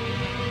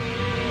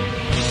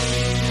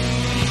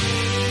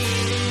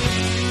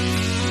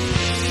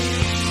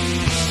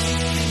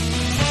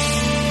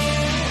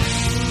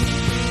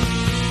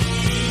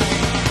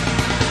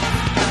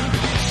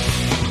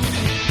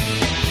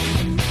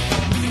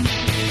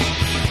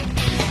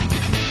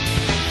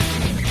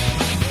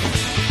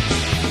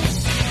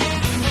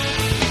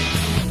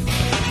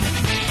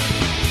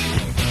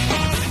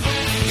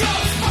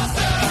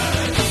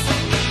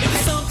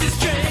 If something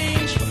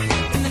strange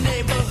in the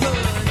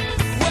neighborhood,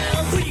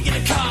 well, who you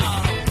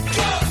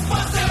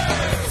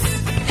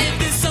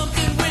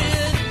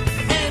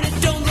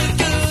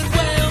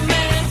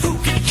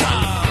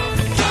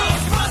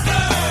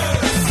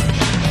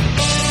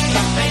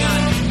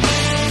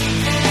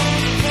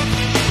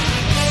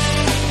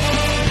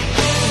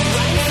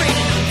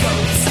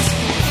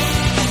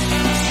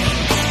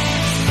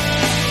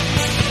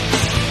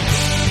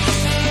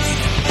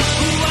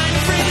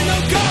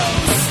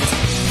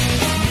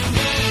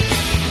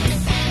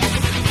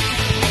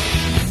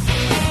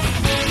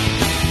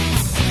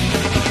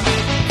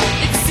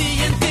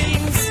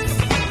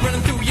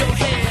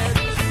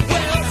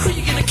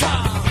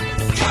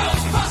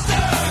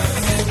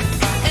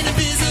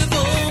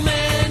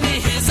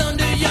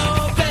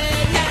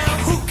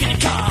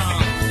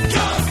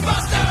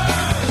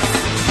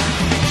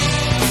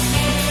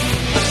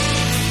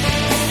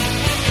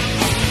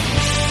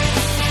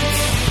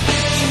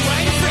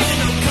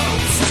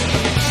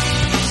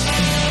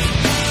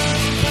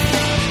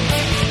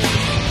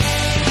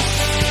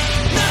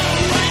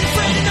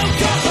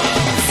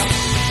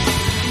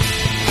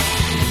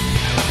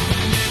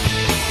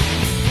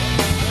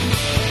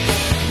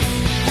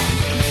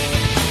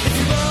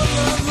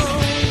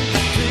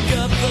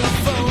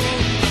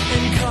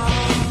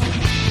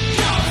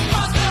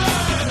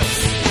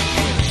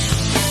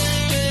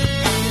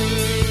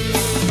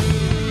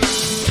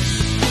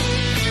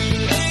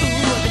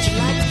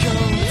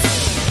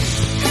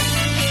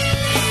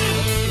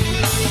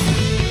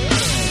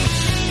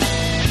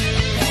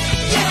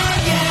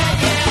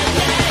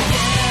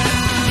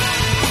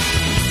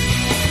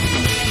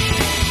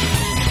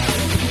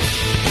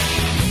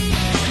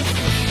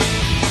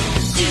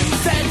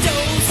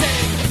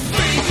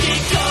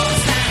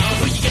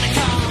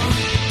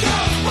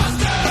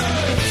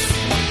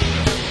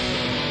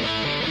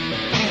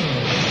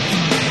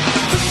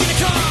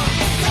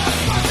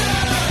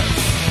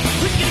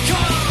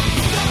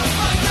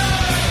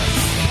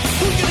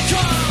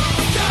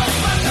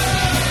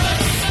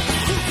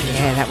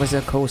that was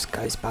of course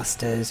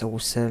Ghostbusters,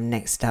 awesome.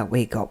 Next up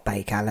we got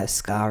Bake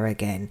Alaska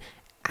again,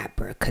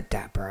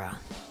 Abracadabra.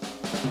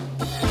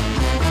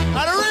 And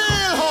a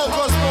real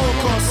hocus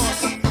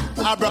pocus,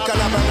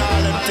 abracadabra and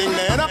all them thing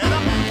there,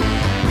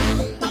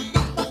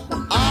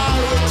 all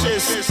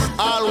witches,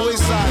 all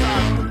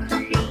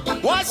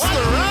wizard. What's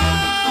the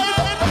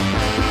rhyme?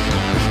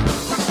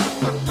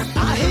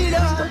 I heat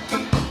up,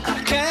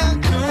 I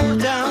can't cool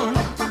down.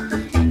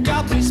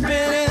 Got me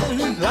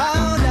spinning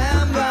round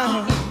and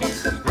round,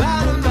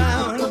 round and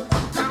round,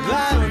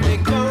 round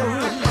it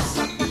goes.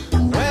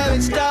 Where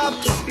it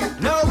stops,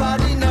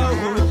 nobody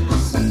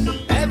knows.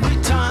 Every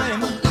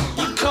time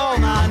you call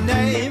my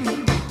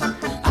name,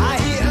 I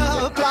heat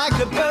up like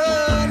a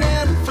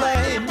burning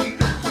flame,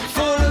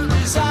 full of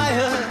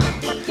desire.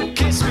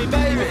 Kiss me,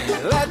 baby,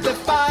 let the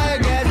fire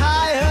get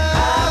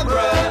higher.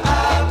 Abra,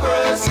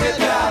 abra,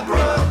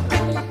 skidabra.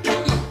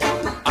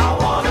 I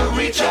wanna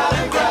reach out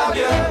and grab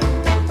you.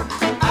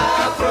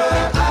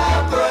 Abra,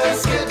 abra,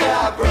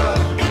 skidabra.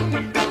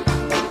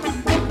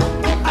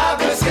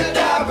 Abra,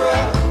 skidabra.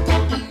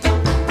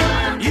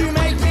 You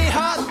make me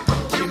hot,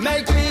 you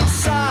make me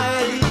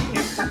sigh,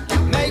 you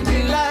make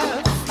me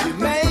laugh, you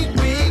make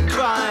me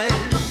cry.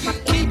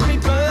 Keep me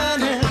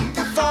burning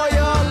for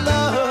your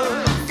love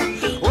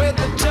with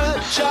the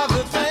touch of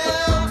a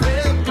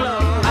velvet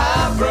glove.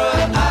 Abra,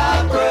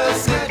 abra,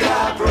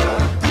 skidabra.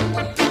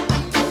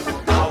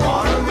 I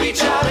wanna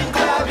reach out and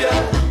grab you.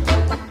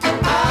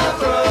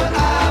 Abra,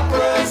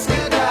 abra,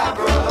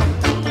 skidabra.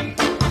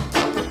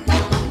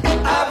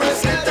 Abra,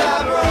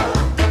 skidabra.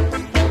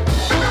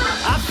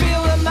 I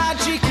feel the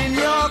magic in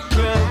your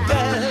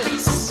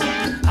crevice.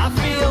 I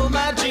feel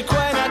magic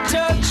when I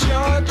touch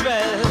your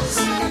dress.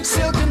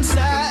 Silk and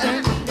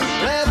satin,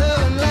 leather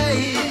and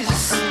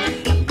lace,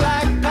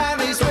 black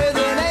panties with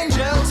an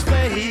angel's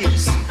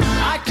face.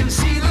 I can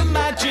see the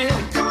magic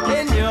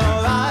in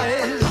your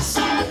eyes.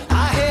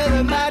 I hear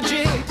the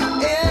magic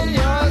in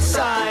your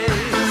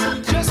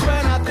sighs. Just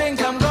when I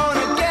think I'm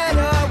gonna get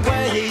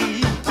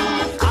away,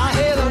 I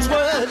hear those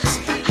words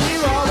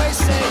you always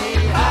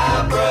say.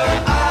 Abra,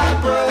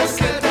 abra,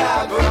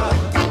 skidabra.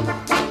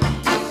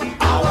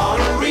 I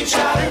wanna reach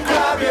out and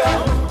grab you.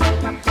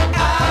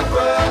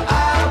 Abra,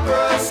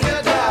 abra,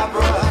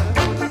 skidabra.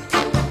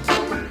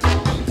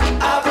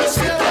 Abra,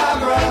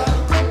 skidabra.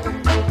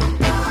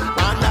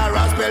 Under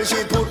a spell she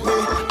put me,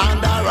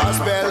 under a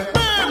spell.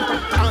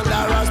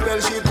 Under a spell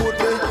she put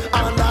me,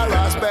 under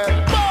a spell.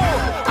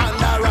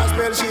 Under a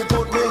spell she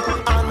put me,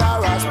 under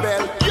a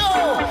spell. Yo,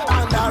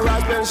 under a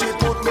spell she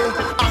put me,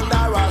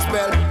 under a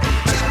spell.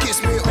 She kiss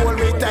me, hold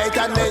me tight,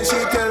 and then she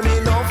tell me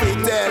no fit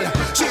tell.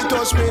 She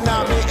touch me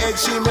now me head,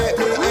 she make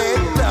me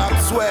head top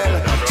swell.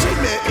 She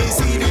make me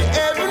see the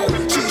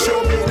heaven, she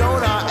show me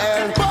down a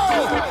hell.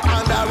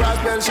 Under a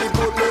spell she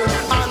put me,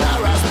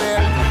 under a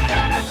spell.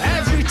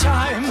 Every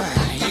time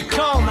you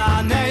call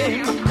my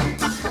name,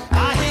 I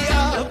heat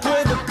up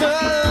with a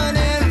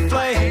burning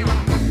flame,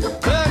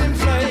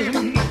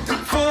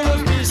 full of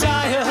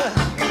desire.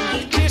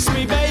 Kiss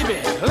me, baby,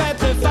 let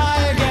the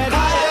fire get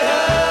higher.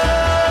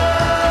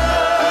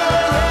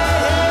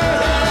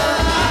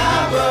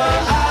 Abra,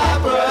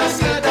 abra,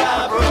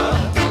 skidabra.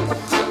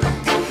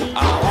 I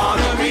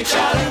wanna reach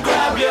out and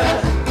grab you.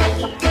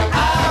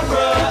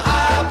 Abra,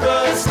 abra,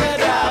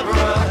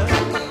 skidabra.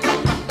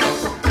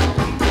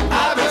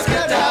 Abra,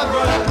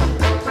 skidabra.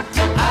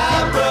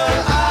 Abra,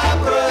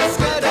 abra,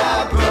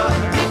 skidabra.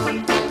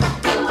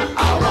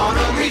 I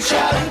wanna reach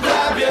out and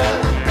grab you.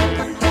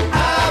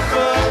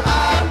 Abra,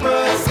 abra,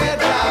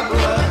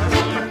 skidabra.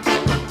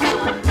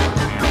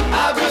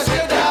 Abra,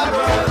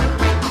 skidabra.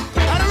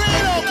 And a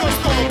real hocus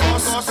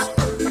pocus,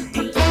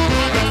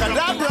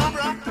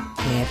 abracadabra.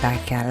 Yeah,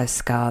 Bake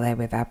Alaska there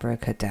with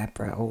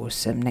Abracadabra,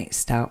 awesome.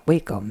 Next up we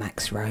got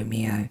Max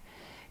Romeo,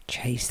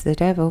 Chase the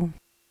Devil.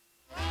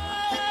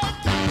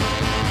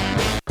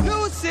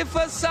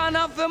 Lucifer, son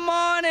of the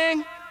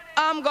morning,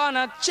 I'm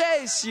gonna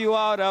chase you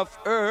out of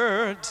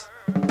earth.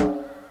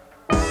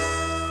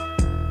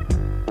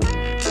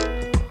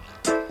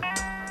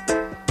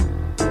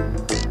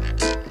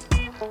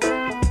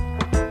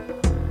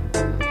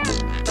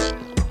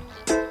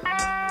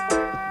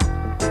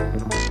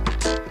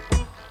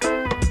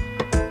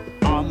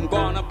 I'm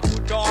gonna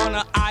put on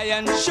an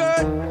iron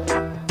shirt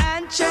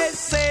and chase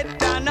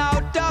Satan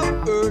out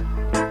of earth.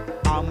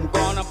 I'm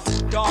gonna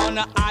put on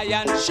an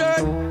iron shirt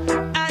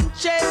and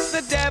chase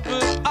the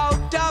devil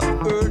out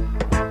of earth.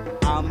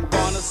 I'm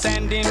gonna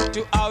send him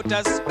to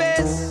outer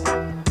space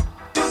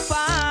to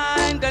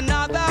find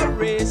another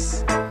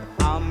race.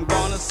 I'm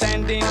gonna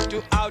send him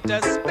to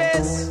outer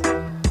space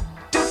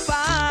to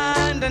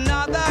find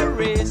another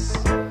race.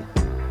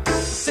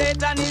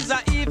 Satan is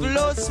a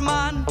evilous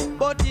man,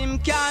 but him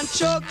can't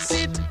choke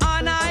sit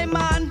on I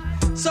man.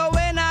 So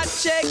when I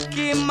check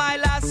him, my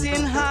lass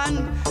in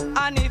hand,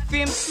 and if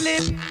him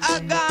slip, I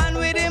gone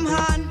with him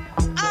hand.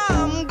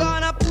 I'm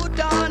gonna put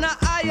on an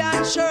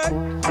iron shirt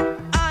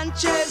and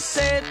chase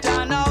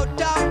Satan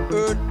out of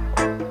earth.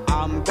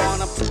 I'm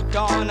gonna put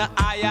on an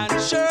iron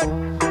shirt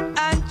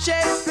and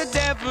chase the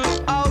devil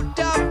out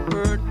of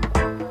earth.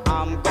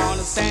 I'm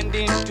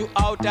into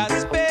outer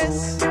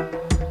space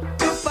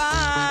to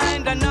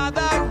find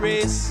another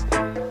race.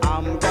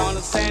 I'm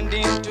gonna send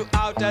him to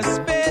outer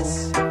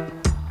space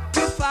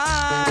to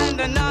find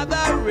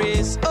another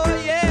race.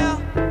 Oh yeah.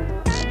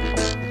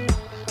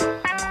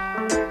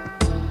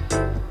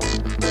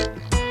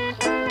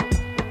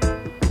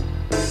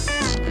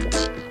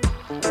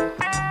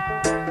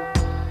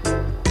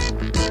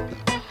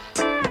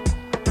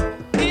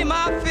 Him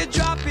have to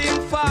drop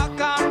him fuck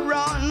and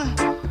run.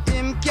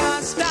 Him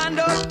can't stand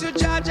up to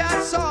judge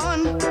a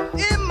son.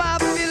 Him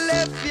have to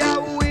left ya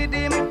with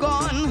him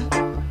gun.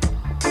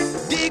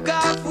 Dig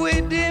off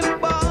with him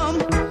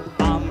bomb.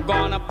 I'm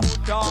gonna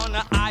put on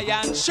an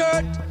iron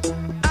shirt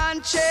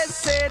and chase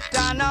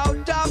Satan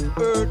out of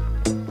earth.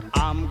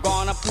 I'm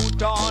gonna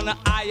put on an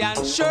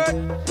iron shirt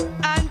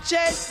and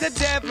chase the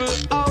devil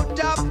out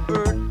of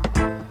earth.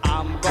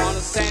 I'm gonna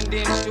send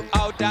him to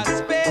outer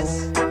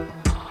space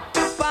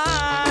to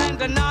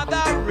find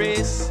another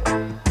race.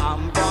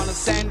 I'm gonna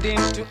send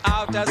him to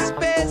outer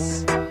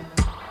space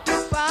to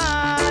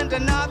find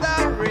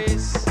another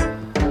race.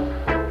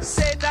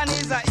 Satan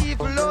is a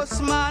evilous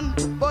man,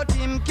 but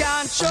him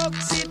can't choke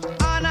sit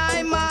on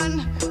I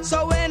man.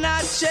 So when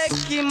I check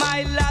him,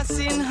 I lost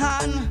in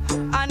hand.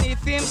 And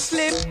if him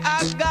slip,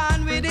 I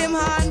gone with him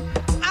hand.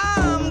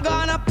 I'm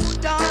gonna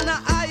put on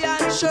an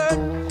iron shirt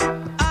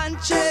and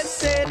chase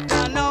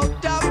Satan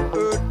out of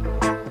earth.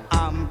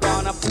 I'm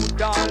gonna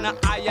put on an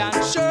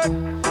iron shirt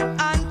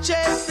and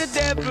chase the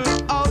devil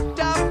out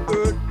of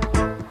earth.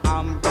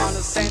 I'm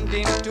gonna send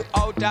him to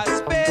outer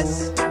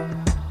space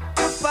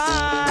to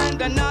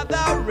find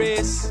another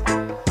race.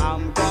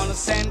 I'm gonna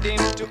send him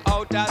to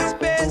outer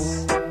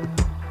space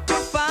to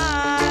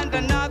find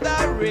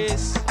another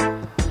race.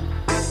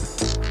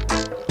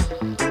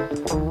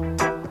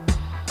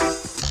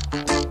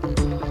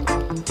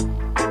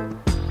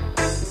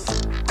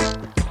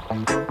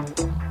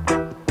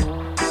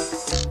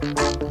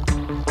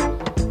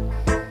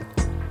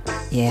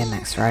 Yeah,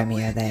 Max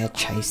Romeo there,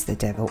 Chase the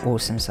Devil,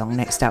 awesome song.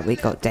 Next up we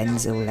got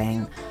Denzel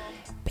Lang,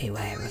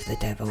 Beware of the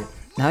Devil.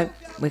 No,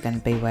 we're going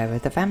to beware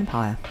of the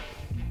vampire.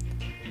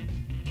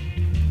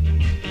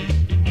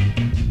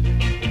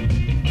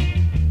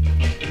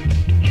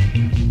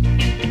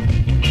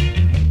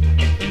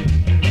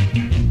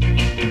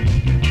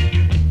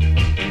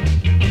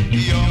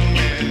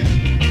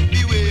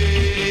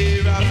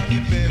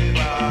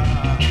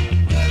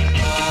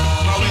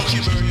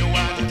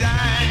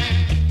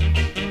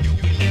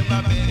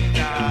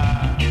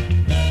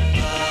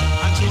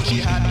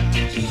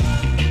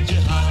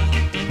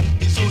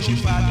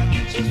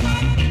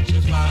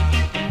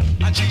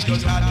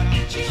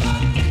 She's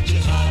hot,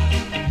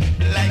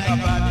 like a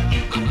bat.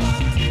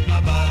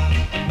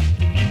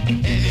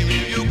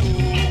 Anywhere you go,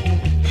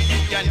 you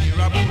can hear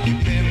about the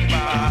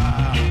pepper.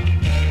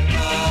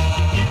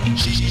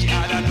 She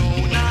had a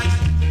known as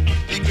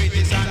the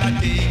greatest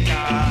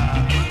undertaker.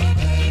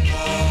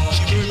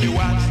 She burned me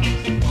once,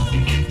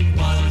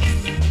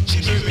 she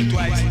burned me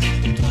twice.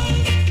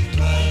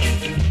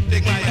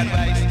 Take my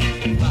advice,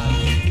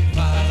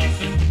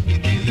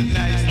 it isn't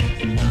nice.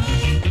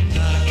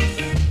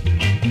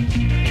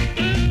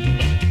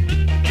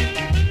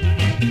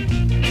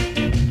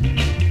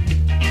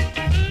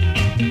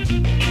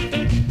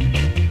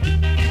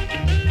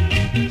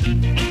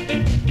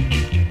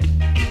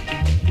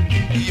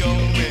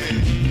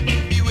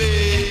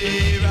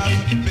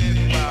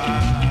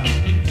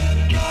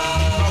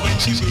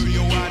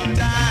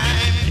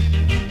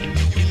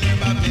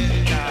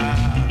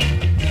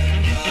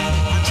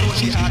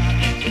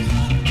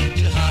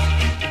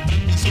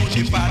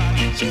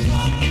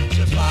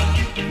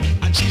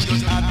 And she's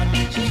just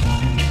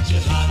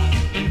hot,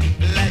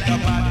 like a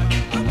bat.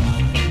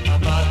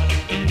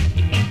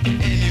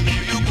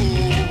 Anywhere you go,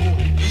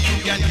 you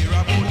can hear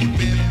about the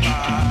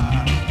pepper.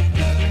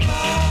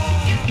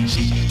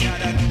 She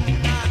had a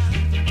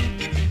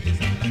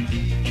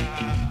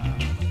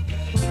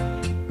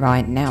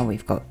Right, now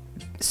we've got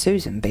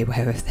Susan,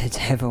 Beware of the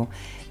Devil.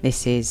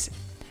 This is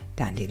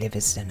Dandy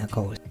Livingstone, of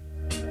course.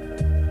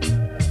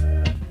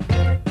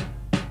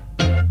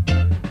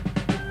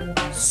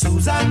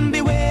 Susan,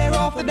 beware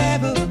of the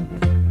devil.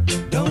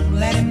 Don't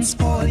let him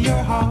spoil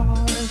your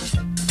heart.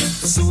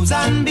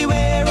 Susan,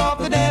 beware of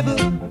the devil.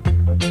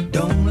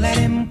 Don't let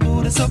him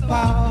put us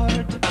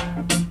apart.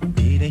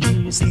 Did I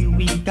hear you say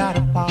we got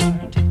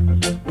apart?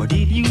 Or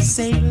did you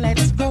say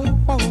let's go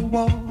for a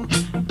walk?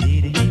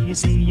 Did I hear you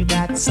say you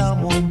got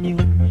someone new?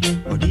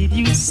 Or did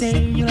you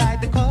say you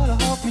like the color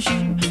of my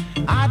shoe?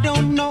 I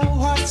don't know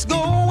what's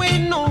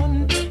going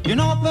on. You're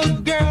not the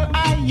girl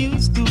I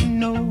used to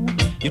know.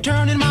 You're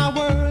turning my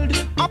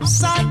world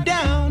upside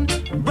down,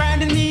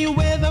 branding me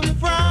with a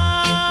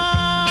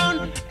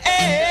frown.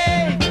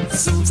 Hey,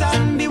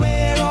 Susan,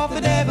 beware of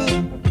the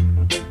devil.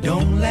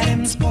 Don't let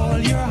him spoil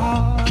your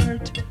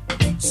heart.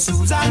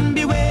 Susan,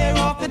 beware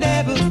of the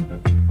devil.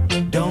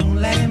 Don't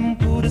let him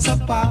put us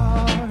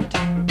apart.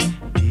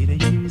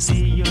 Did you say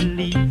you're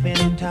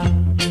leaving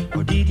town?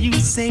 Or did you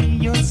say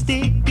you're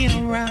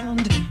sticking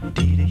around?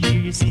 Did I hear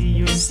you say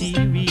you're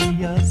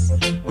serious?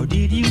 Or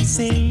did you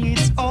say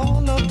it's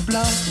all a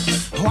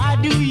bluff? Why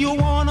do you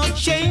wanna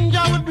change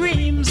our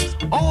dreams?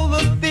 All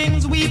the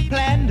things we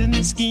planned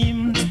and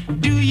schemed.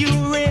 Do you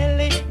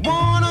really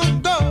wanna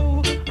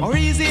go? Or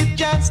is it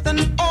just an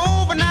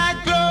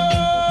overnight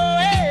glow?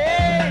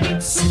 Hey,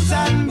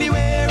 Susan,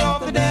 beware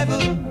of the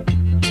devil.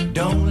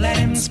 Don't let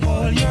him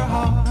spoil your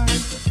heart.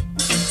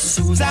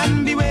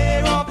 Susan,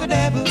 beware of the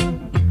devil.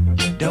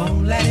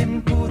 Don't let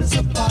him put us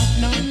apart.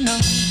 No, no.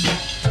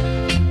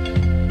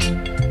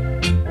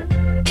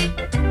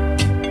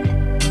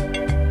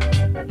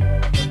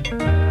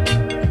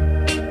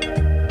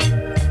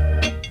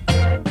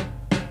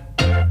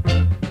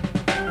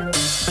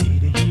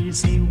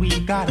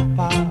 Got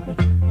apart,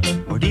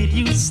 or did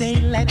you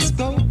say let's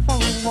go for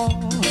a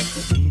walk?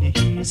 Did I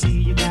hear you say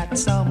you got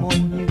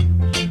someone new,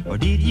 or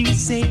did you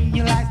say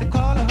you like the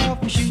color of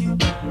her shoe?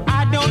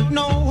 I don't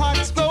know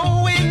what's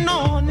going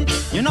on.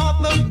 You're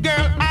not the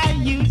girl I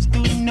used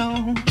to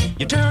know.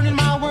 You're turning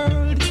my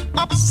world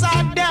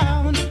upside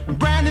down,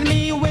 branding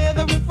me with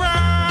a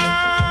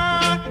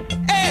frown.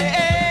 Hey,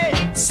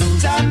 hey,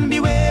 Susan,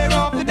 beware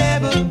of the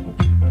devil.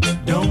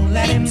 Don't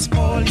let him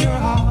spoil your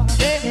heart.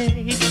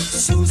 Hey,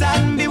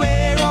 Susan,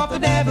 beware of the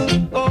devil.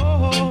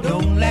 Oh,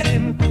 don't let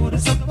him put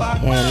us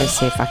apart. Yeah, let's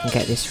see if I can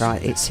get this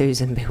right. It's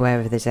Susan, beware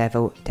of the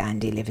devil,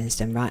 Dandy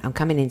Livingstone. Right, I'm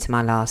coming into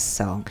my last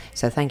song.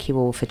 So thank you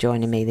all for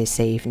joining me this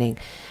evening.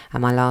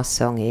 And my last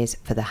song is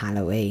for the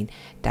Halloween,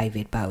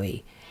 David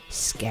Bowie,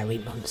 Scary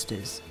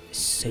Monsters,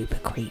 Super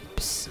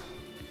Creeps.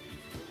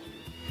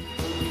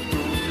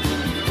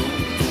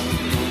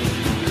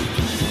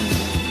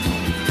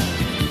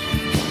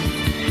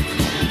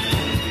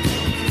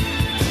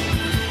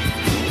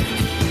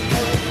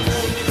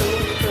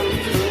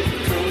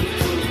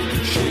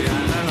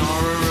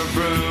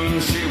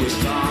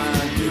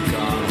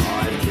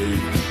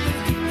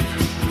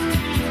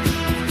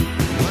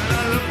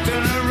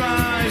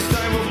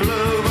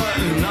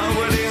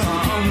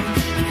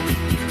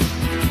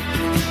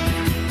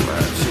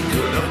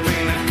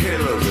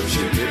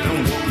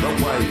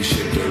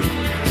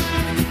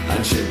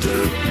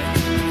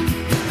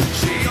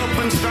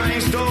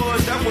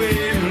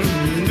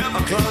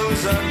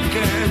 Close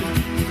again.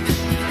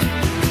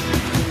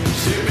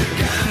 She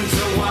began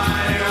to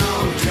wail,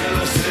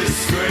 jealousy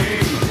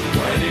scream,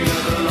 waiting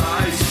at the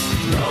lights,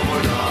 know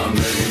what I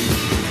mean.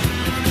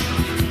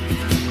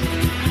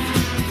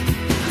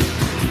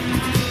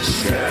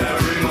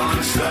 Scary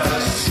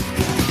monsters,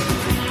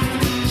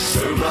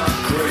 super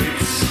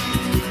creeps,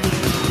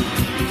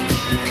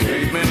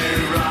 keep me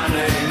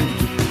running,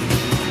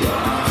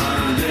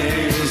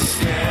 running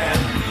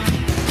scared.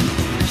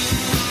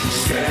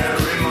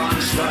 Scary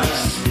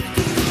monsters,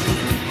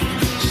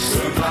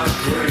 super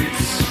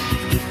creeps,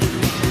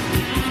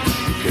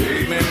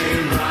 keep me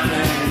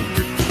running,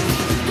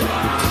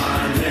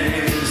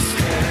 running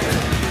scared.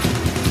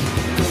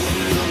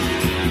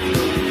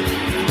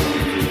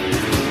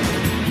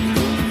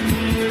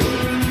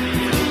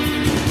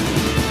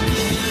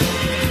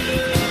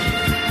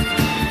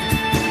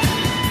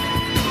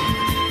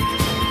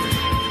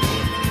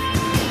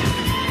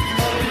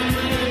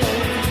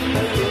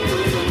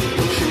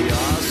 She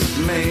asked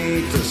me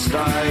to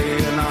stay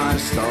and I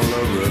stole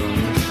a room.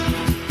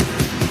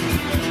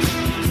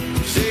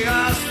 She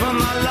asked for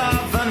my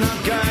love and I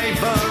gave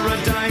her a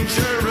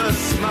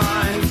dangerous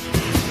mind.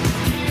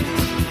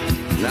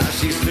 Now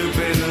she's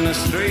stupid in the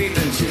street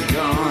and she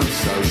can't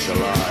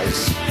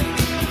socialize.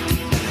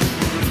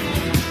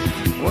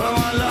 Well,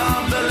 I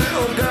love the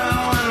little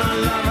girl and I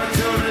love her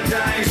till the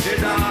day she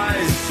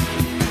dies.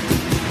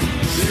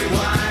 She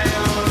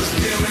wails,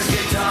 Jimmy's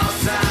guitar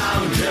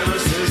sound,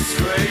 jealousy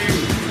scream,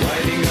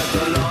 waiting at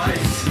the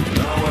lights,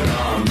 know what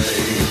I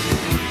mean.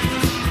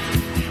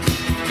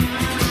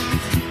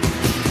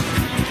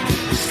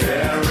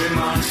 Scary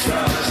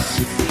monsters,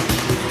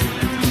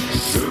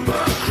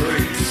 super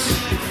creeps,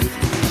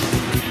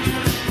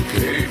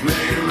 keep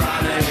me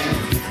running,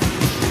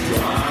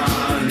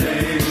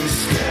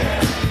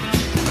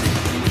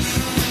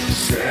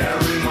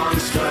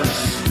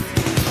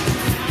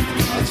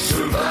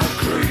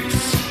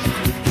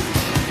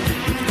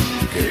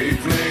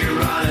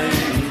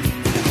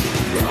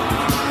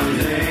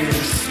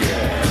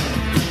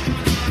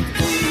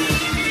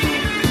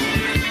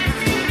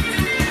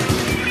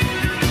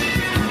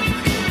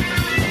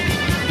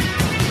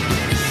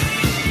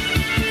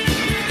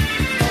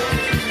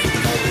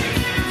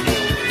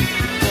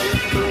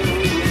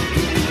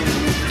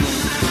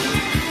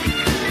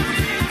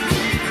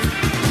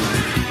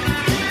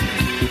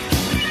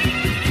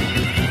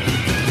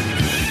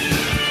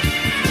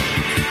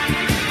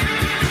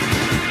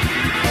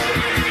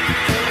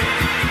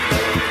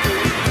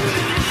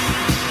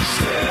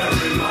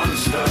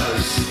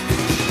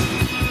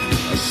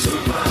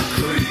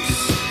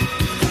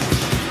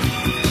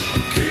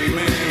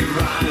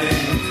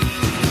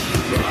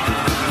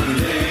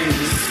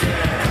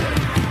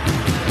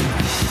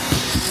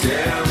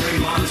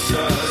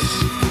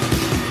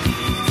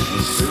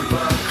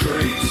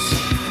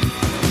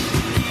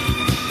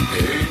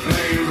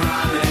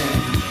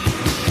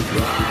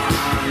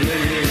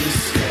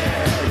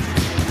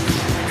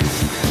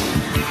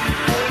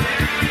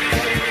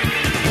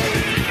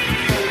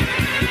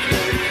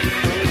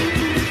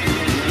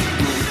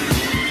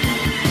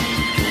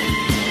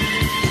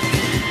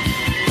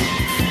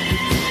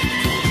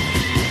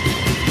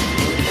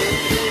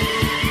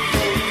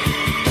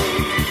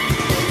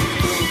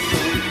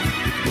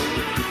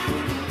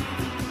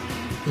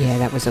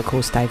 was of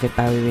course David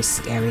Bowie with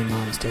Scary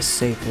Monsters,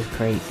 Super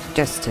Creep,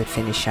 just to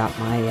finish up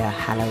my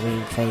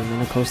Halloween theme, and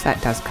of course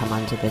that does come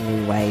under the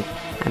new wave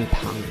and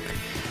punk.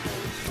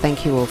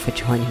 Thank you all for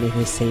joining me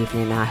this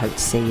evening. I hope to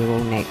see you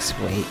all next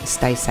week.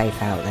 Stay safe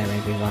out there,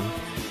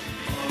 everyone.